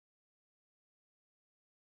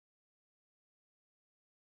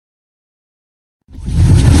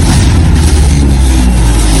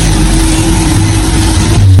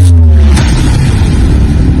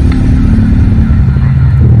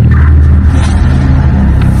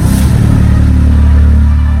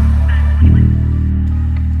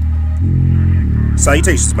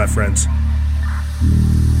Salutations, my friends,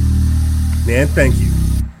 and thank you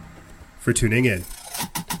for tuning in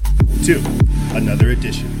to another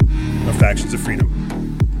edition of Factions of Freedom.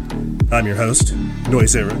 I'm your host,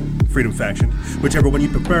 Noise Era, Freedom Faction, whichever one you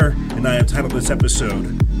prefer, and I have titled this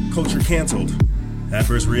episode, Culture Canceled,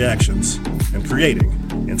 Adverse Reactions, and Creating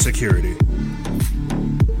Insecurity.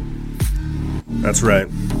 That's right.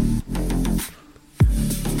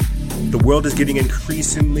 The world is getting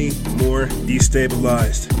increasingly more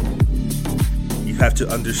destabilized. You have to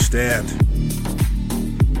understand,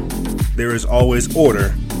 there is always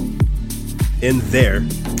order in their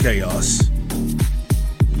chaos.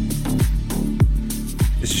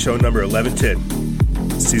 This is show number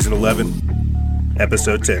 1110, season 11,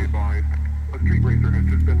 episode 10.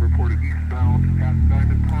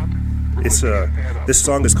 This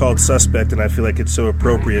song is called Suspect, and I feel like it's so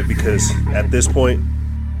appropriate because at this point,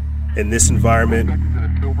 in this environment,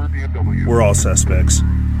 we're all suspects.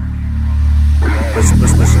 Let's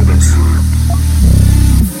listen to this.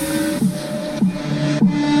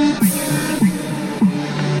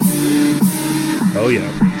 Oh yeah.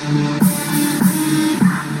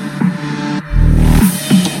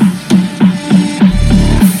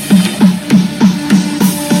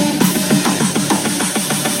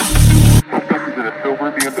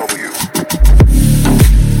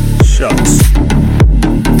 Shucks.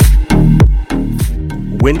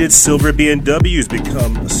 When did silver BMWs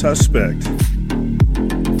become a suspect?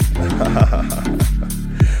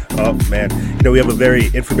 Oh man, we have a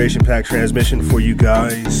very information-packed transmission for you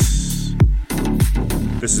guys.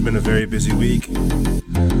 This has been a very busy week,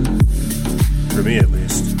 for me at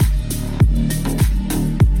least.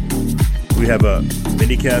 We have a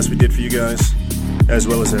mini-cast we did for you guys, as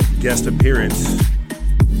well as a guest appearance.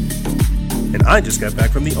 And I just got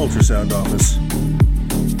back from the ultrasound office.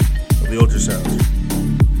 The ultrasound.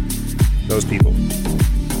 Those people.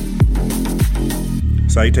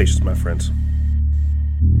 Salutations, my friends.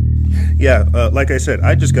 Yeah, like I said,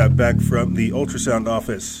 I just got back from the ultrasound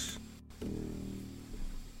office.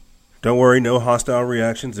 Don't worry, no hostile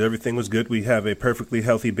reactions. Everything was good. We have a perfectly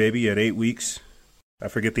healthy baby at 8 weeks. I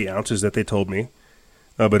forget the ounces that they told me.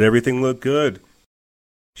 But everything looked good.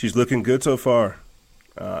 She's looking good so far.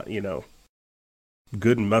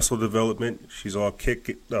 Good muscle development. She's all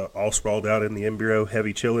all sprawled out in the embryo,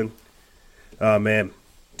 heavy chilling. Man,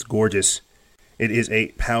 it's gorgeous. It is a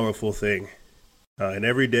powerful thing. And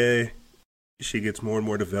every day she gets more and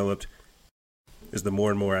more developed is the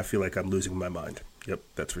more and more I feel like I'm losing my mind. Yep,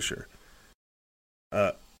 that's for sure.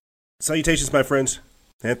 Salutations, my friends,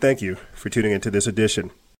 and thank you for tuning into this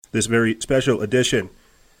edition, this very special edition.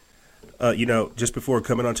 Just before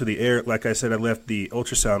coming onto the air, like I said, I left the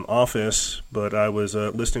ultrasound office, but I was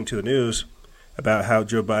listening to the news about how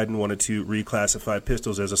Joe Biden wanted to reclassify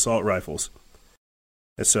pistols as assault rifles.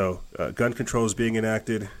 And so gun control is being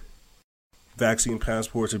enacted, vaccine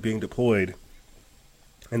passports are being deployed,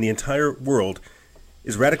 and the entire world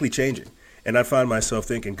is radically changing. And I find myself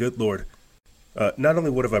thinking, good Lord, not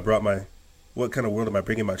only what kind of world am I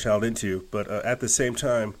bringing my child into, but at the same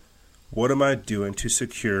time, what am I doing to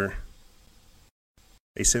secure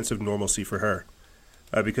a sense of normalcy for her?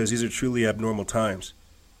 Because these are truly abnormal times.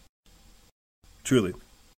 Truly.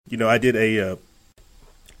 I did a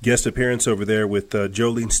guest appearance over there with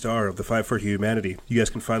Jolene Starr of the Fight for Humanity. You guys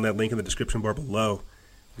can find that link in the description bar below.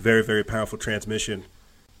 Very, very powerful transmission.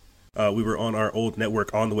 We were on our old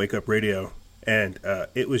network on the Wake Up Radio, and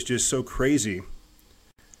it was just so crazy,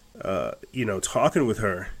 talking with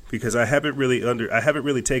her, because I haven't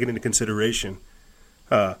really taken into consideration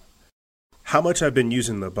how much I've been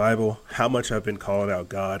using the Bible, how much I've been calling out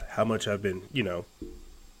God, how much I've been,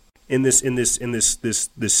 in this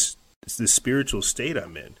spiritual state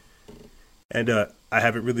I'm in. And I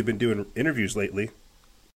haven't really been doing interviews lately.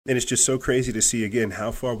 And it's just so crazy to see, again,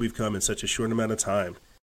 how far we've come in such a short amount of time.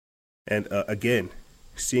 And again,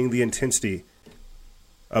 seeing the intensity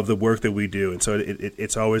of the work that we do. And so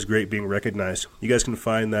it's always great being recognized. You guys can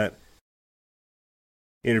find that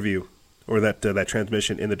interview or that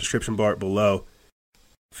transmission in the description bar below.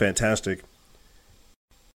 Fantastic.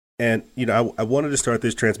 And, I wanted to start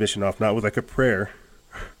this transmission off not with like a prayer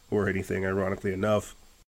or anything, ironically enough,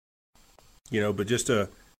 but just to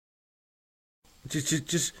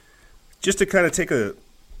kind of take a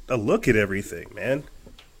look at everything, man.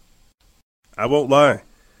 I won't lie.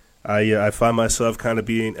 I find myself kind of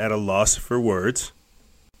being at a loss for words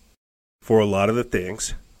for a lot of the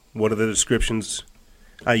things. One of the descriptions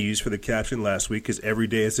I used for the caption last week is every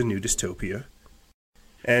day is a new dystopia.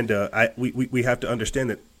 And we have to understand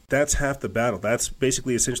that that's half the battle. That's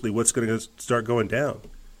basically essentially what's going to start going down.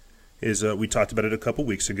 is we talked about it a couple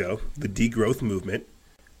weeks ago, the degrowth movement.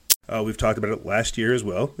 We've talked about it last year as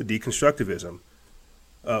well, the deconstructivism.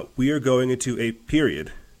 We are going into a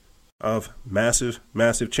period of massive,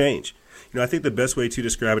 massive change. I think the best way to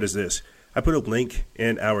describe it is this. I put a link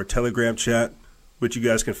in our Telegram chat, which you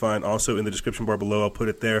guys can find also in the description bar below. I'll put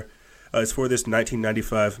it there. It's for this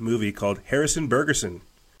 1995 movie called Harrison Bergeron.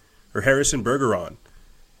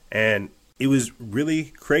 And it was really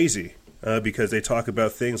crazy because they talk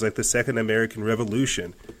about things like the Second American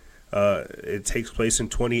Revolution. It takes place in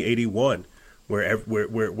 2081,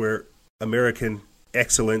 where American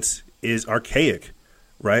excellence is archaic,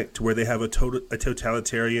 right? To where they have a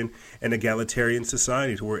totalitarian and egalitarian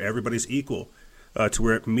society, to where everybody's equal, to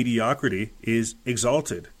where mediocrity is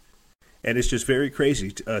exalted. And it's just very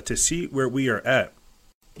crazy to see where we are at.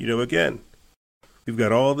 Again, we've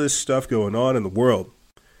got all this stuff going on in the world.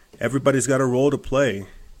 Everybody's got a role to play.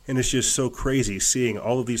 And it's just so crazy seeing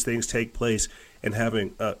all of these things take place and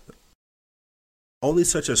having only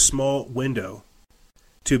such a small window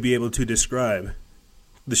to be able to describe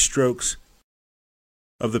the strokes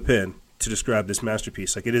of the pen to describe this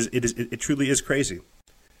masterpiece. It truly is crazy.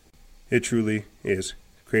 It truly is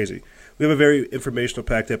crazy. We have a very informational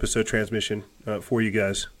packed episode transmission for you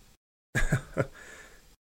guys.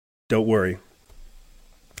 Don't worry.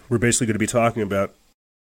 We're basically going to be talking about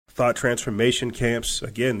thought transformation camps.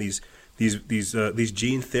 Again, these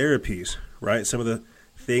gene therapies, right? Some of the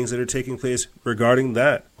things that are taking place regarding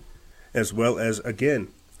that, as well as, again,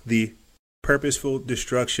 the purposeful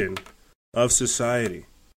destruction of society,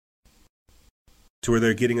 to where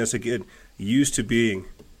they're getting us again used to being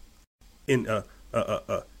in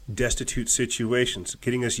destitute situations,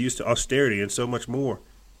 getting us used to austerity and so much more.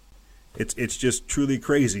 It's just truly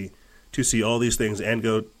crazy to see all these things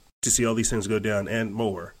go down and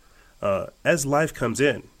more as life comes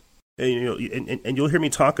in. And you'll hear me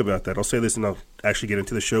talk about that. I'll say this and I'll actually get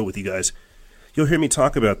into the show with you guys. You'll hear me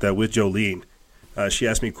talk about that with Jolene. She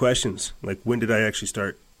asked me questions like, when did I actually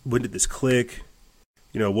start? When did this click?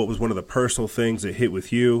 What was one of the personal things that hit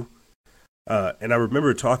with you? And I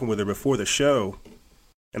remember talking with her before the show,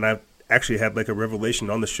 and I actually had like a revelation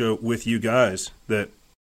on the show with you guys that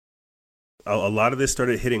a lot of this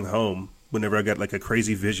started hitting home whenever I got like a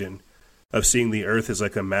crazy vision of seeing the earth as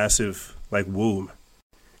like a massive like womb,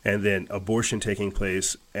 and then abortion taking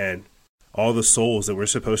place, and all the souls that were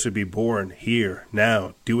supposed to be born here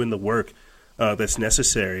now doing the work that's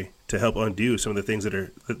necessary to help undo some of the things that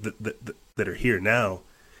are here now,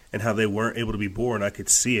 and how they weren't able to be born. I could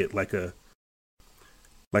see it like a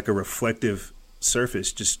reflective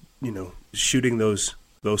surface, just shooting those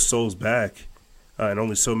souls back, and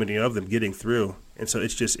only so many of them getting through. And so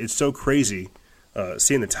it's so crazy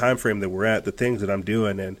seeing the time frame that we're at, the things that I'm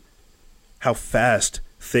doing, and how fast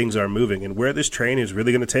things are moving, and where this train is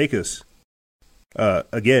really going to take us.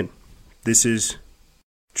 Again, this is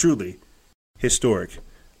truly historic.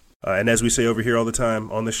 And as we say over here all the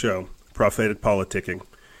time on the show, prophetic politicking.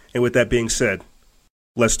 And with that being said,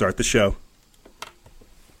 let's start the show.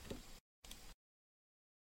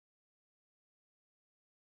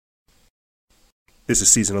 This is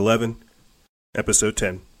season 11, episode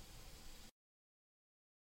 10.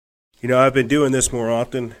 I've been doing this more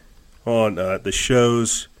often on the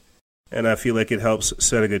shows, and I feel like it helps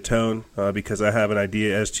set a good tone because I have an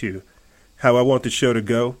idea as to how I want the show to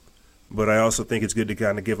go. But I also think it's good to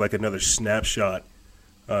kind of give like another snapshot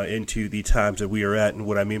into the times that we are at. And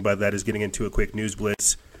what I mean by that is getting into a quick news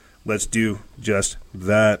blitz. Let's do just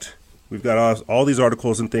that. We've got all these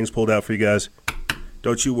articles and things pulled out for you guys.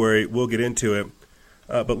 Don't you worry. We'll get into it.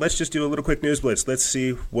 But let's just do a little quick news blitz. Let's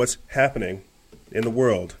see what's happening in the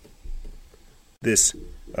world. This,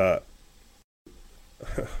 what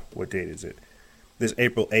date is it? This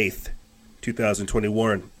April 8th,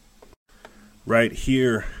 2021. Right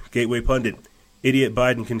here, Gateway Pundit. Idiot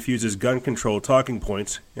Biden confuses gun control talking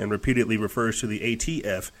points and repeatedly refers to the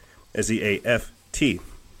ATF as the AFT.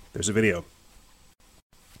 There's a video.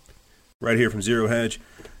 Right here from Zero Hedge.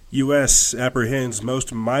 U.S. apprehends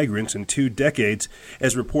most migrants in 2 decades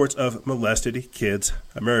as reports of molested kids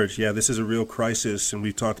emerge. Yeah, this is a real crisis, and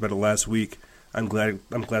we talked about it last week. I'm glad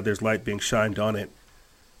there's light being shined on it.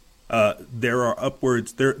 There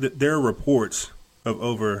are reports of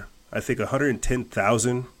over, I think,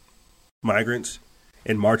 110,000 migrants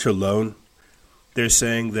in March alone. They're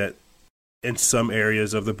saying that in some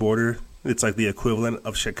areas of the border, it's like the equivalent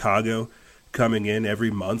of Chicago coming in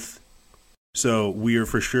every month. So we are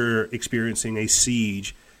for sure experiencing a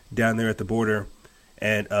siege down there at the border.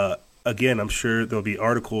 And again, I'm sure there'll be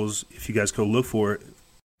articles, if you guys go look for it,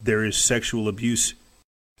 there is sexual abuse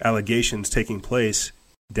allegations taking place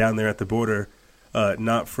down there at the border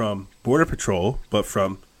not from Border Patrol, but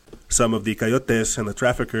from some of the coyotes and the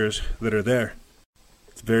traffickers that are there.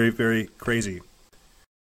 It's very, very crazy.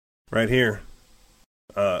 Right here,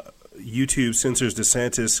 YouTube censors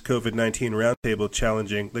DeSantis COVID-19 roundtable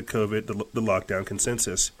challenging the lockdown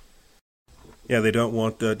consensus. Yeah, they don't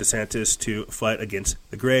want DeSantis to fight against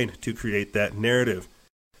the grain to create that narrative.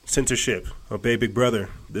 Censorship. Obey Big Brother.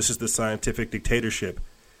 This is the scientific dictatorship.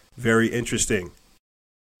 Very interesting.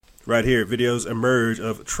 Right here, videos emerge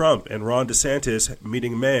of Trump and Ron DeSantis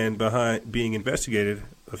meeting man behind being investigated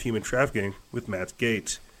of human trafficking with Matt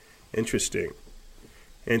Gaetz. Interesting.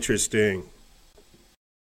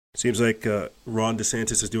 Seems like Ron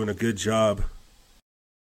DeSantis is doing a good job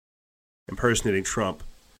impersonating Trump.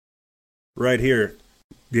 Right here,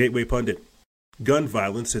 Gateway Pundit. Gun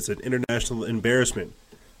violence is an international embarrassment.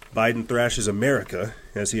 Biden thrashes America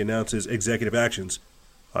as he announces executive actions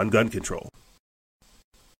on gun control.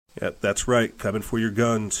 Yep, that's right. Coming for your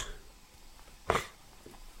guns.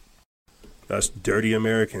 Us dirty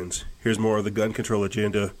Americans. Here's more of the gun control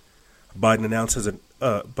agenda. Biden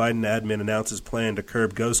admin announces plan to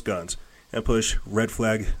curb ghost guns and push red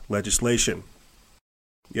flag legislation.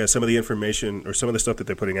 Yeah, some of the information or some of the stuff that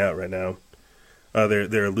they're putting out right now,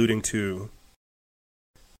 they're alluding to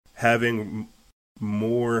having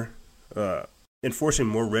more enforcing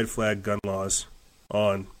more red flag gun laws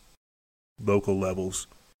on local levels,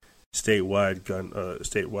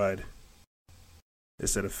 statewide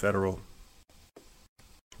instead of federal.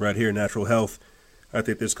 Right here, natural health. I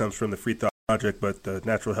think this comes from the Free Thought Project, but the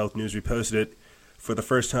Natural Health News reposted it. For the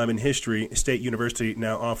first time in history, State University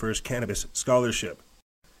now offers cannabis scholarship.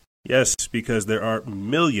 Yes, because there are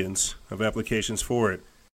millions of applications for it.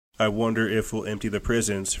 I wonder if we'll empty the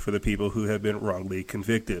prisons for the people who have been wrongly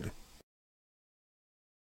convicted.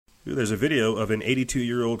 Ooh, there's a video of an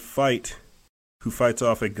 82-year-old who fights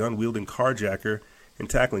off a gun-wielding carjacker and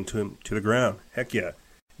tackling him to the ground. Heck yeah.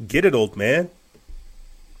 Get it, old man.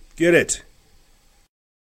 Get it.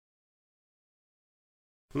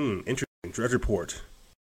 Interesting. Drudge report.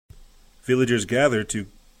 Villagers gather to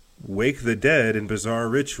wake the dead in bizarre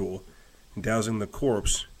ritual, dousing the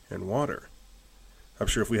corpse in water. I'm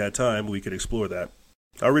sure if we had time, we could explore that.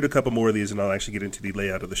 I'll read a couple more of these, and I'll actually get into the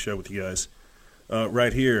layout of the show with you guys.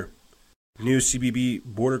 Right here, new CBP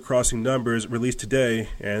border crossing numbers released today,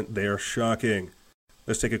 and they are shocking.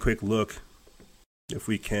 Let's take a quick look, if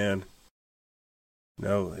we can.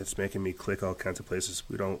 No, it's making me click all kinds of places.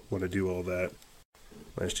 We don't want to do all that.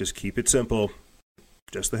 Let's just keep it simple.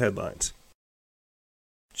 Just the headlines.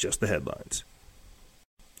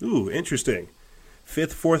 Ooh, interesting.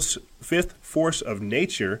 Fifth force of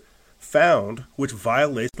nature found which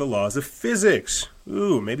violates the laws of physics.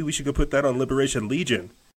 Ooh, maybe we should go put that on Liberation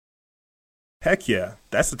Legion. Heck yeah,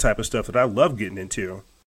 that's the type of stuff that I love getting into.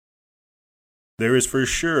 There is for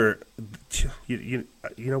sure... You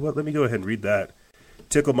know what? Let me go ahead and read that.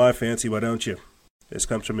 Tickle my fancy, why don't you? This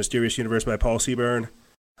comes from Mysterious Universe by Paul Seaburn.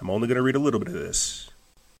 I'm only going to read a little bit of this,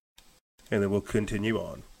 and then we'll continue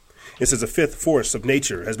on. It says a fifth force of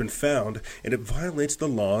nature has been found, and it violates the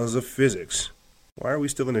laws of physics. Why are we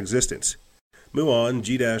still in existence? Muon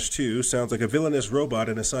G-2 sounds like a villainous robot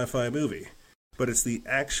in a sci-fi movie, but it's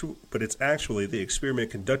actually the experiment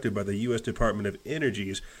conducted by the U.S. Department of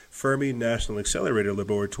Energy's Fermi National Accelerator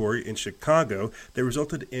Laboratory in Chicago that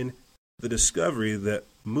resulted in the discovery that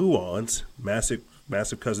muons,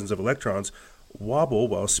 massive cousins of electrons, wobble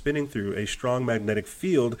while spinning through a strong magnetic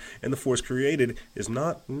field, and the force created is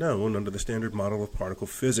not known under the standard model of particle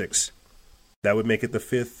physics. That would make it the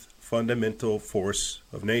fifth fundamental force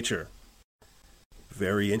of nature.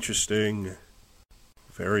 Very interesting.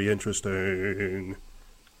 Very interesting.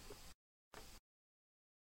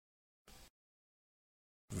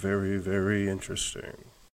 Very, very interesting.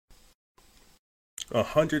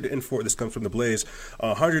 104, this comes from The Blaze,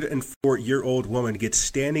 a 104-year-old woman gets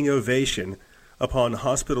standing ovation upon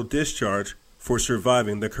hospital discharge for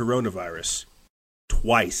surviving the coronavirus.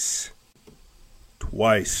 Twice.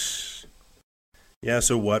 Yeah,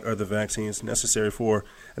 so what are the vaccines necessary for?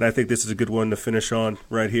 And I think this is a good one to finish on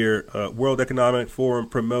right here. World Economic Forum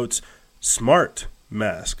promotes smart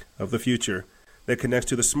mask of the future that connects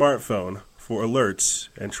to the smartphone for alerts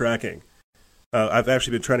and tracking. I've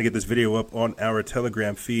actually been trying to get this video up on our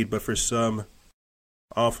Telegram feed, but for some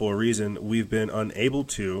awful reason, we've been unable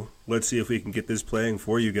to. Let's see if we can get this playing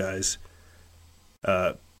for you guys.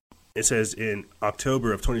 It says in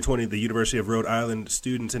October of 2020, the University of Rhode Island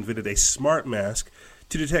students invented a smart mask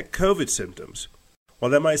to detect COVID symptoms.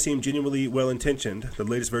 While that might seem genuinely well-intentioned, the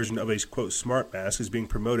latest version of a, quote, smart mask is being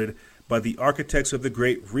promoted by the architects of the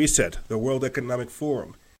Great Reset, the World Economic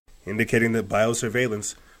Forum, indicating that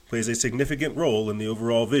biosurveillance plays a significant role in the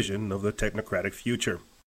overall vision of the technocratic future.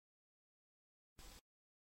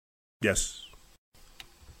 Yes,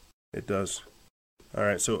 it does. All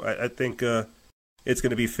right, so I think it's going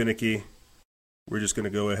to be finicky. We're just going to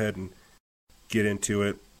go ahead and get into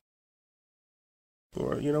it.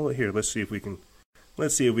 Or, you know what, here, let's see if we can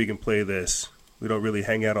play this. We don't really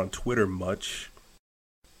hang out on Twitter much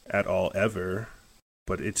at all ever,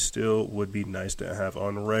 but it still would be nice to have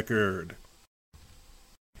on record.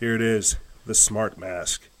 Here it is, the smart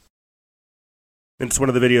mask. And it's one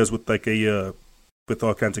of the videos with like with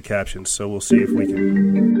all kinds of captions, so we'll see if we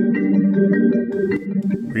can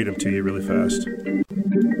read them to you really fast.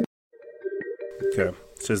 Okay,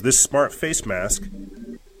 it says this smart face mask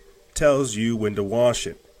tells you when to wash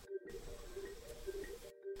it.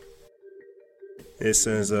 It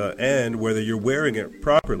says, and whether you're wearing it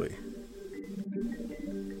properly.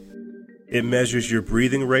 It measures your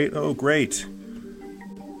breathing rate. Oh, great.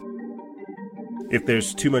 If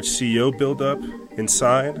there's too much CO buildup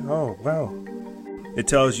inside, oh, wow. It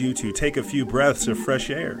tells you to take a few breaths of fresh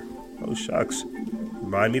air. Oh, shucks.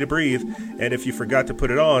 Remind me to breathe. And if you forgot to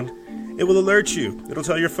put it on, it will alert you. It'll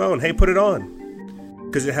tell your phone, hey, put it on.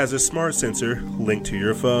 Because it has a smart sensor linked to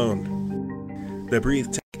your phone. The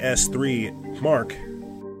BreatheTech S3 mark,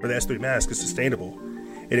 or the S3 mask, is sustainable.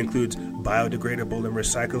 It includes biodegradable and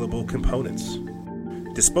recyclable components.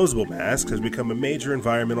 Disposable masks has become a major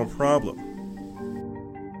environmental problem.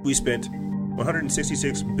 We spent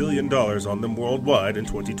 $166 billion on them worldwide in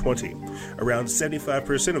 2020. Around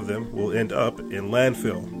 75% of them will end up in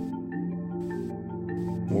landfill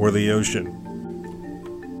or the ocean.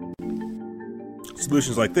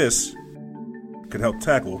 Solutions like this could help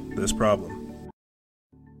tackle this problem,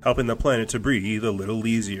 helping the planet to breathe a little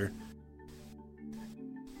easier.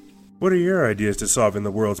 What are your ideas to solving the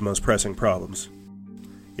world's most pressing problems?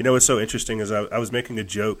 You know what's so interesting is I was making a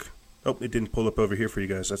joke. Oh, it didn't pull up over here for you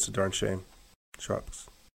guys. That's a darn shame. Sharps.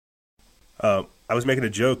 I was making a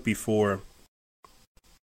joke before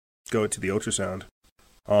going to the ultrasound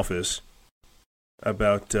office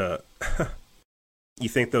about, you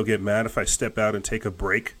think they'll get mad if I step out and take a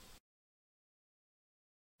break?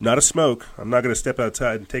 Not a smoke. I'm not going to step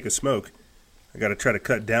outside and take a smoke. I got to try to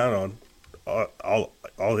cut down on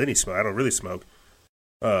any smoke. I don't really smoke.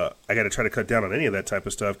 I got to try to cut down on any of that type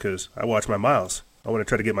of stuff because I watch my miles. I want to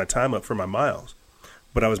try to get my time up for my miles.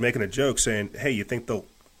 But I was making a joke saying, hey, you think they'll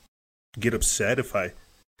get upset if I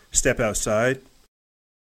step outside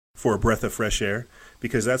for a breath of fresh air?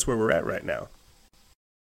 Because that's where we're at right now.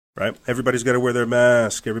 Right? Everybody's got to wear their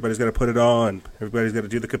mask. Everybody's got to put it on. Everybody's got to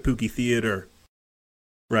do the kabuki theater.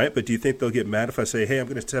 Right? But do you think they'll get mad if I say, hey, I'm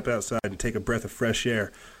going to step outside and take a breath of fresh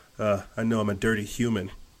air? I know I'm a dirty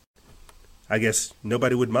human. I guess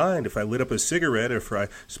nobody would mind if I lit up a cigarette or if I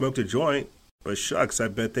smoked a joint. But shucks, I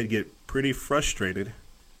bet they'd get pretty frustrated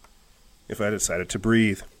if I decided to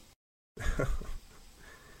breathe.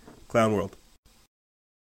 Clown world.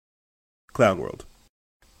 Clown world.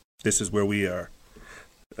 This is where we are.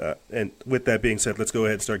 And with that being said, let's go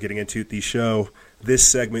ahead and start getting into the show. This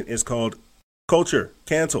segment is called Culture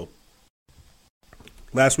Canceled.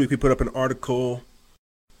 Last week we put up an article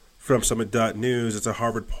from Summit.News. It's a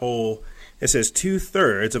Harvard poll. It says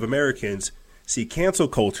 2/3 of Americans see cancel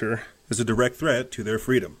culture as a direct threat to their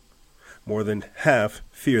freedom. More than half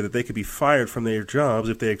fear that they could be fired from their jobs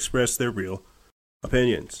if they express their real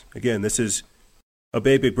opinions. Again, this is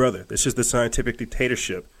obey Big Brother. This is the scientific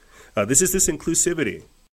dictatorship. This is this inclusivity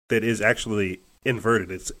that is actually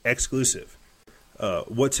inverted. It's exclusive.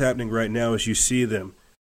 What's happening right now is you see them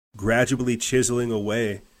gradually chiseling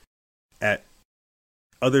away at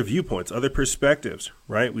other viewpoints, other perspectives,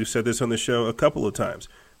 right? We've said this on the show a couple of times,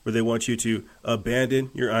 where they want you to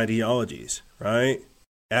abandon your ideologies, right?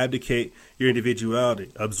 Abdicate your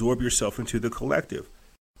individuality, absorb yourself into the collective.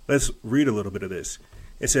 Let's read a little bit of this.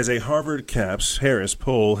 It says a Harvard Caps Harris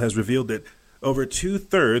poll has revealed that over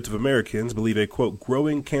 2/3 of Americans believe a, quote,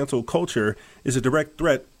 growing cancel culture is a direct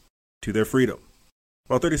threat to their freedom.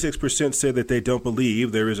 While 36% said that they don't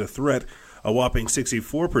believe there is a threat, a whopping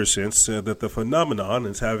 64% said that the phenomenon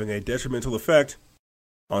is having a detrimental effect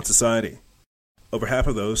on society. Over half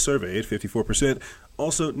of those surveyed, 54%,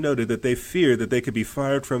 also noted that they fear that they could be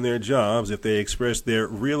fired from their jobs if they expressed their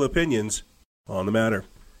real opinions on the matter.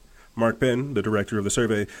 Mark Penn, the director of the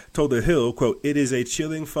survey, told The Hill, quote, it is a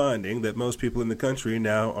chilling finding that most people in the country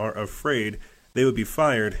now are afraid they would be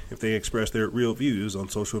fired if they express their real views on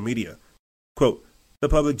social media. Quote, the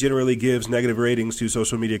public generally gives negative ratings to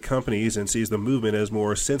social media companies and sees the movement as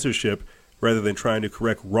more censorship rather than trying to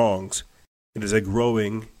correct wrongs. It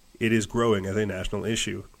is growing as a national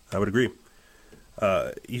issue. I would agree.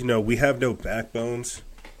 We have no backbones.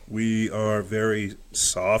 We are very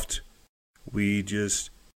soft. We just,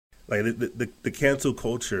 like, the cancel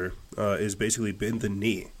culture is basically bend the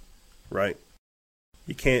knee, right?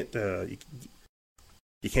 You can't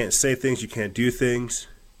you can't say things, you can't do things.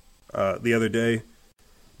 The other day,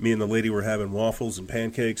 me and the lady were having waffles and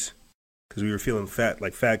pancakes because we were feeling fat,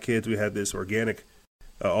 like fat kids. We had this organic,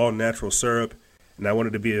 all natural syrup, and I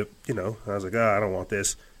wanted to be I was like, I don't want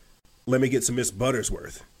this. Let me get some Miss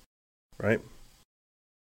Buttersworth, right?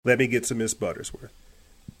 Let me get some Miss Buttersworth.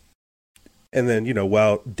 And then,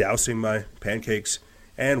 while dousing my pancakes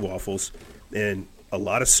and waffles in a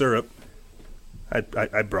lot of syrup,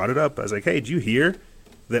 I brought it up. I was like, hey, did you hear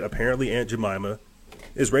that apparently Aunt Jemima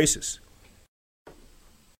is racist?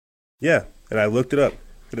 Yeah, and I looked it up.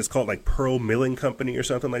 And it's called like Pearl Milling Company or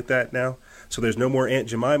something like that now. So there's no more Aunt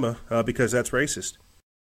Jemima because that's racist.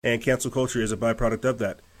 And cancel culture is a byproduct of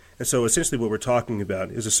that. And so essentially what we're talking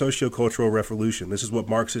about is a sociocultural revolution. This is what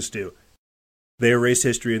Marxists do. They erase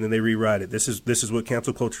history and then they rewrite it. This is what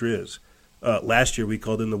cancel culture is. Last year we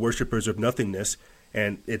called them the worshippers of nothingness,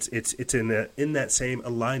 and it's in that same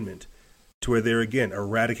alignment to where they're again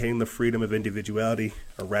eradicating the freedom of individuality,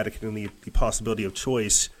 eradicating the possibility of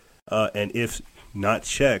choice, and if not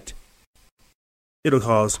checked, it'll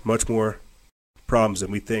cause much more problems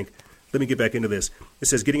than we think. Let me get back into this. It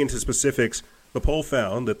says, getting into specifics, the poll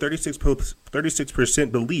found that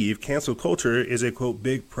 36% believe cancel culture is a, quote,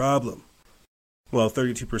 big problem, while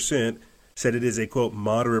 32% said it is a, quote,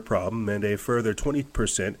 moderate problem, and a further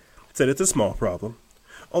 20% said it's a small problem.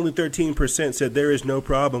 Only 13% said there is no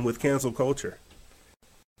problem with cancel culture.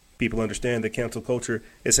 People understand that cancel culture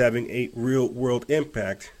is having a real-world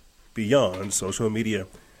impact beyond social media.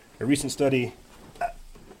 A recent study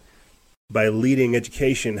by leading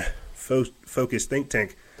education-focused think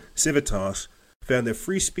tank Civitas found that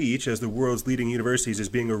free speech as the world's leading universities is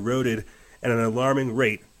being eroded at an alarming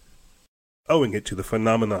rate, owing it to the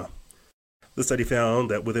phenomena. The study found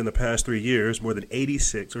that within the past 3 years, more than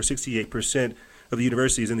 86 or 68% of the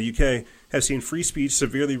universities in the UK have seen free speech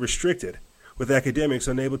severely restricted, with academics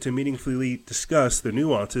unable to meaningfully discuss the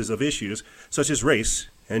nuances of issues such as race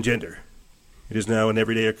and gender. It is now an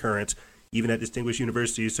everyday occurrence, even at distinguished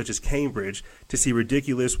universities such as Cambridge, to see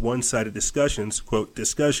ridiculous one-sided discussions, quote,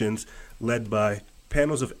 discussions led by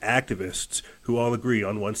panels of activists who all agree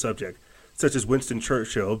on one subject, such as Winston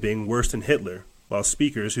Churchill being worse than Hitler, while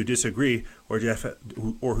speakers who disagree or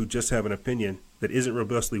who just have an opinion that isn't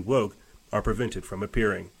robustly woke are prevented from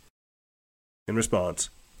appearing. In response,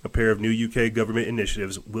 a pair of new UK government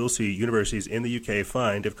initiatives will see universities in the UK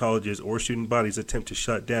fined if colleges or student bodies attempt to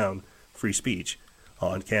shut down free speech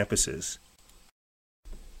on campuses.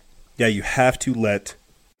 Yeah, you have to let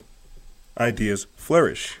ideas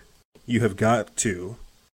flourish. You have got to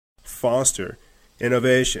foster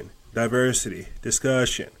innovation, diversity,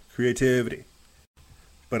 discussion, creativity.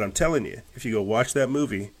 But I'm telling you, if you go watch that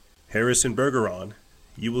movie, Harrison Bergeron,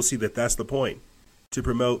 you will see that that's the point, to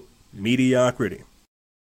promote mediocrity.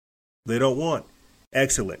 They don't want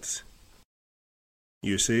excellence.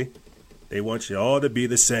 You see? They want you all to be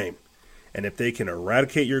the same. And if they can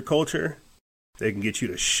eradicate your culture, they can get you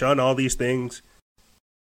to shun all these things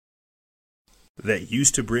that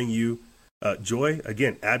used to bring you joy,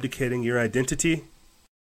 again, abdicating your identity,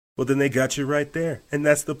 well, then they got you right there. And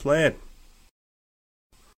that's the plan,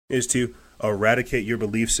 is to eradicate your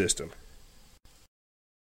belief system.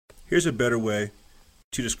 Here's a better way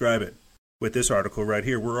to describe it. With this article right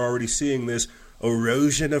here, we're already seeing this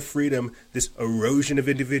erosion of freedom, this erosion of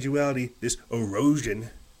individuality, this erosion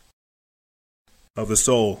of the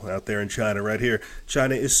soul out there in China right here.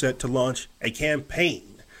 China is set to launch a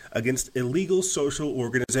campaign against illegal social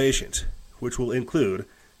organizations, which will include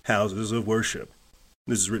houses of worship.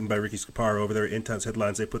 This is written by Ricky Scaparo over there at End Times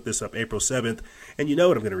Headlines. They put this up April 7th, and you know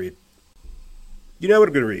what I'm going to read. You know what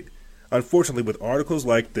I'm going to read. Unfortunately, with articles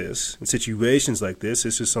like this and situations like this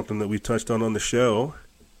is something that we've touched on the show.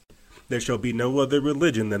 There shall be no other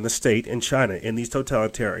religion than the state in China in these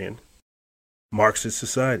totalitarian Marxist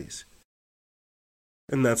societies.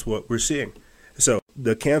 And that's what we're seeing. So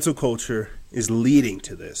the cancel culture is leading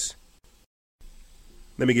to this.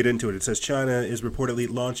 Let me get into it. It says China is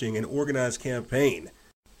reportedly launching an organized campaign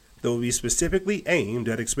that will be specifically aimed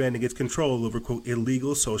at expanding its control over, quote,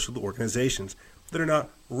 illegal social organizations that are not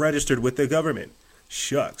registered with the government.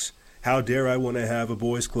 Shucks. How dare I want to have a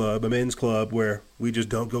boys' club, a men's club, where we just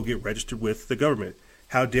don't go get registered with the government?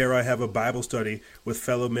 How dare I have a Bible study with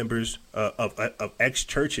fellow members of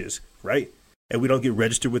ex-churches, right? And we don't get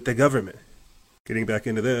registered with the government. Getting back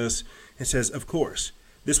into this, it says, of course,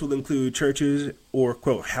 this will include churches or,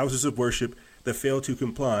 quote, houses of worship that fail to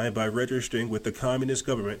comply by registering with the communist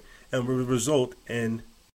government and will result in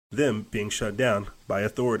them being shut down by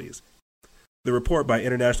authorities. The report by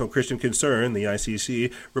International Christian Concern, the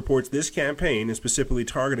ICC, reports this campaign is specifically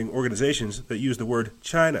targeting organizations that use the word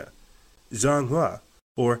China, Zhanghua,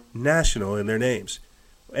 or national in their names,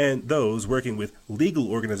 and those working with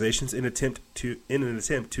legal organizations in an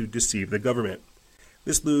attempt to deceive the government.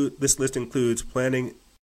 This list includes planning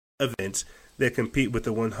events that compete with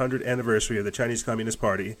the 100th anniversary of the Chinese Communist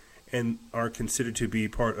Party and are considered to be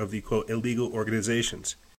part of the, quote, illegal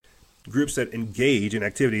organizations. Groups that engage in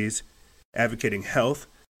activities advocating health,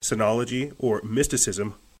 sinology, or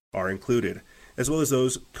mysticism are included, as well as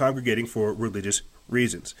those congregating for religious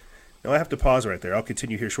reasons. Now, I have to pause right there. I'll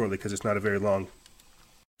continue here shortly because it's not a very long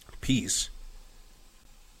piece.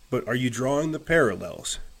 But are you drawing the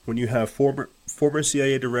parallels when you have former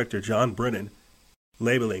CIA Director John Brennan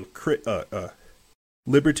labeling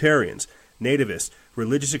libertarians, nativists,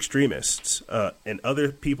 religious extremists, and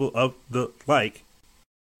other people of the like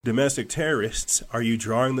domestic terrorists? Are you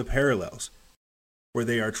drawing the parallels where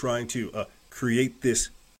they are trying to create this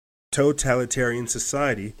totalitarian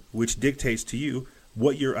society which dictates to you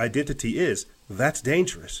what your identity is? That's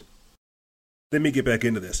dangerous. Let me get back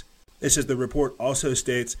into this. It says the report also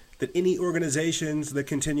states that any organizations that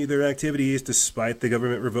continue their activities despite the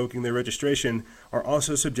government revoking their registration are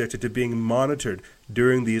also subjected to being monitored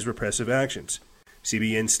during these repressive actions.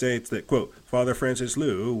 CBN states that, quote, Father Francis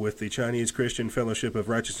Liu with the Chinese Christian Fellowship of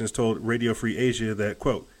Righteousness told Radio Free Asia that,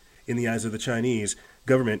 quote, in the eyes of the Chinese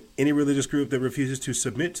government, any religious group that refuses to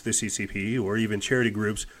submit to the CCP or even charity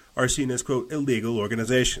groups are seen as, quote, illegal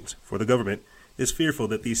organizations. For the government is fearful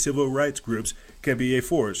that these civil rights groups can be a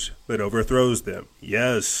force that overthrows them.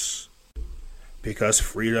 Yes, because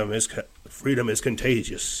freedom is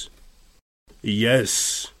contagious.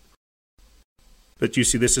 Yes. But you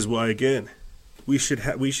see, this is why, again, we should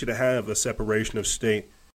have a separation of state,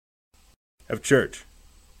 of church.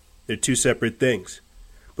 They're two separate things.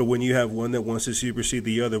 But when you have one that wants to supersede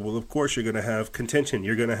the other, well, of course you're going to have contention.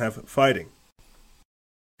 You're going to have fighting.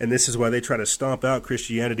 And this is why they try to stomp out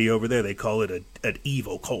Christianity over there. They call it an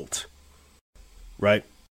evil cult. Right?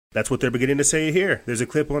 That's what they're beginning to say here. There's a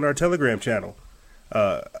clip on our Telegram channel.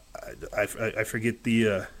 I forget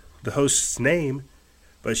the host's name,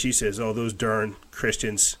 but she says, oh, those darn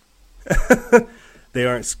Christians. They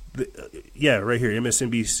aren't. Yeah, right here.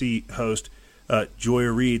 MSNBC host Joy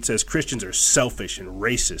Reid says Christians are selfish and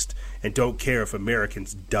racist and don't care if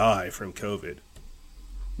Americans die from COVID.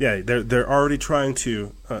 Yeah, they're already trying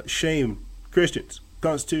to shame Christians,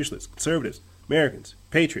 constitutionalists, conservatives, Americans,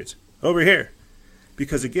 patriots over here.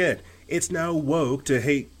 Because again, it's now woke to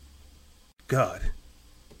hate God.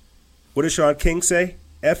 What does Sean King say?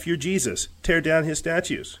 F your Jesus. Tear down his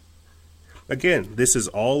statues. Again, this is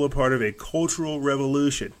all a part of a cultural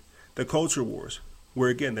revolution, the culture wars, where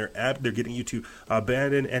again they're getting you to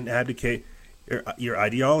abandon and abdicate your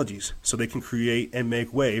ideologies so they can create and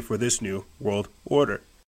make way for this new world order.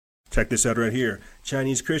 Check this out right here.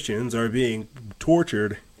 Chinese Christians are being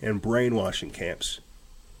tortured in brainwashing camps.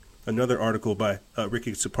 Another article by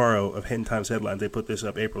Ricky Sapparo of Hen Times Headlines. They put this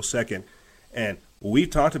up April 2nd. And we've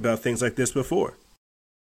talked about things like this before.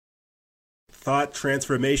 Thought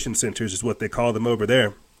transformation centers is what they call them over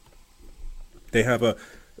there. They have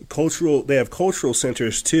cultural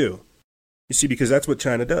centers too. You see, because that's what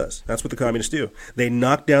China does. That's what the communists do. They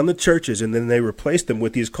knock down the churches and then they replace them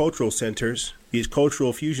with these cultural centers, these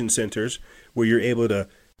cultural fusion centers, where you're able to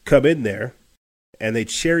come in there and they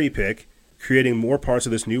cherry pick, creating more parts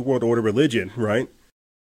of this new world order religion, right?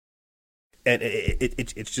 And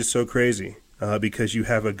it's just so crazy because you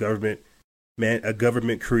have a government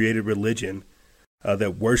created religion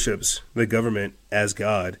that worships the government as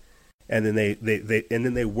God, and then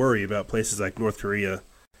they worry about places like North Korea.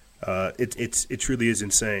 It truly is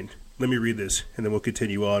insane. Let me read this, and then we'll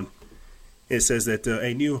continue on. It says that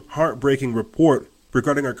a new heartbreaking report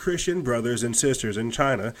regarding our Christian brothers and sisters in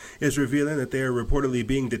China is revealing that they are reportedly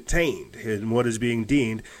being detained in what is being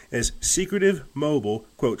deemed as secretive, mobile,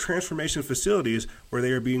 quote, transformation facilities where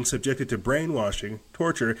they are being subjected to brainwashing,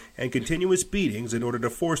 torture, and continuous beatings in order to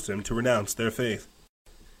force them to renounce their faith.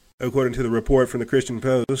 According to the report from the Christian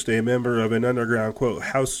Post, a member of an underground, quote,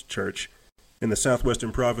 house church in the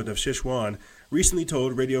southwestern province of Sichuan recently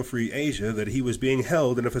told Radio Free Asia that he was being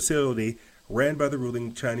held in a facility ran by the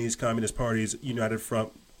ruling Chinese Communist Party's United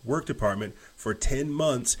Front Work Department for 10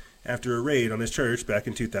 months after a raid on his church back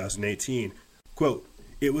in 2018. Quote,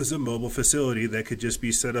 it was a mobile facility that could just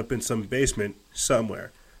be set up in some basement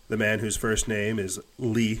somewhere. The man whose first name is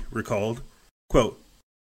Li recalled. Quote,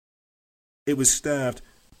 it was staffed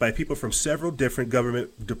by people from several different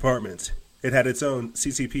government departments. It had its own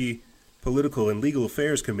CCP Political and Legal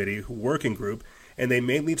Affairs Committee working group, and they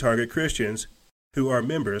mainly target Christians who are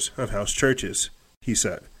members of house churches, he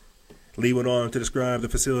said. Lee went on to describe the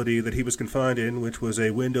facility that he was confined in, which was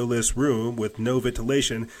a windowless room with no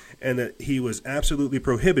ventilation, and that he was absolutely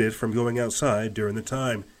prohibited from going outside during the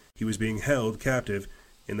time he was being held captive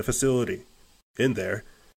in the facility. In there,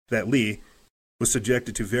 that Lee was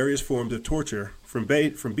subjected to various forms of torture, from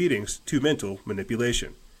beatings to mental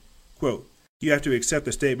manipulation. Quote, "You have to accept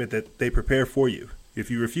the statement that they prepare for you.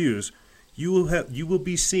 If you refuse, you will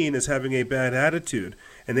be seen as having a bad attitude,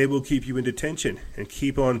 and they will keep you in detention and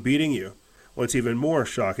keep on beating you." What's even more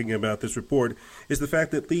shocking about this report is the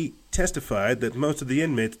fact that Lee testified that most of the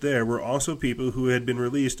inmates there were also people who had been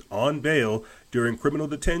released on bail during criminal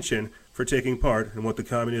detention for taking part in what the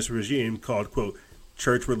communist regime called, quote,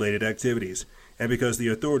 church-related activities, and because the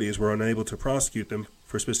authorities were unable to prosecute them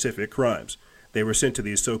for specific crimes. They were sent to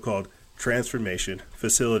these so-called transformation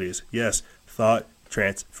facilities. Yes, thought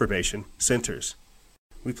transformation centers.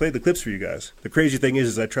 We played the clips for you guys. The crazy thing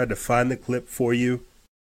is I tried to find the clip for you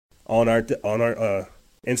on our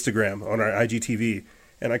Instagram, on our IGTV,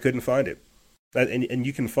 and I couldn't find it. And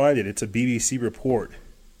you can find it. It's a BBC report.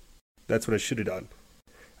 That's what I should have done.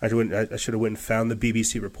 I should have went and found the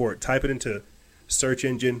BBC report. Type it into search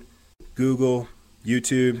engine, Google,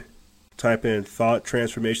 YouTube, type in Thought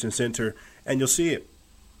Transformation Center, and you'll see it.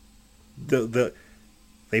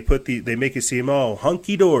 They make it seem all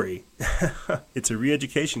hunky dory. It's a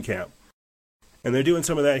re-education camp, and they're doing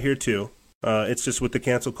some of that here too. It's just with the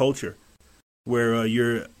cancel culture, where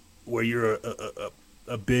you're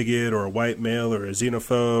a bigot or a white male or a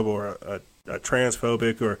xenophobe or a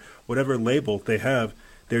transphobic or whatever label they have.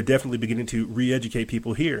 They're definitely beginning to re-educate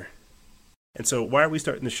people here. And so, why are we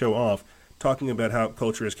starting the show off talking about how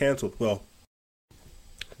culture is canceled? Well,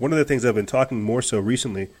 one of the things I've been talking more so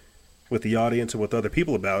recently with the audience and with other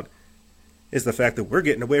people about is the fact that we're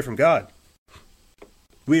getting away from God.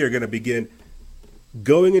 We are going to begin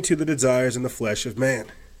going into the desires in the flesh of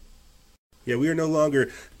man. Yeah, we are no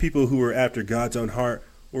longer people who are after God's own heart.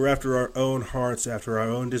 We're after our own hearts, after our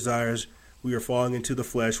own desires. We are falling into the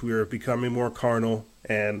flesh. We are becoming more carnal,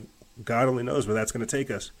 and God only knows where that's going to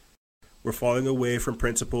take us. We're falling away from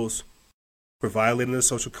principles. We're violating the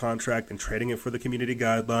social contract and trading it for the community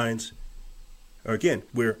guidelines. Again,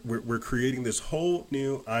 we're creating this whole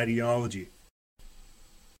new ideology.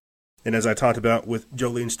 And as I talked about with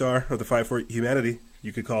Jolene Starr of the Fight for Humanity,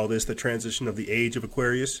 you could call this the transition of the age of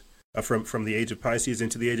Aquarius, from the age of Pisces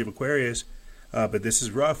into the age of Aquarius. But this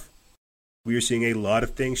is rough. We are seeing a lot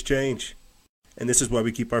of things change. And this is why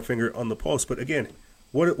we keep our finger on the pulse. But again,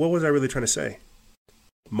 what was I really trying to say?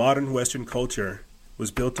 Modern Western culture was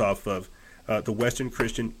built off of the Western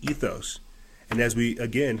Christian ethos. And as we,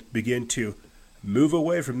 again, begin to move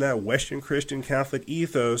away from that Western Christian Catholic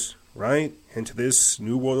ethos, right, into this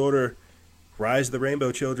New World Order, Rise of the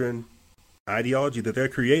Rainbow Children ideology that they're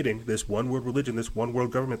creating, this one world religion, this one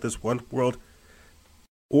world government, this one world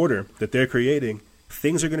order that they're creating,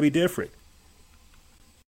 things are going to be different.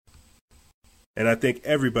 And I think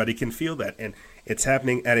everybody can feel that. And it's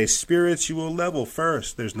happening at a spiritual level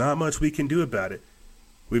first. There's not much we can do about it.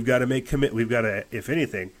 We've got to we've got to, if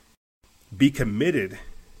anything, be committed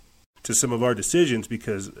to some of our decisions,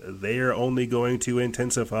 because they are only going to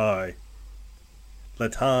intensify. The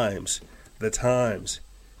times.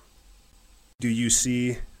 Do you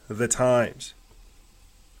see the times?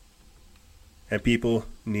 And people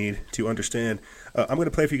need to understand. I'm going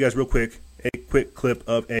to play for you guys real quick a quick clip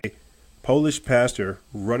of a Polish pastor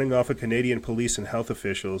running off of Canadian police and health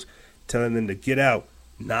officials, telling them to get out.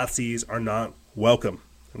 Nazis are not welcome.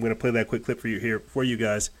 I'm going to play that quick clip for you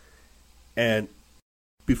guys. And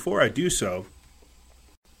before I do so,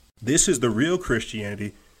 this is the real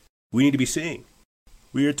Christianity we need to be seeing.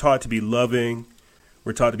 We are taught to be loving.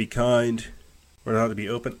 We're taught to be kind. We're taught to be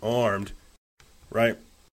open-armed, right?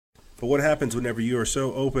 But what happens whenever you are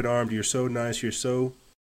so open-armed, you're so nice, you're so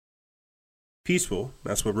peaceful?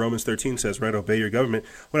 That's what Romans 13 says, right? Obey your government.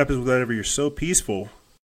 What happens whenever you're so peaceful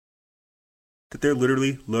that they're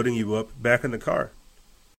literally loading you up back in the car?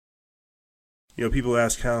 You know, people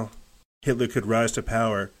ask how Hitler could rise to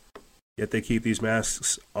power, yet they keep these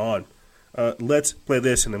masks on. Let's play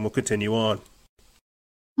this and then we'll continue on.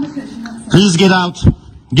 Please get out.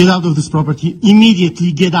 Get out of this property.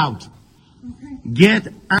 Immediately get out. Get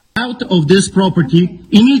out of this property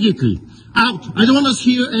immediately. Out. I don't want to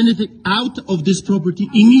hear anything. Out of this property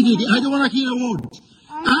immediately. I don't want to hear a word.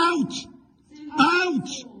 Out. Out.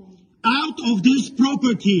 Out of this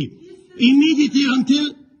property immediately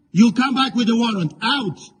until you come back with a warrant.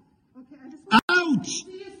 Out. Out.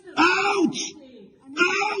 Out.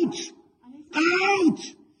 Out. Out.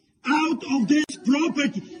 out of this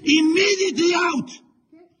property. Immediately out.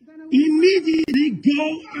 Immediately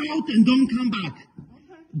go out and don't come back.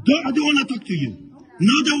 I don't want to talk to you.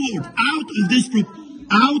 Not a word.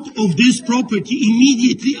 Out of this property.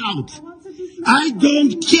 Immediately out. I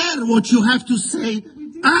don't care what you have to say.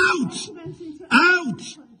 Out. Out.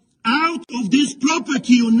 Out of this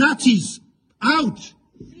property, you Nazis. Out.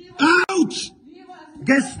 Out.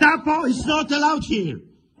 Gestapo is not allowed here.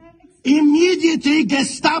 Immediately,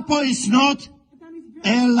 Gestapo is not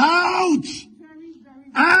allowed.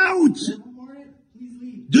 Out.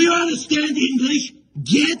 Do you understand English?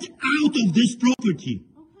 Get out of this property.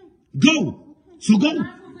 Go. So go.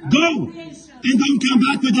 Go. And don't come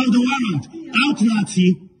back without the warrant. Out,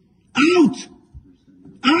 Nazi. Out.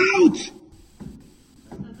 Out.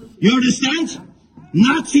 You understand?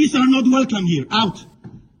 Nazis are not welcome here. Out.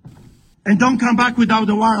 And don't come back without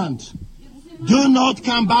the warrant. Do not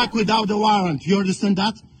come back without the warrant. You understand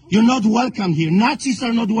that? You're not welcome here. Nazis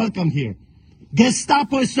are not welcome here.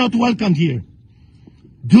 Gestapo is not welcome here.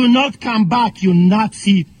 Do not come back, you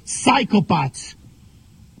Nazi psychopaths.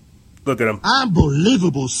 Look at them.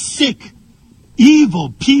 Unbelievable, sick,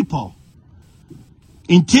 evil people.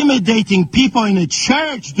 Intimidating people in a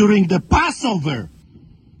church during the Passover.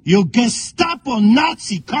 You Gestapo,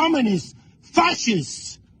 Nazi, communists,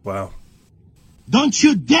 fascists. Wow. Don't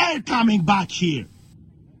you dare coming back here.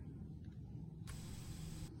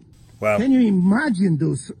 Wow. Can you imagine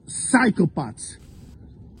those psychopaths?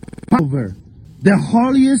 Over the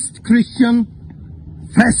holiest Christian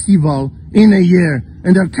festival in a year,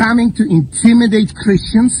 and they're coming to intimidate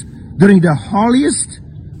Christians during the holiest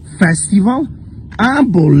festival?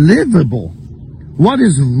 Unbelievable. What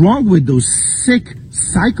is wrong with those sick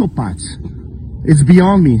psychopaths? It's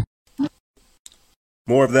beyond me.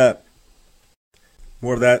 More of that.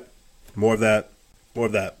 More of that. More of that. More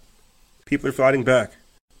of that. People are fighting back.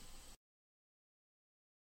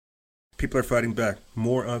 People are fighting back.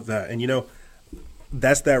 More of that. And you know,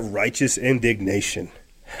 that's that righteous indignation.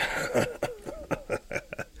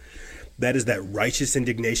 That is that righteous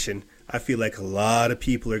indignation. I feel like a lot of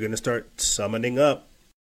people are going to start summoning up.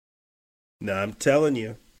 Now, I'm telling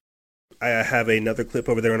you, I have another clip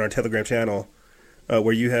over there on our Telegram channel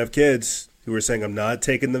where you have kids who are saying, I'm not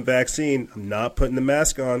taking the vaccine. I'm not putting the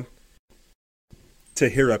mask on. To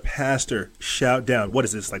hear a pastor shout down, what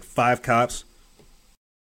is this, like 5 cops?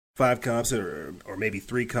 5 cops or maybe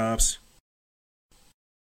 3 cops.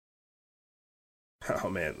 Oh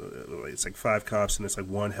man, it's like 5 cops and it's like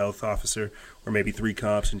 1 health officer, or maybe 3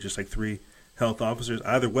 cops and just like 3 health officers.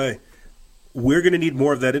 Either way, we're going to need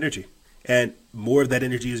more of that energy. And more of that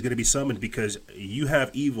energy is going to be summoned because you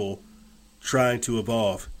have evil trying to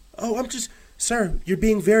evolve. Oh, sir, you're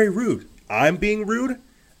being very rude. I'm being rude?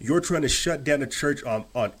 You're trying to shut down a church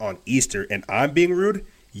on Easter and I'm being rude?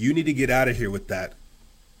 You need to get out of here with that.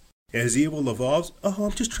 As evil evolves,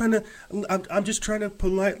 I'm just trying to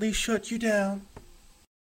politely shut you down.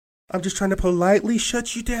 I'm just trying to politely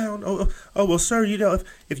shut you down. Oh, well, sir, you know,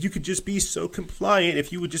 if you could just be so compliant,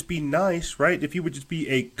 if you would just be nice, right? If you would just be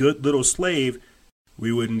a good little slave,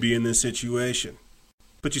 we wouldn't be in this situation.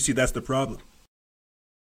 But you see, that's the problem.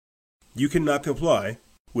 You cannot comply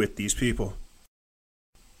with these people.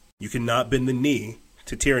 You cannot bend the knee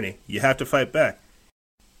to tyranny. You have to fight back.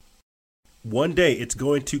 One day it's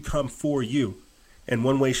going to come for you in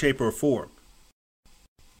one way, shape, or form.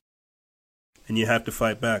 And you have to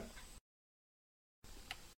fight back.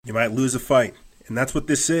 You might lose a fight, and that's what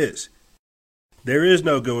this is. There is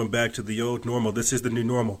no going back to the old normal. This is the new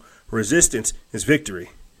normal. Resistance is victory.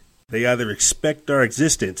 They either expect our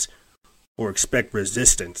existence or expect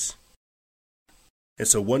resistance. And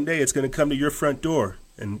so one day it's going to come to your front door,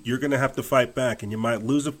 and you're going to have to fight back, and you might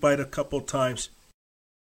lose a fight a couple times.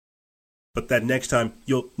 But that next time,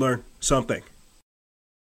 you'll learn something.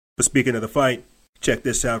 But speaking of the fight, check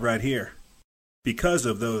this out right here. Because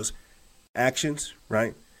of those actions,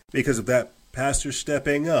 right? Because of that pastor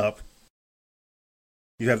stepping up,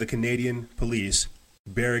 you have the Canadian police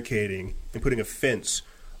barricading and putting a fence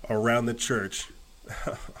around the church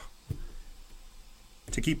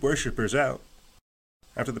to keep worshipers out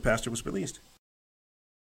after the pastor was released.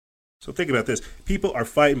 So think about this. People are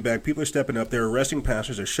fighting back. People are stepping up. They're arresting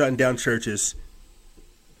pastors. They're shutting down churches.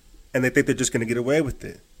 And they think they're just going to get away with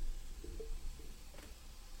it.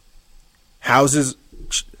 Houses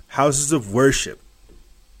of worship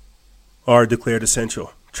are declared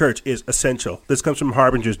essential. Church is essential. This comes from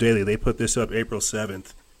Harbinger's Daily. They put this up April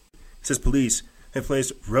 7th. It says police have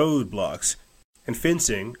placed roadblocks and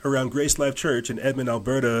fencing around Grace Life Church in Edmond,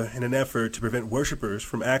 Alberta in an effort to prevent worshipers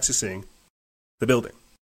from accessing the building.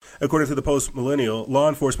 According to the Post-Millennial, law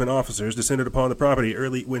enforcement officers descended upon the property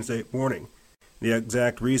early Wednesday morning. The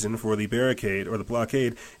exact reason for the barricade or the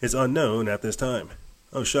blockade is unknown at this time.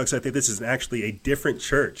 Oh, shucks, I think this is actually a different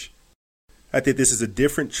church. I think this is a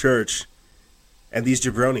different church, and these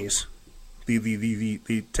jabronis, the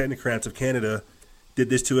technocrats of Canada, did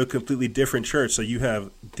this to a completely different church. So you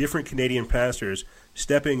have different Canadian pastors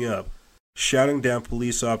stepping up, shouting down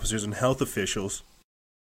police officers and health officials,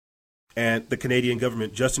 and the Canadian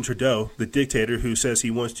government, Justin Trudeau, the dictator who says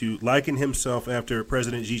he wants to liken himself after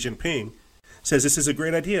President Xi Jinping, says this is a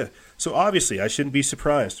great idea. So obviously I shouldn't be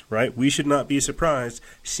surprised, right? We should not be surprised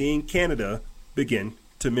seeing Canada begin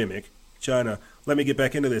to mimic China. Let me get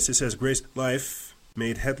back into this. It says Grace Life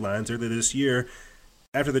made headlines earlier this year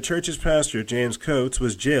after the church's pastor, James Coates,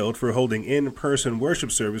 was jailed for holding in-person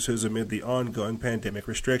worship services amid the ongoing pandemic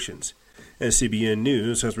restrictions. As CBN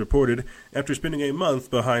News has reported, after spending a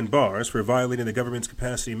month behind bars for violating the government's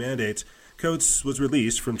capacity mandates, Coates was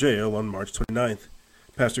released from jail on March 29th.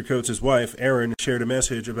 Pastor Coates' wife, Erin, shared a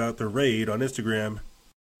message about the raid on Instagram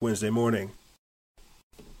Wednesday morning.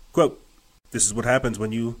 Quote, "This is what happens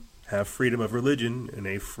when you have freedom of religion in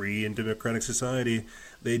a free and democratic society.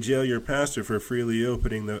 They jail your pastor for freely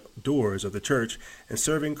opening the doors of the church and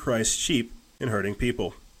serving Christ's sheep and hurting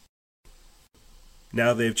people.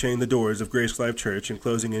 Now they've chained the doors of Grace Life Church and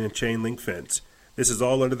closing in a chain link fence. This is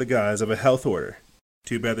all under the guise of a health order.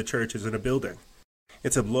 Too bad the church is in a building.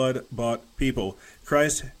 It's a blood-bought people.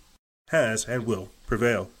 Christ has and will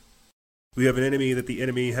prevail. We have an enemy that the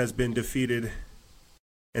enemy has been defeated,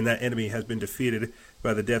 and that enemy has been defeated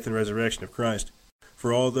by the death and resurrection of Christ.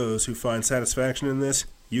 For all those who find satisfaction in this,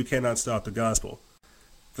 you cannot stop the gospel.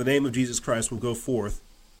 The name of Jesus Christ will go forth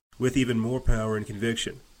with even more power and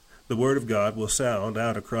conviction. The word of God will sound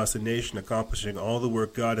out across the nation, accomplishing all the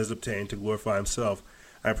work God has obtained to glorify himself.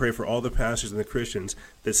 I pray for all the pastors and the Christians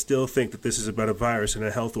that still think that this is about a virus and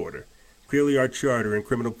a health order. Clearly our charter and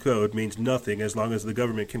criminal code means nothing as long as the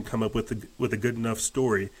government can come up with a good enough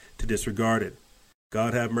story to disregard it.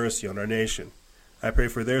 God have mercy on our nation. I pray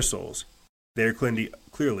for their souls. They are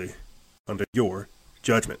clearly under your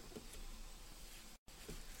judgment."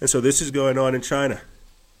 And so this is going on in China,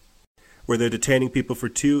 where they're detaining people for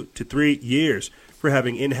 2 to 3 years for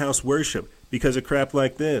having in-house worship because of crap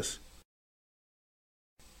like this.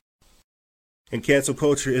 And cancel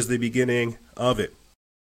culture is the beginning of it.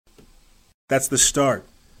 That's the start,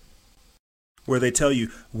 where they tell you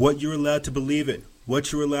what you're allowed to believe in,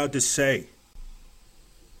 what you're allowed to say.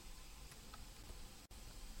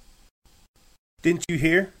 Didn't you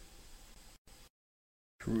hear?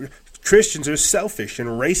 Christians are selfish and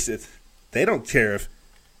racist. They don't care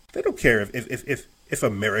if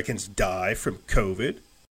Americans die from COVID.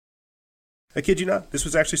 I kid you not. This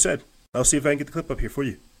was actually said. I'll see if I can get the clip up here for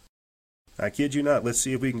you. I kid you not. Let's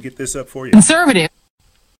see if we can get this up for you. Conservative.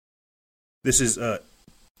 This is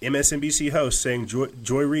MSNBC host saying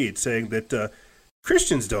Joy Reid saying that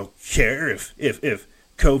Christians don't care if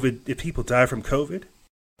people die from COVID.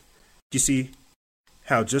 You see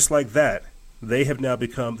how just like that, they have now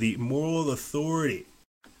become the moral authority.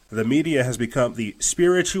 The media has become the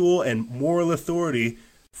spiritual and moral authority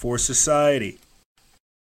for society.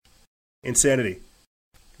 Insanity.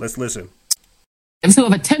 Let's listen. Who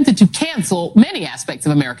have attempted to cancel many aspects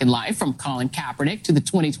of American life, from Colin Kaepernick to the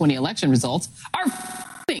 2020 election results, are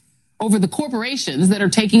fighting over the corporations that are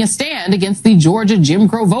taking a stand against the Georgia Jim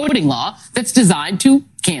Crow voting law that's designed to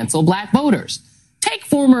cancel black voters. Take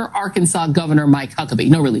former Arkansas Governor Mike Huckabee.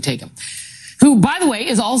 No, really, take him. Who, by the way,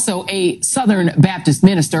 is also a Southern Baptist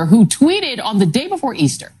minister who tweeted on the day before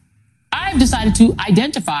Easter, "I've decided to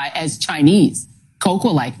identify as Chinese. Coke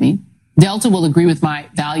will like me. Delta will agree with my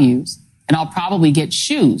values. And I'll probably get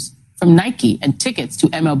shoes from Nike and tickets to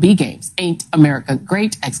MLB games. Ain't America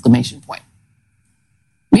great!" Exclamation point.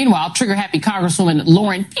 Meanwhile, trigger-happy Congresswoman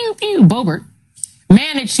Lauren Pew Pew Boebert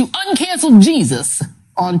managed to uncancel Jesus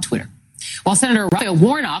on Twitter. While Senator Raphael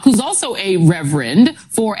Warnock, who's also a reverend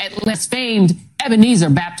for Atlanta's famed Ebenezer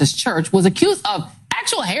Baptist Church, was accused of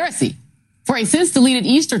actual heresy for a since-deleted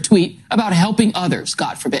Easter tweet about helping others,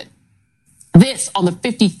 God forbid. This on the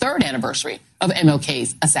 53rd anniversary of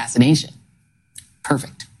MLK's assassination.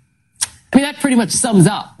 Perfect. I mean, that pretty much sums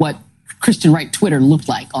up what Christian right Twitter looked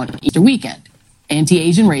like on Easter weekend.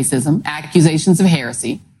 Anti-Asian racism, accusations of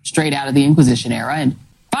heresy, straight out of the Inquisition era, and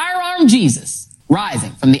firearm Jesus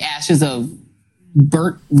rising from the ashes of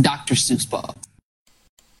burnt Dr. Seuss book.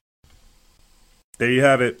 There you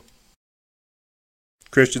have it.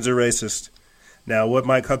 Christians are racist. Now, what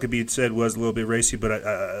Mike Huckabee said was a little bit racy,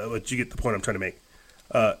 but you get the point I'm trying to make.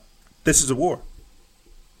 This is a war.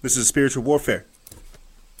 This is spiritual warfare.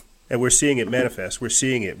 And we're seeing it manifest. We're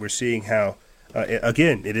seeing it. We're seeing how,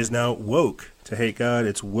 again, it is now woke to hate God.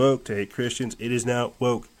 It's woke to hate Christians. It is now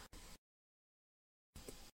woke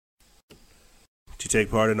to take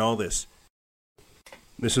part in all this.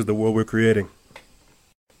 This is the world we're creating.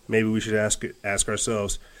 Maybe we should ask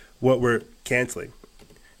ourselves what we're canceling.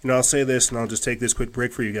 You know, I'll say this, and I'll just take this quick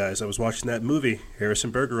break for you guys. I was watching that movie,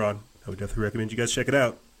 Harrison Bergeron. I would definitely recommend you guys check it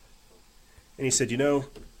out. And he said, you know,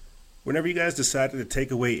 whenever you guys decided to take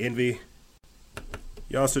away envy,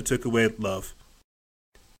 you also took away love.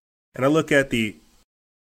 And I look at the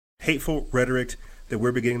hateful rhetoric that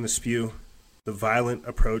we're beginning to spew, the violent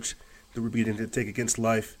approach that we're beginning to take against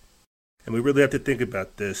life. And we really have to think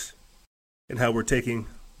about this and how we're taking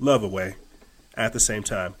love away at the same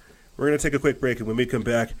time. We're going to take a quick break, and when we come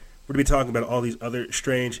back, we're going to be talking about all these other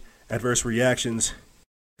strange adverse reactions,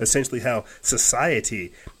 essentially how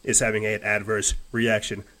society is having an adverse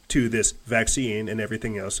reaction to this vaccine and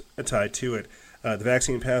everything else tied to it. The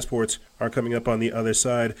vaccine passports are coming up on the other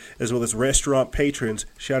side, as well as restaurant patrons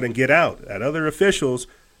shouting "get out" at other officials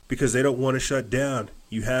because they don't want to shut down.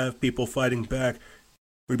 You have people fighting back.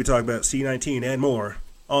 We'll be talking about C-19 and more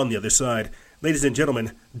on the other side. Ladies and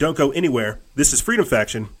gentlemen, don't go anywhere. This is Freedom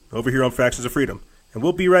Faction over here on Factions of Freedom. And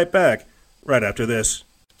we'll be right back right after this.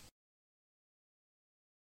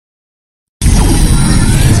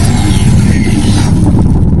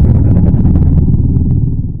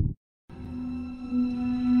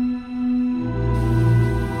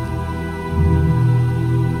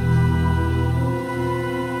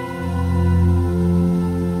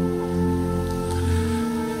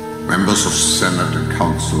 Members of Senate and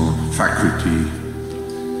Council, faculty,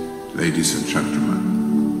 ladies and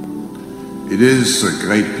gentlemen. It is a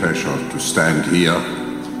great pleasure to stand here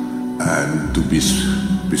and to be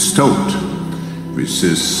bestowed with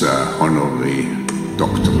this honorary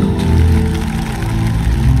doctorate.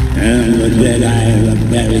 And the Jedi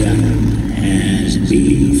Rebellion has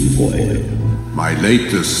been foiled. My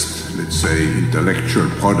latest, let's say, intellectual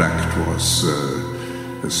product was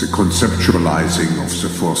the conceptualizing of the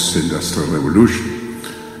Fourth Industrial Revolution.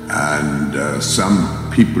 And some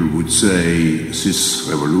people would say this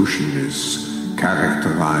revolution is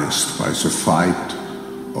characterized by the fight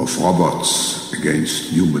of robots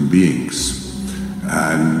against human beings.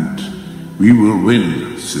 And we will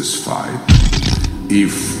win this fight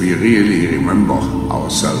if we really remember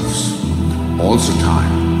ourselves all the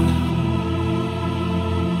time.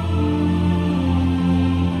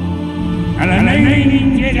 And the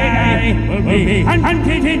remaining Jedi will be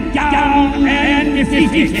hunted down and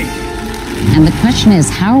defeated. And the question is,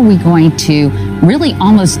 how are we going to really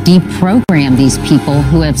almost deprogram these people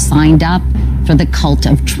who have signed up for the cult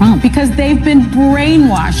of Trump? Because they've been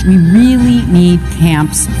brainwashed. We really need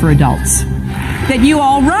camps for adults that you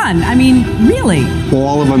all run. I mean, really.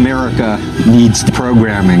 All of America needs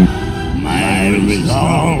programming. My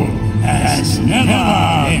resolve has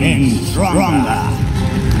never been stronger.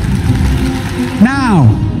 Now,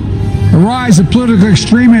 the rise of political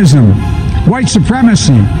extremism, white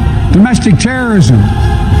supremacy, domestic terrorism,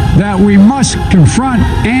 that we must confront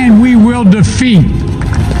and we will defeat.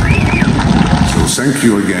 So thank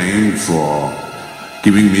you again for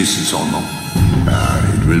giving me this honor.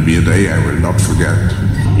 It will be a day I will not forget.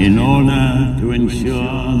 In order to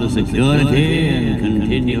ensure the security and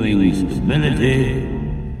continuing stability,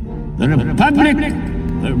 the Republic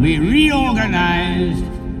will be reorganized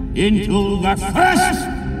into the first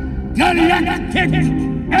galactic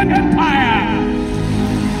empire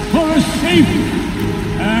for a safe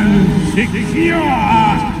and secure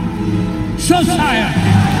society.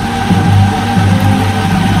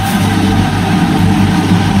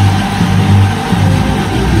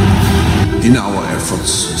 In our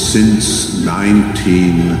efforts since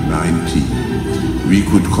 1990, we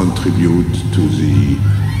could contribute to the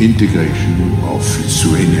integration of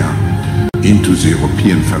Lithuania into the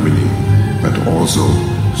European family, but also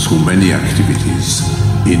through many activities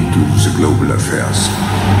into the global affairs.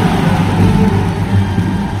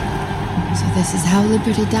 So this is how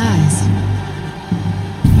liberty dies,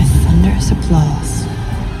 with thunderous applause.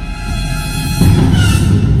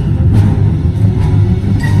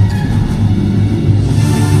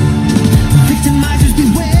 Victimizers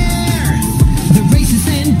beware, the racist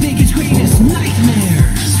and bigots' greatest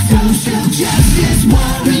nightmares. Social justice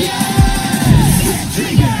warriors.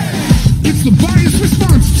 It's the bias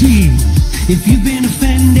response team. If you've been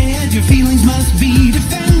offended, your feelings must be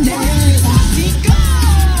defended.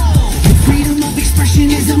 Freedom of expression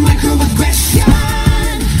is a microaggression.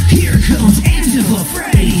 Here comes Angela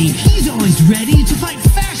Freddy. He's always ready to fight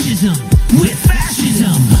fascism with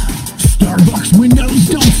fascism. Starbucks windows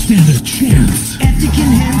don't stand a chance. Ethic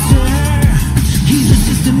enhancer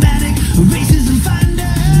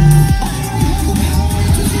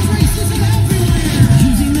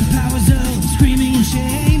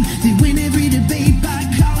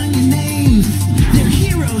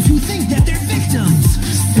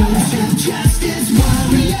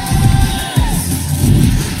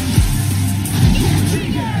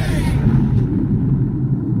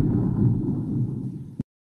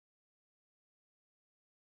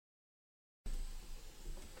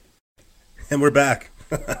And we're back.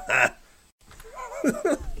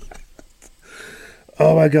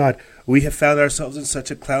 Oh my God. We have found ourselves in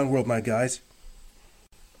such a clown world, my guys.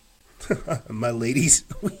 My ladies,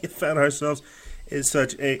 we have found ourselves in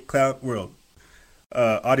such a clown world.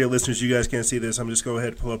 Audio listeners, you guys can't see this. I'm just going to go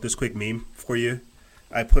ahead and pull up this quick meme for you.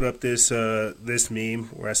 I put up this this meme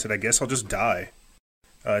where I said, I guess I'll just die.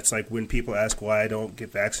 It's like when people ask why I don't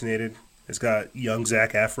get vaccinated. It's got young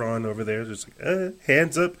Zac Efron over there. Just like,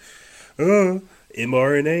 hands up.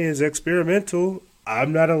 mRNA is experimental.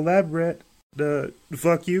 I'm not a lab rat.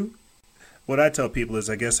 Fuck you. What I tell people is,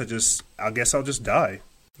 I guess I'll just die.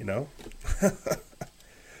 You know.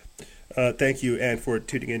 Thank you, Ann, for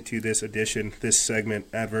tuning into this edition, this segment,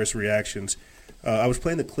 Adverse Reactions. I was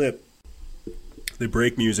playing the clip, the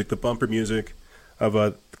break music, the bumper music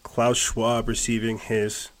of Klaus Schwab receiving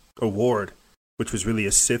his award, which was really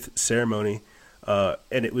a Sith ceremony, and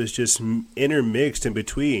it was just intermixed in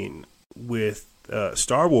between with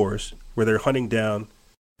Star Wars, where they're hunting down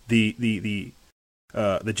the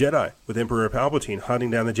Jedi, with Emperor Palpatine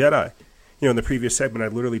hunting down the Jedi. You know, in the previous segment, I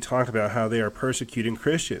literally talked about how they are persecuting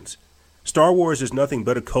Christians. Star Wars is nothing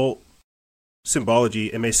but occult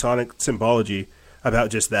symbology and Masonic symbology about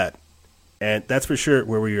just that. And that's for sure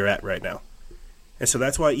where we are at right now. And so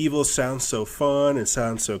that's why evil sounds so fun and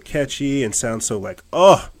sounds so catchy and sounds so like,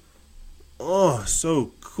 oh,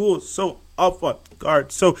 so cool, so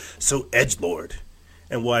avant-garde, so edgelord.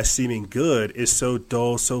 And why seeming good is so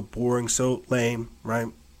dull, so boring, so lame, right?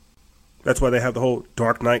 That's why they have the whole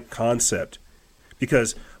Dark Knight concept.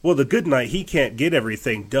 Because, well, the good knight, he can't get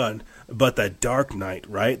everything done, but the Dark Knight,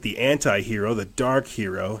 right? The anti-hero, the dark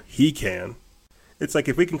hero, he can. It's like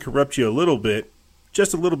if we can corrupt you a little bit,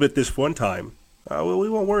 just a little bit this one time, well, we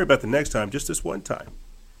won't worry about the next time, just this one time.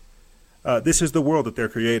 This is the world that they're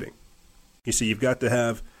creating. You see, you've got to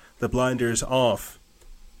have the blinders off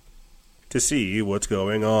to see what's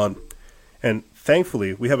going on. And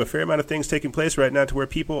thankfully, we have a fair amount of things taking place right now to where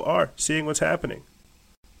people are seeing what's happening.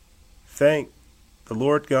 Thank the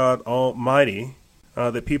Lord God Almighty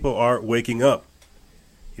that people are waking up.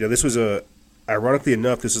 You know, this was ironically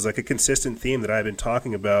enough, this is like a consistent theme that I've been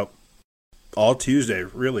talking about all Tuesday,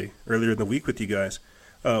 really, earlier in the week with you guys.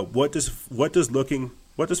 What does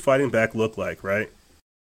fighting back look like, right?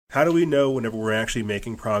 How do we know whenever we're actually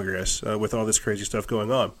making progress with all this crazy stuff going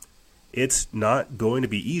on? It's not going to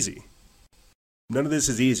be easy. None of this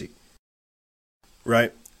is easy,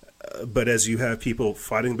 right? But as you have people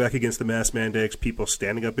fighting back against the mask mandates, people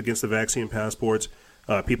standing up against the vaccine passports,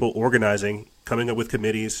 people organizing, coming up with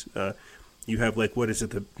committees, you have like, what is it,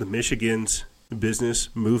 the Michigan's business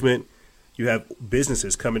movement. You have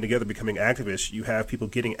businesses coming together, becoming activists. You have people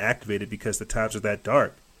getting activated because the times are that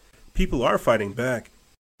dark. People are fighting back.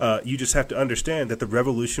 You just have to understand that the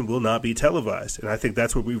revolution will not be televised. And I think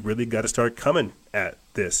that's where we really got to start coming at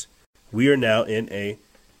this. We are now in a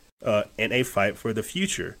fight for the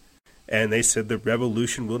future. And they said the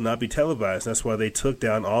revolution will not be televised. That's why they took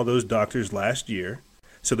down all those doctors last year,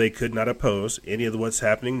 so they could not oppose any of what's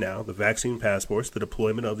happening now, the vaccine passports, the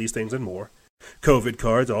deployment of these things and more, COVID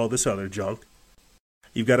cards, all this other junk.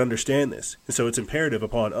 You've got to understand this. And so it's imperative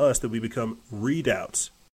upon us that we become redoubts,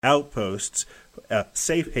 outposts,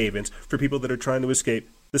 safe havens for people that are trying to escape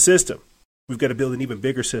the system. We've got to build an even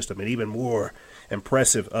bigger system, an even more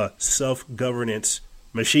impressive self-governance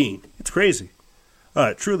machine. It's crazy.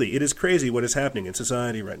 Truly, it is crazy what is happening in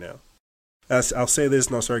society right now. I'll say this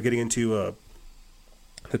and I'll start getting into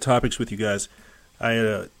the topics with you guys.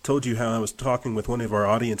 I told you how I was talking with one of our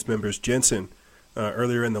audience members, Jensen,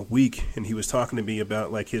 earlier in the week, and he was talking to me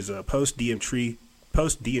about like his post-DMT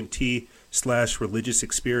 / religious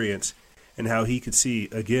experience and how he could see,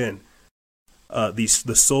 again,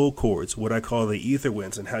 the soul cords, what I call the ether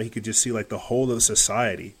winds, and how he could just see like the whole of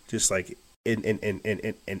society, just like in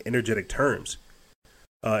energetic terms.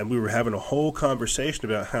 And we were having a whole conversation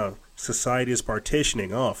about how society is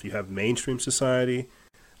partitioning off. You have mainstream society.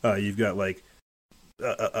 You've got like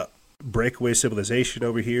breakaway civilization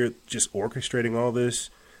over here just orchestrating all this.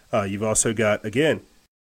 You've also got, again,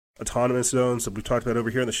 autonomous zones that we've talked about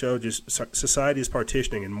over here on the show. Just society is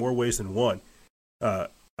partitioning in more ways than one. A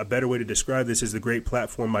better way to describe this is the great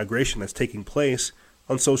platform migration that's taking place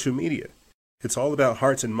on social media. It's all about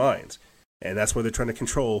hearts and minds. And that's why they're trying to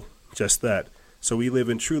control just that. So we live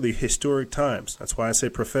in truly historic times. That's why I say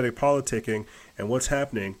prophetic politicking, and what's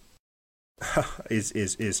happening is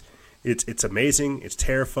it's amazing, it's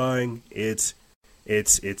terrifying, it's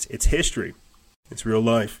history, it's real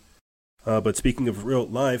life. But speaking of real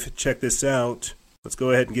life, check this out. Let's go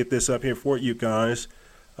ahead and get this up here for you guys.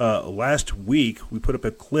 Last week we put up a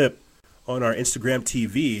clip on our Instagram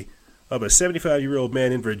TV of a 75-year-old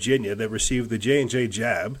man in Virginia that received the J&J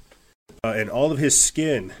jab, and all of his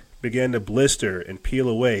skin began to blister and peel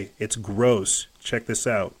away. It's gross. Check this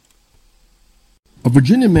out. A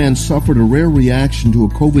Virginia man suffered a rare reaction to a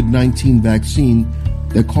COVID-19 vaccine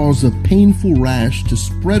that caused a painful rash to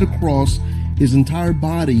spread across his entire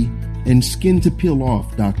body and skin to peel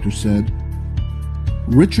off, doctors said.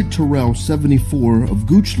 Richard Terrell, 74, of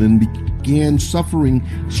Goochland, began suffering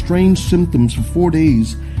strange symptoms for 4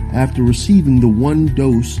 days after receiving the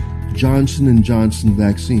one-dose Johnson & Johnson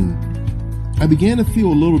vaccine. I began to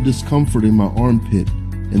feel a little discomfort in my armpit,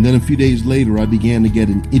 and then a few days later I began to get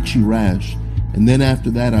an itchy rash, and then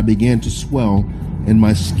after that I began to swell and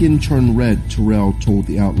my skin turned red, Terrell told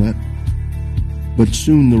the outlet. But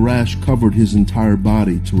soon the rash covered his entire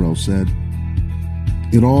body, Terrell said.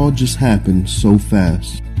 It all just happened so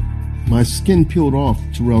fast. My skin peeled off,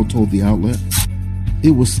 Terrell told the outlet.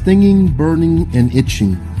 It was stinging, burning, and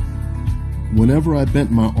itching. Whenever I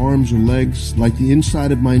bent my arms or legs, like the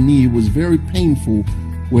inside of my knee was very painful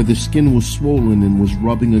where the skin was swollen and was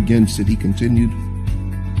rubbing against it, he continued.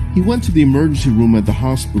 He went to the emergency room at the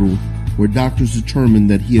hospital where doctors determined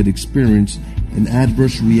that he had experienced an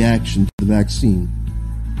adverse reaction to the vaccine.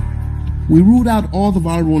 We ruled out all the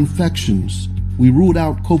viral infections. We ruled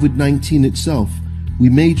out COVID-19 itself. We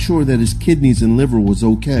made sure that his kidneys and liver was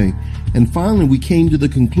okay. And finally, we came to the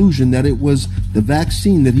conclusion that it was the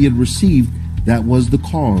vaccine that he had received that was the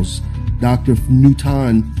cause, Dr.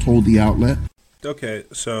 Newton told the outlet. Okay,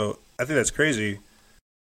 so I think that's crazy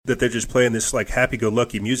that they're just playing this like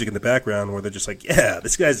happy-go-lucky music in the background where they're just like, yeah,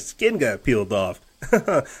 this guy's skin got peeled off.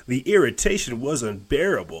 The irritation was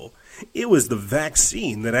unbearable. It was the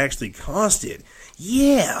vaccine that actually caused it.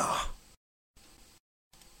 Yeah.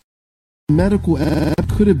 Medical app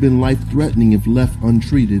could have been life-threatening if left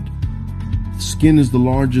untreated. Skin is the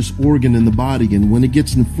largest organ in the body, and when it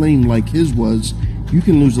gets inflamed like his was, you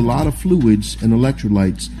can lose a lot of fluids and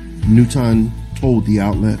electrolytes, Newton told the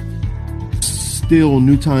outlet. Still,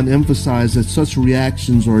 Newton emphasized that such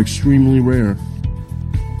reactions are extremely rare.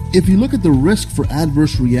 If you look at the risk for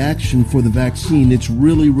adverse reaction for the vaccine, it's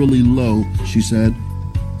really, really low, she said.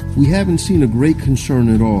 We haven't seen a great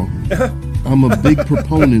concern at all. I'm a big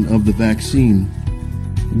proponent of the vaccine.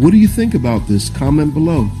 What do you think about this? Comment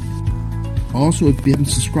below. Also, if you haven't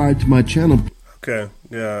subscribed to my channel... Okay,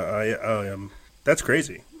 yeah, that's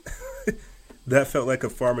crazy. That felt like a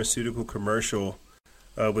pharmaceutical commercial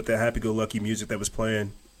with the happy-go-lucky music that was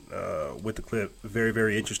playing with the clip. Very,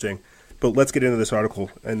 very interesting. But let's get into this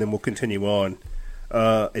article, and then we'll continue on.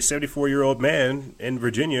 A 74-year-old man in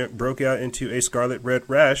Virginia broke out into a scarlet red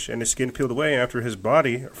rash, and his skin peeled away from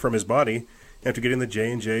his body after getting the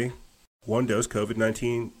J&J one-dose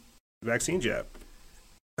COVID-19 vaccine jab.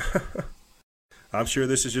 I'm sure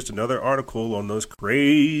this is just another article on those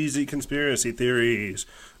crazy conspiracy theories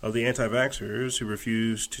of the anti-vaxxers who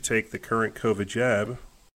refuse to take the current COVID jab,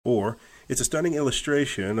 or it's a stunning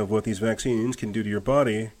illustration of what these vaccines can do to your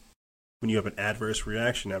body when you have an adverse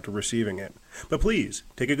reaction after receiving it. But please,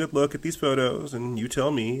 take a good look at these photos and you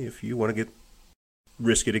tell me if you want to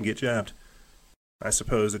risk it and get jabbed. I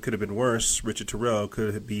suppose it could have been worse. Richard Terrell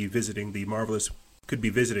could be visiting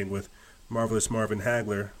with Marvelous Marvin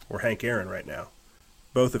Hagler or Hank Aaron right now,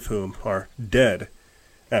 both of whom are dead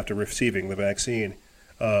after receiving the vaccine.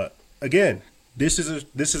 Again, this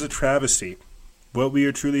is a travesty. What we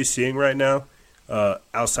are truly seeing right now,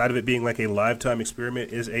 outside of it being like a lifetime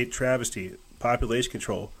experiment, is a travesty. Population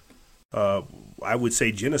control. I would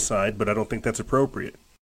say genocide, but I don't think that's appropriate.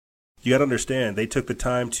 You got to understand, they took the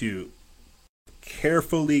time to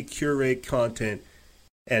carefully curate content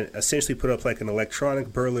and essentially put up like an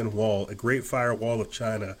electronic Berlin Wall, a Great Firewall of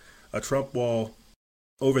China, a Trump wall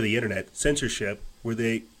over the internet, censorship, where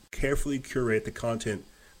they carefully curate the content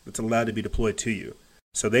that's allowed to be deployed to you.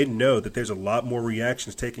 So they know that there's a lot more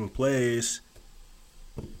reactions taking place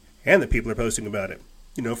and that people are posting about it.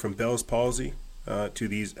 You know, from Bell's palsy to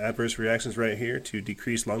these adverse reactions right here, to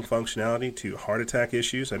decreased lung functionality, to heart attack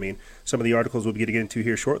issues. I mean, some of the articles we'll be getting into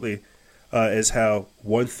here shortly is how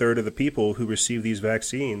 1/3 of the people who receive these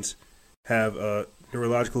vaccines have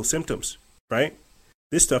neurological symptoms, right?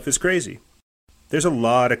 This stuff is crazy. There's a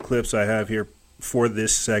lot of clips I have here for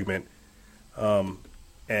this segment.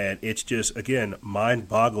 And it's just, again,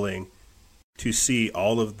 mind-boggling to see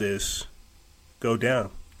all of this go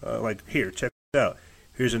down. Like, here, check this out.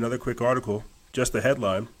 Here's another quick article, just the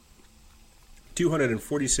headline.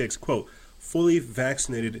 246, quote, fully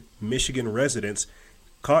vaccinated Michigan residents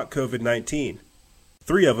caught COVID-19.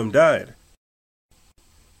 3 of them died.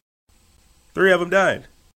 3 of them died.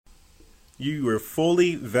 You were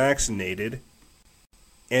fully vaccinated,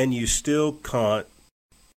 and you still caught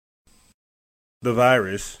the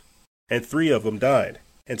virus, and 3 of them died.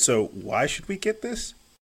 And so why should we get this?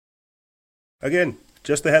 Again,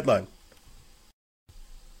 just the headline.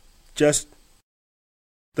 Just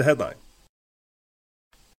the headline.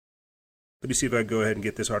 Let me see if I can go ahead and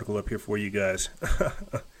get this article up here for you guys.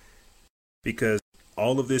 Because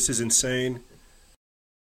all of this is insane.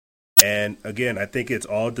 And again, I think it's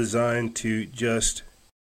all designed to just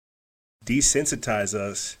desensitize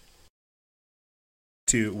us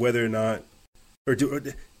to whether or not, or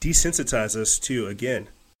desensitize us to, again,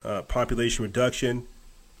 population reduction,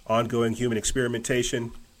 ongoing human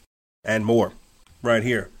experimentation, and more. Right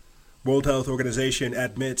here. World Health Organization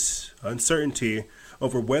admits uncertainty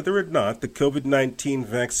over whether or not the COVID-19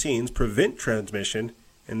 vaccines prevent transmission,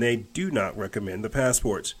 and they do not recommend the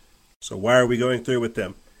passports. So why are we going through with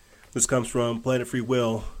them? This comes from Planet Free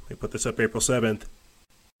Will. They put this up April 7th.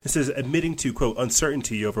 It says, admitting to, quote,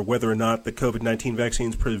 uncertainty over whether or not the COVID-19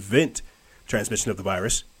 vaccines prevent transmission of the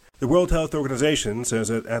virus, the World Health Organization says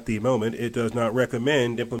that at the moment it does not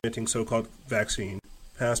recommend implementing so-called vaccine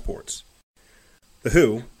passports. The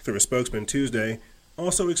WHO, through a spokesman Tuesday,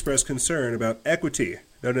 also expressed concern about equity,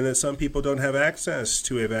 noting that some people don't have access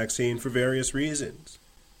to a vaccine for various reasons.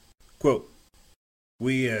 Quote,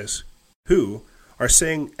 we as WHO are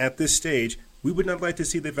saying at this stage we would not like to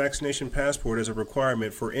see the vaccination passport as a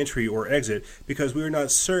requirement for entry or exit because we are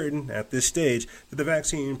not certain at this stage that the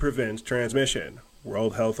vaccine prevents transmission,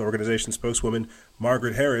 World Health Organization spokeswoman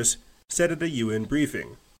Margaret Harris said at a UN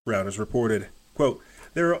briefing. Reuters reported, quote,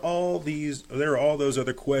 there are all those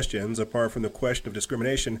other questions apart from the question of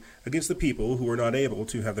discrimination against the people who are not able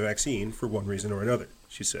to have the vaccine for one reason or another,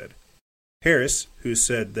 she said. Harris, who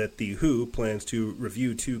said that the WHO plans to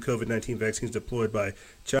review 2 COVID-19 vaccines deployed by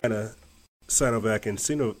China, Sinovac and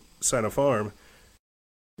Sinopharm,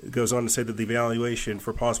 goes on to say that the evaluation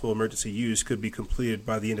for possible emergency use could be completed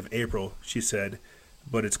by the end of April, she said,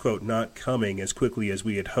 but it's, quote, not coming as quickly as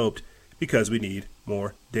we had hoped because we need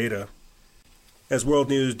more data. As World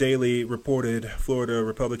News Daily reported, Florida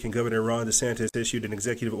Republican Governor Ron DeSantis issued an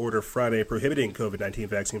executive order Friday prohibiting COVID-19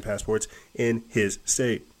 vaccine passports in his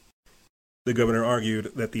state. The governor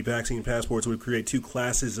argued that the vaccine passports would create 2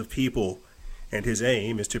 classes of people, and his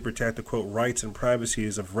aim is to protect the, quote, rights and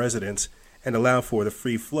privacies of residents and allow for the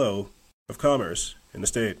free flow of commerce in the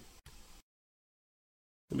state.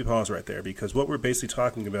 Let me pause right there, because what we're basically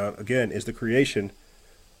talking about, again, is the creation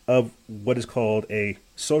of what is called a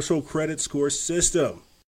social credit score system.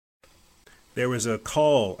 There was a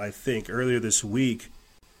call, I think, earlier this week.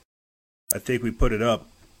 I think we put it up.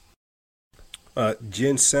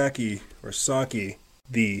 Jen Psaki,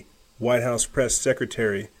 the White House press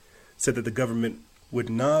secretary, said that the government would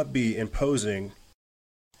not be imposing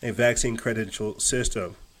a vaccine credential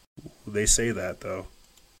system. They say that, though.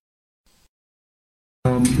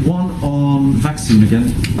 One on vaccine again.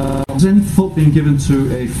 Has any thought been given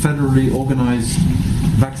to a federally organised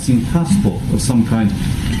vaccine passport of some kind?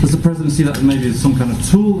 Does the President see that maybe as some kind of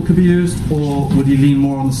tool that could be used, or would he lean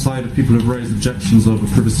more on the side of people who have raised objections over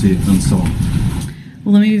privacy and so on?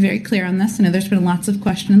 Well, let me be very clear on this. I know there's been lots of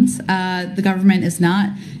questions. The government is not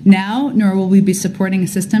now, nor will we be supporting a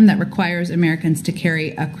system that requires Americans to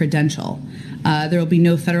carry a credential. There will be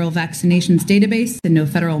no federal vaccinations database and no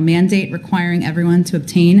federal mandate requiring everyone to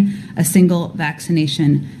obtain a single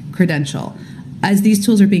vaccination credential. As these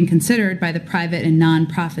tools are being considered by the private and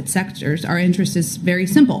nonprofit sectors, our interest is very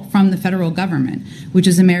simple from the federal government, which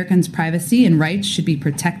is Americans' privacy and rights should be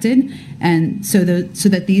protected, and so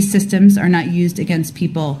that these systems are not used against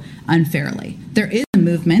people unfairly. There is a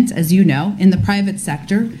movement, as you know, in the private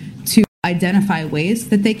sector to identify ways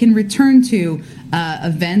that they can return to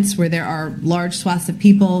events where there are large swaths of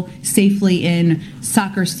people safely in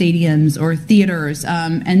soccer stadiums or theaters.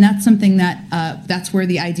 And that's something that that's where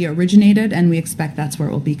the idea originated, and we expect that's where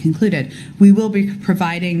it will be concluded. We will be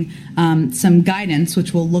providing some guidance,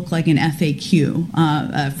 which will look like an FAQ,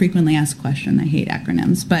 a frequently asked question. I hate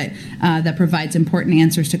acronyms, but that provides important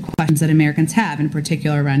answers to questions that Americans have, in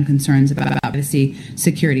particular around concerns about privacy,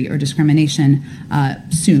 security, or discrimination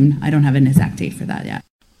soon. I don't have an exact date for that yet.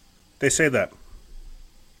 They say that.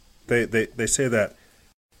 They say that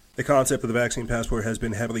the concept of the vaccine passport has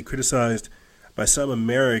been heavily criticized by some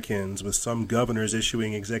Americans, with some governors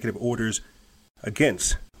issuing executive orders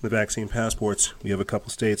against the vaccine passports. We have a couple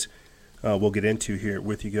states we'll get into here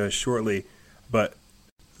with you guys shortly, but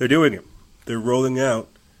they're doing it. They're rolling out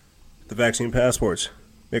the vaccine passports.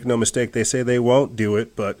 Make no mistake, they say they won't do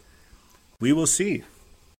it, but we will see.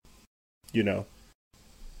 You know.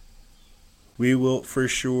 We will for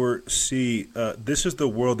sure see. This is the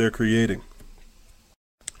world they're creating.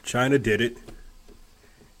 China did it.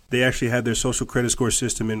 they actually had their social credit score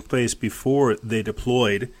system in place before they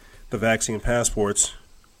deployed the vaccine passports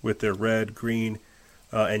with their red, green,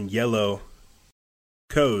 and yellow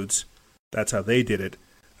codes. That's how they did it.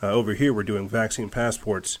 Over here, we're doing vaccine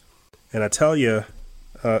passports. And I tell you,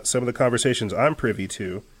 some of the conversations I'm privy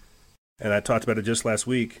to, and I talked about it just last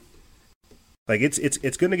week, like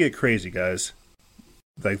it's going to get crazy, guys.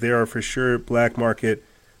 Like there are for sure black market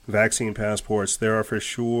vaccine passports. There are for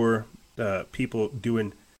sure people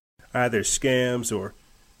doing either scams or,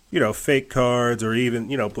 fake cards or even,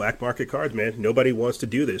 black market cards, man. Nobody wants to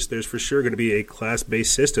do this. There's for sure going to be a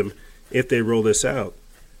class-based system if they roll this out.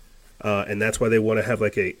 And that's why they want to have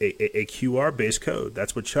like a QR-based code.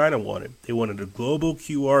 That's what China wanted. They wanted a global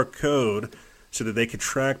QR code so that they could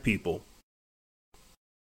track people.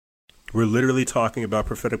 We're literally talking about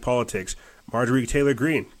prophetic politics. Marjorie Taylor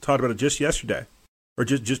Greene talked about it just yesterday, or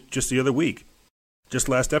just the other week, just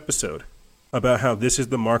last episode, about how this is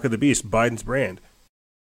the mark of the beast, Biden's brand,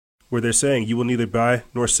 where they're saying you will neither buy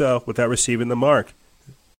nor sell without receiving the mark.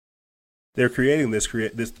 They're creating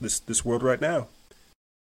this world right now.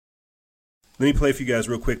 Let me play for you guys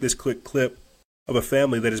real quick this quick clip of a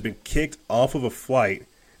family that has been kicked off of a flight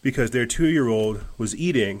because their 2-year-old was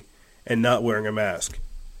eating and not wearing a mask.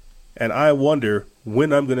 And I wonder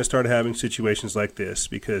when I'm going to start having situations like this,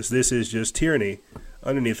 because this is just tyranny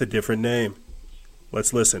underneath a different name.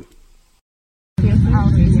 Let's listen.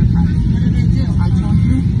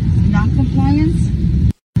 Non-compliance,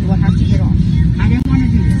 you will have to get off. I didn't want to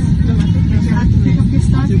do this. You have to pick up your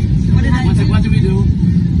stuff. What did we do?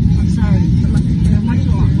 I'm sorry. I want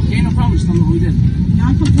you off. Okay, no problem. Just tell me what we did.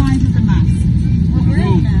 Non-compliance with the mask. We're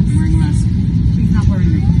wearing a mask. Wearing a mask. She's not wearing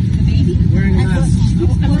it. The baby? Wearing a mask.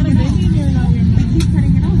 I let the baby keep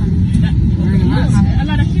putting it on. Wearing a mask. A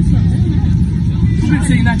lot of kids are wearing it. Who's been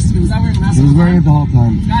sitting next to me? Was I wearing a mask? He was wearing it the whole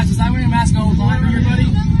time. Guys, was I wearing a mask the whole time, everybody?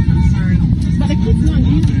 I'm sorry. But the kids don't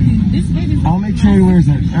need this baby. I'll make sure he wears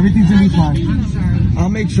it. Everything's gonna be fine. I'm sorry. I'll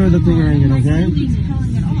make sure that they're wearing it, okay?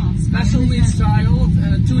 Special needs child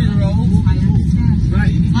and a 2-year-old. I understand.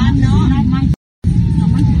 Right. I'm not my.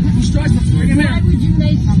 Who strikes? Bring him Why in. would you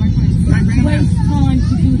make waste time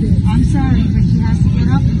to do this? I'm sorry, but she has to get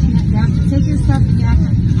up and you have to take your stuff and you have to.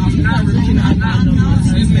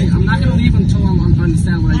 Excuse me, I'm not going to leave until I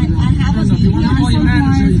understand what I do. If you want to call your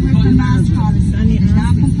manager, you can call your manager.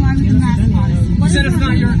 Non-comply with the mask policy. You said it's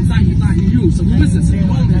not you, so who is this?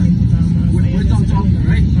 We're done talking,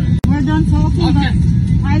 right? We're done talking, Okay. but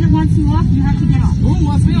Pilot wants you off, you have to get off. Who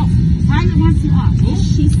wants me off? Pilot wants you off. Who?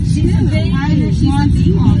 She's a baby. Pilot wants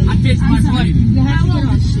you off. I paid for my flight. You have to get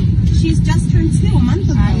off. She's just turned 2 a month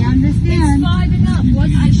ago. I understand. It's 5 and up.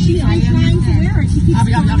 She's been trying to wear it. She keeps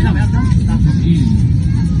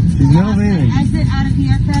She's not leaving. Exit out of the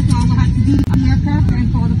aircraft, or I will have to be in the aircraft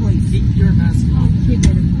and call the police. Keep your mask on. Keep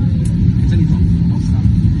it.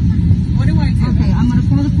 What do I do? Okay, I'm going to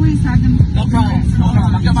call the police, have them... No problem. No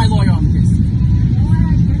problem. I've got my lawyer on the case.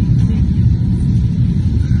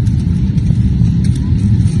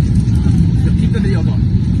 Keep the video going.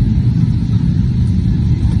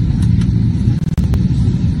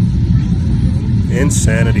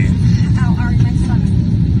 Insanity. Ow, Ari, my son.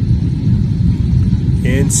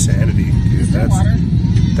 Insanity, dude.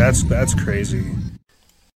 That's crazy.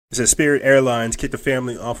 It says Spirit Airlines kicked a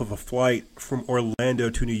family off of a flight from Orlando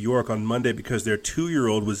to New York on Monday because their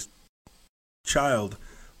 2-year-old child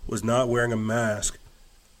was not wearing a mask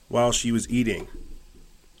while she was eating.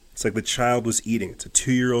 It's like the child was eating. It's a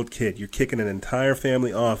 2-year-old kid. You're kicking an entire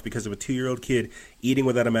family off because of a 2-year-old kid eating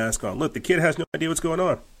without a mask on. Look, the kid has no idea what's going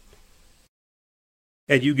on.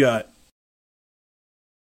 And you got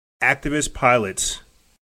activist pilots,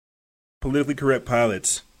 politically correct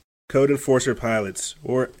pilots, code enforcer pilots,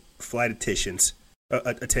 or flight attendants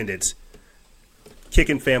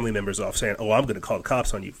kicking family members off saying, oh, I'm going to call the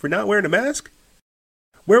cops on you for not wearing a mask?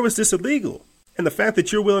 Where was this illegal? And the fact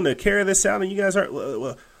that you're willing to carry this out and you guys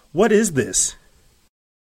aren't, what is this?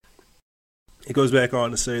 It goes back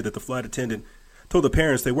on to say that the flight attendant told the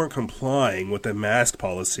parents they weren't complying with the mask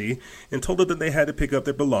policy and told them that they had to pick up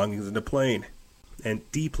their belongings in the plane and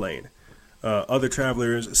deplane. Other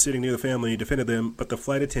travelers sitting near the family defended them, but the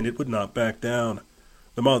flight attendant would not back down.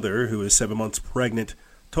 The mother, who is 7 months pregnant,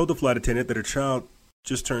 told the flight attendant that her child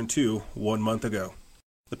just turned 2 1 month ago.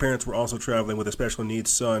 The parents were also traveling with a special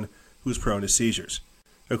needs son who was prone to seizures.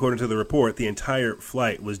 According to the report, the entire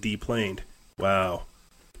flight was deplaned. Wow.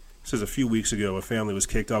 It says a few weeks ago, a family was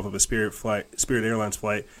kicked off of a Spirit Airlines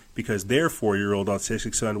flight because their 4-year-old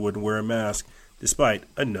autistic son wouldn't wear a mask, despite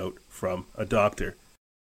a note from a doctor.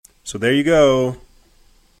 So there you go.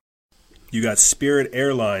 You got Spirit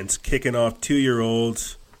Airlines kicking off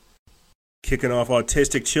 2-year-olds kicking off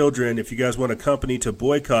autistic children. If you guys want a company to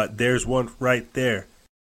boycott, there's one right there.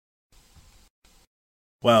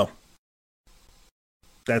 Wow.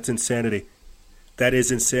 That's insanity. That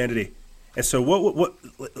is insanity. And so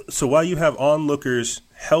so while you have onlookers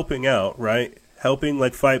helping out, right? Helping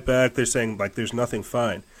like fight back, they're saying like there's nothing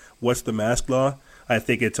fine. What's the mask law? I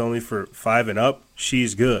think it's only for 5 and up.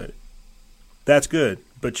 She's good. That's good.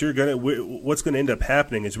 But what's gonna end up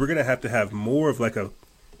happening is we're gonna have more of like a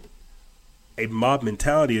mob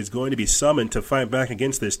mentality is going to be summoned to fight back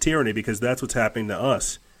against this tyranny, because that's what's happening to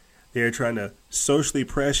us. They're trying to socially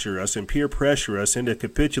pressure us and peer pressure us into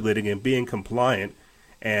capitulating and being compliant.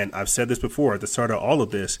 And I've said this before at the start of all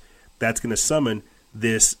of this, that's going to summon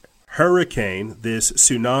this hurricane, this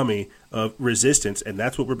tsunami of resistance. And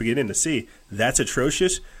that's what we're beginning to see. That's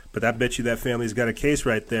atrocious, but I bet you that family's got a case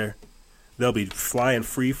right there. They'll be flying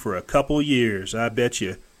free for a couple years, I bet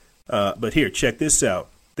you. But here, check this out.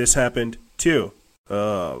 This happened too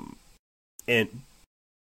in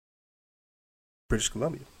British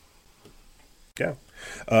Columbia. Yeah.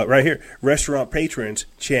 Right here, restaurant patrons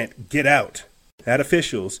chant "Get out" at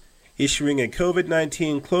officials issuing a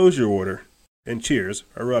COVID-19 closure order, and cheers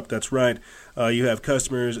erupt. That's right. You have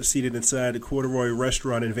customers seated inside a Corduroy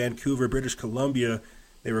restaurant in Vancouver, British Columbia.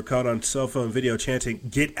 They were caught on cell phone video chanting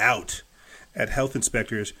 "Get out" at health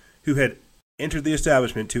inspectors who had entered the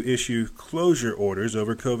establishment to issue closure orders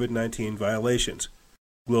over COVID-19 violations.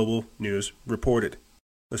 Global News reported.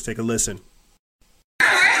 Let's take a listen.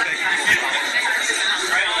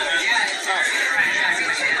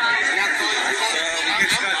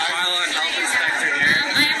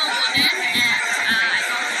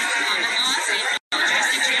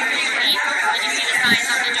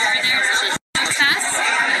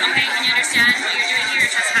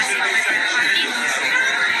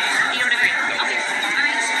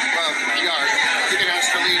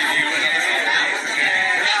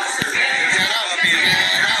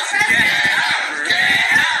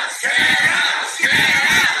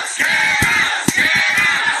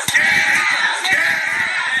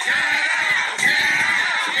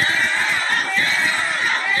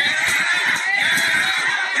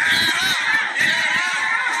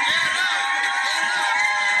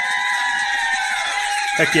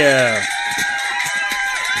 Heck yeah.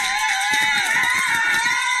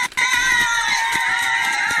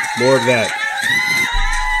 More of that.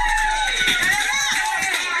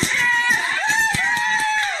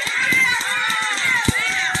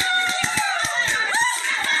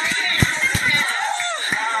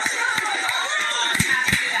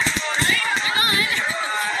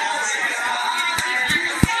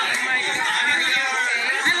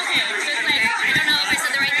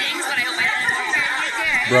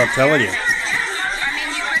 Bro, I'm telling you. I mean,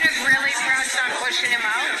 you could have really pressed on pushing him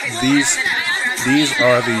out.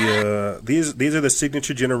 These are the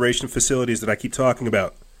signature generation facilities that I keep talking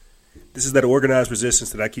about. This is that organized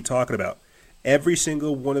resistance that I keep talking about. Every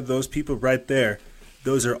single one of those people right there,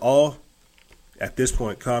 those are all, at this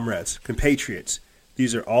point, comrades, compatriots.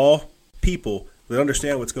 These are all people that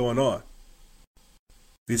understand what's going on.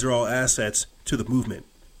 These are all assets to the movement.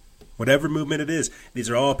 Whatever movement it is, these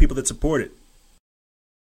are all people that support it.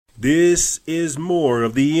 This is more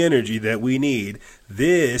of the energy that we need.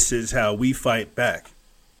 This is how we fight back.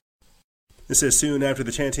 It says soon after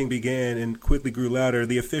the chanting began and quickly grew louder,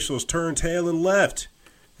 the officials turned tail and left,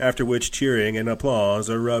 after which cheering and applause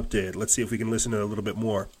erupted. Let's see if we can listen to it a little bit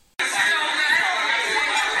more.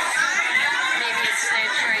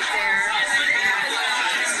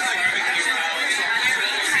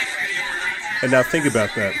 And now think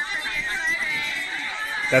about that.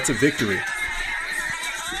 That's a victory.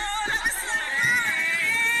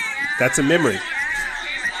 That's a memory.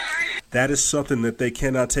 That is something that they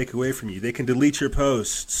cannot take away from you. They can delete your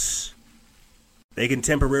posts. They can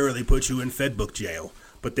temporarily put you in Fedbook jail.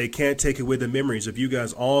 But they can't take away the memories of you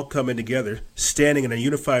guys all coming together, standing in a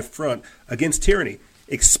unified front against tyranny,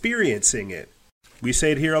 experiencing it. We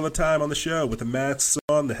say it here all the time on the show, with the masks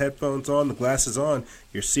on, the headphones on, the glasses on.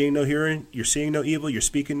 You're seeing no hearing, you're seeing no evil, you're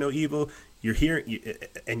speaking no evil, you're hearing,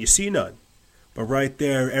 and you see none. But right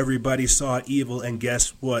there, everybody saw evil, and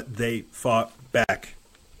guess what? They fought back.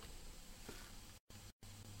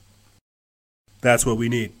 That's what we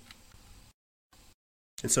need.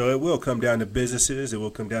 And so it will come down to businesses. It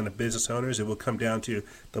will come down to business owners. It will come down to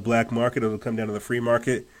the black market. It will come down to the free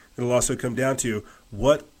market. It will also come down to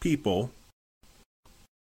what people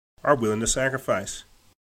are willing to sacrifice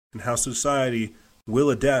and how society will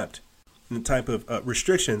adapt and the type of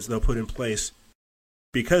restrictions they'll put in place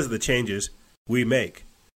because of the changes we make.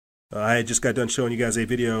 I just got done showing you guys a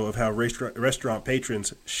video of how restaurant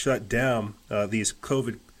patrons shut down these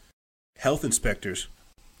COVID health inspectors.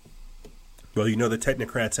 Well, you know the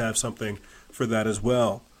technocrats have something for that as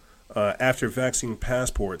well. After vaccine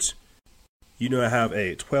passports, you now have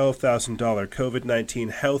a $12,000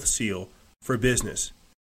 COVID-19 health seal for business.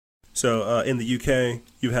 So in the UK,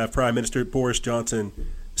 you have Prime Minister Boris Johnson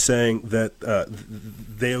saying that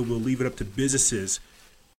they will leave it up to businesses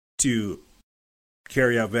to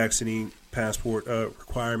carry out vaccine passport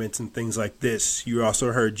requirements and things like this. You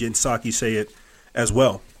also heard Jen Psaki say it as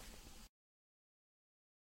well.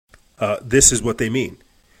 This is what they mean.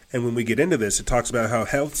 And when we get into this, it talks about how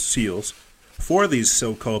health seals for these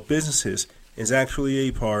so-called businesses is actually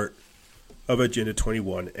a part of Agenda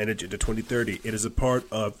 21 and Agenda 2030. It is a part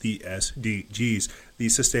of the SDGs, the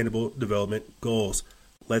Sustainable Development Goals.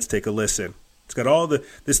 Let's take a listen. It's got all the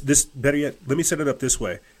this better yet, let me set it up this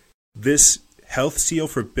way. This health seal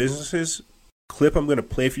for businesses clip I'm going to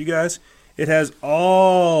play for you guys. It has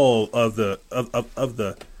all of the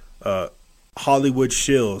Hollywood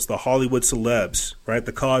shills, the Hollywood celebs, right?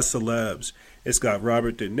 The cause celebs. It's got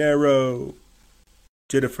Robert De Niro,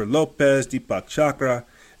 Jennifer Lopez, Deepak Chopra.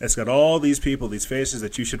 It's got all these people, these faces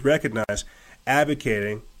that you should recognize,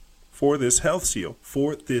 advocating for this health seal,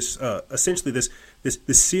 for this essentially this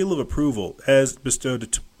seal of approval as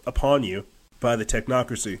bestowed upon you by the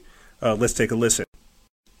technocracy. Let's take a listen.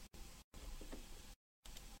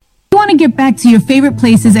 You want to get back to your favorite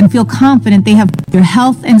places and feel confident they have your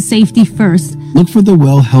health and safety first. Look for the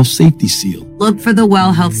Well Health Safety Seal. Look for the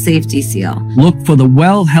Well Health Safety Seal. Look for the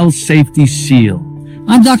Well Health Safety Seal.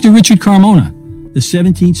 I'm Dr. Richard Carmona, the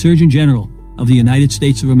 17th Surgeon General of the United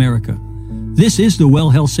States of America. This is the Well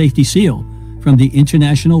Health Safety Seal from the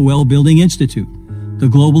International Well Building Institute, the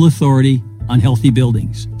global authority on healthy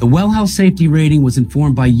buildings. The Well Health Safety Rating was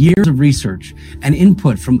informed by years of research and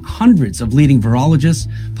input from hundreds of leading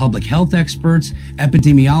virologists, public health experts,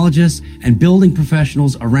 epidemiologists, and building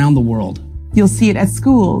professionals around the world. You'll see it at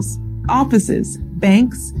schools, offices,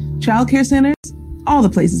 banks, childcare centers, all the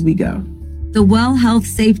places we go. The Well Health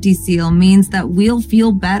Safety Seal means that we'll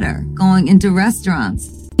feel better going into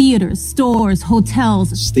restaurants, theaters, stores,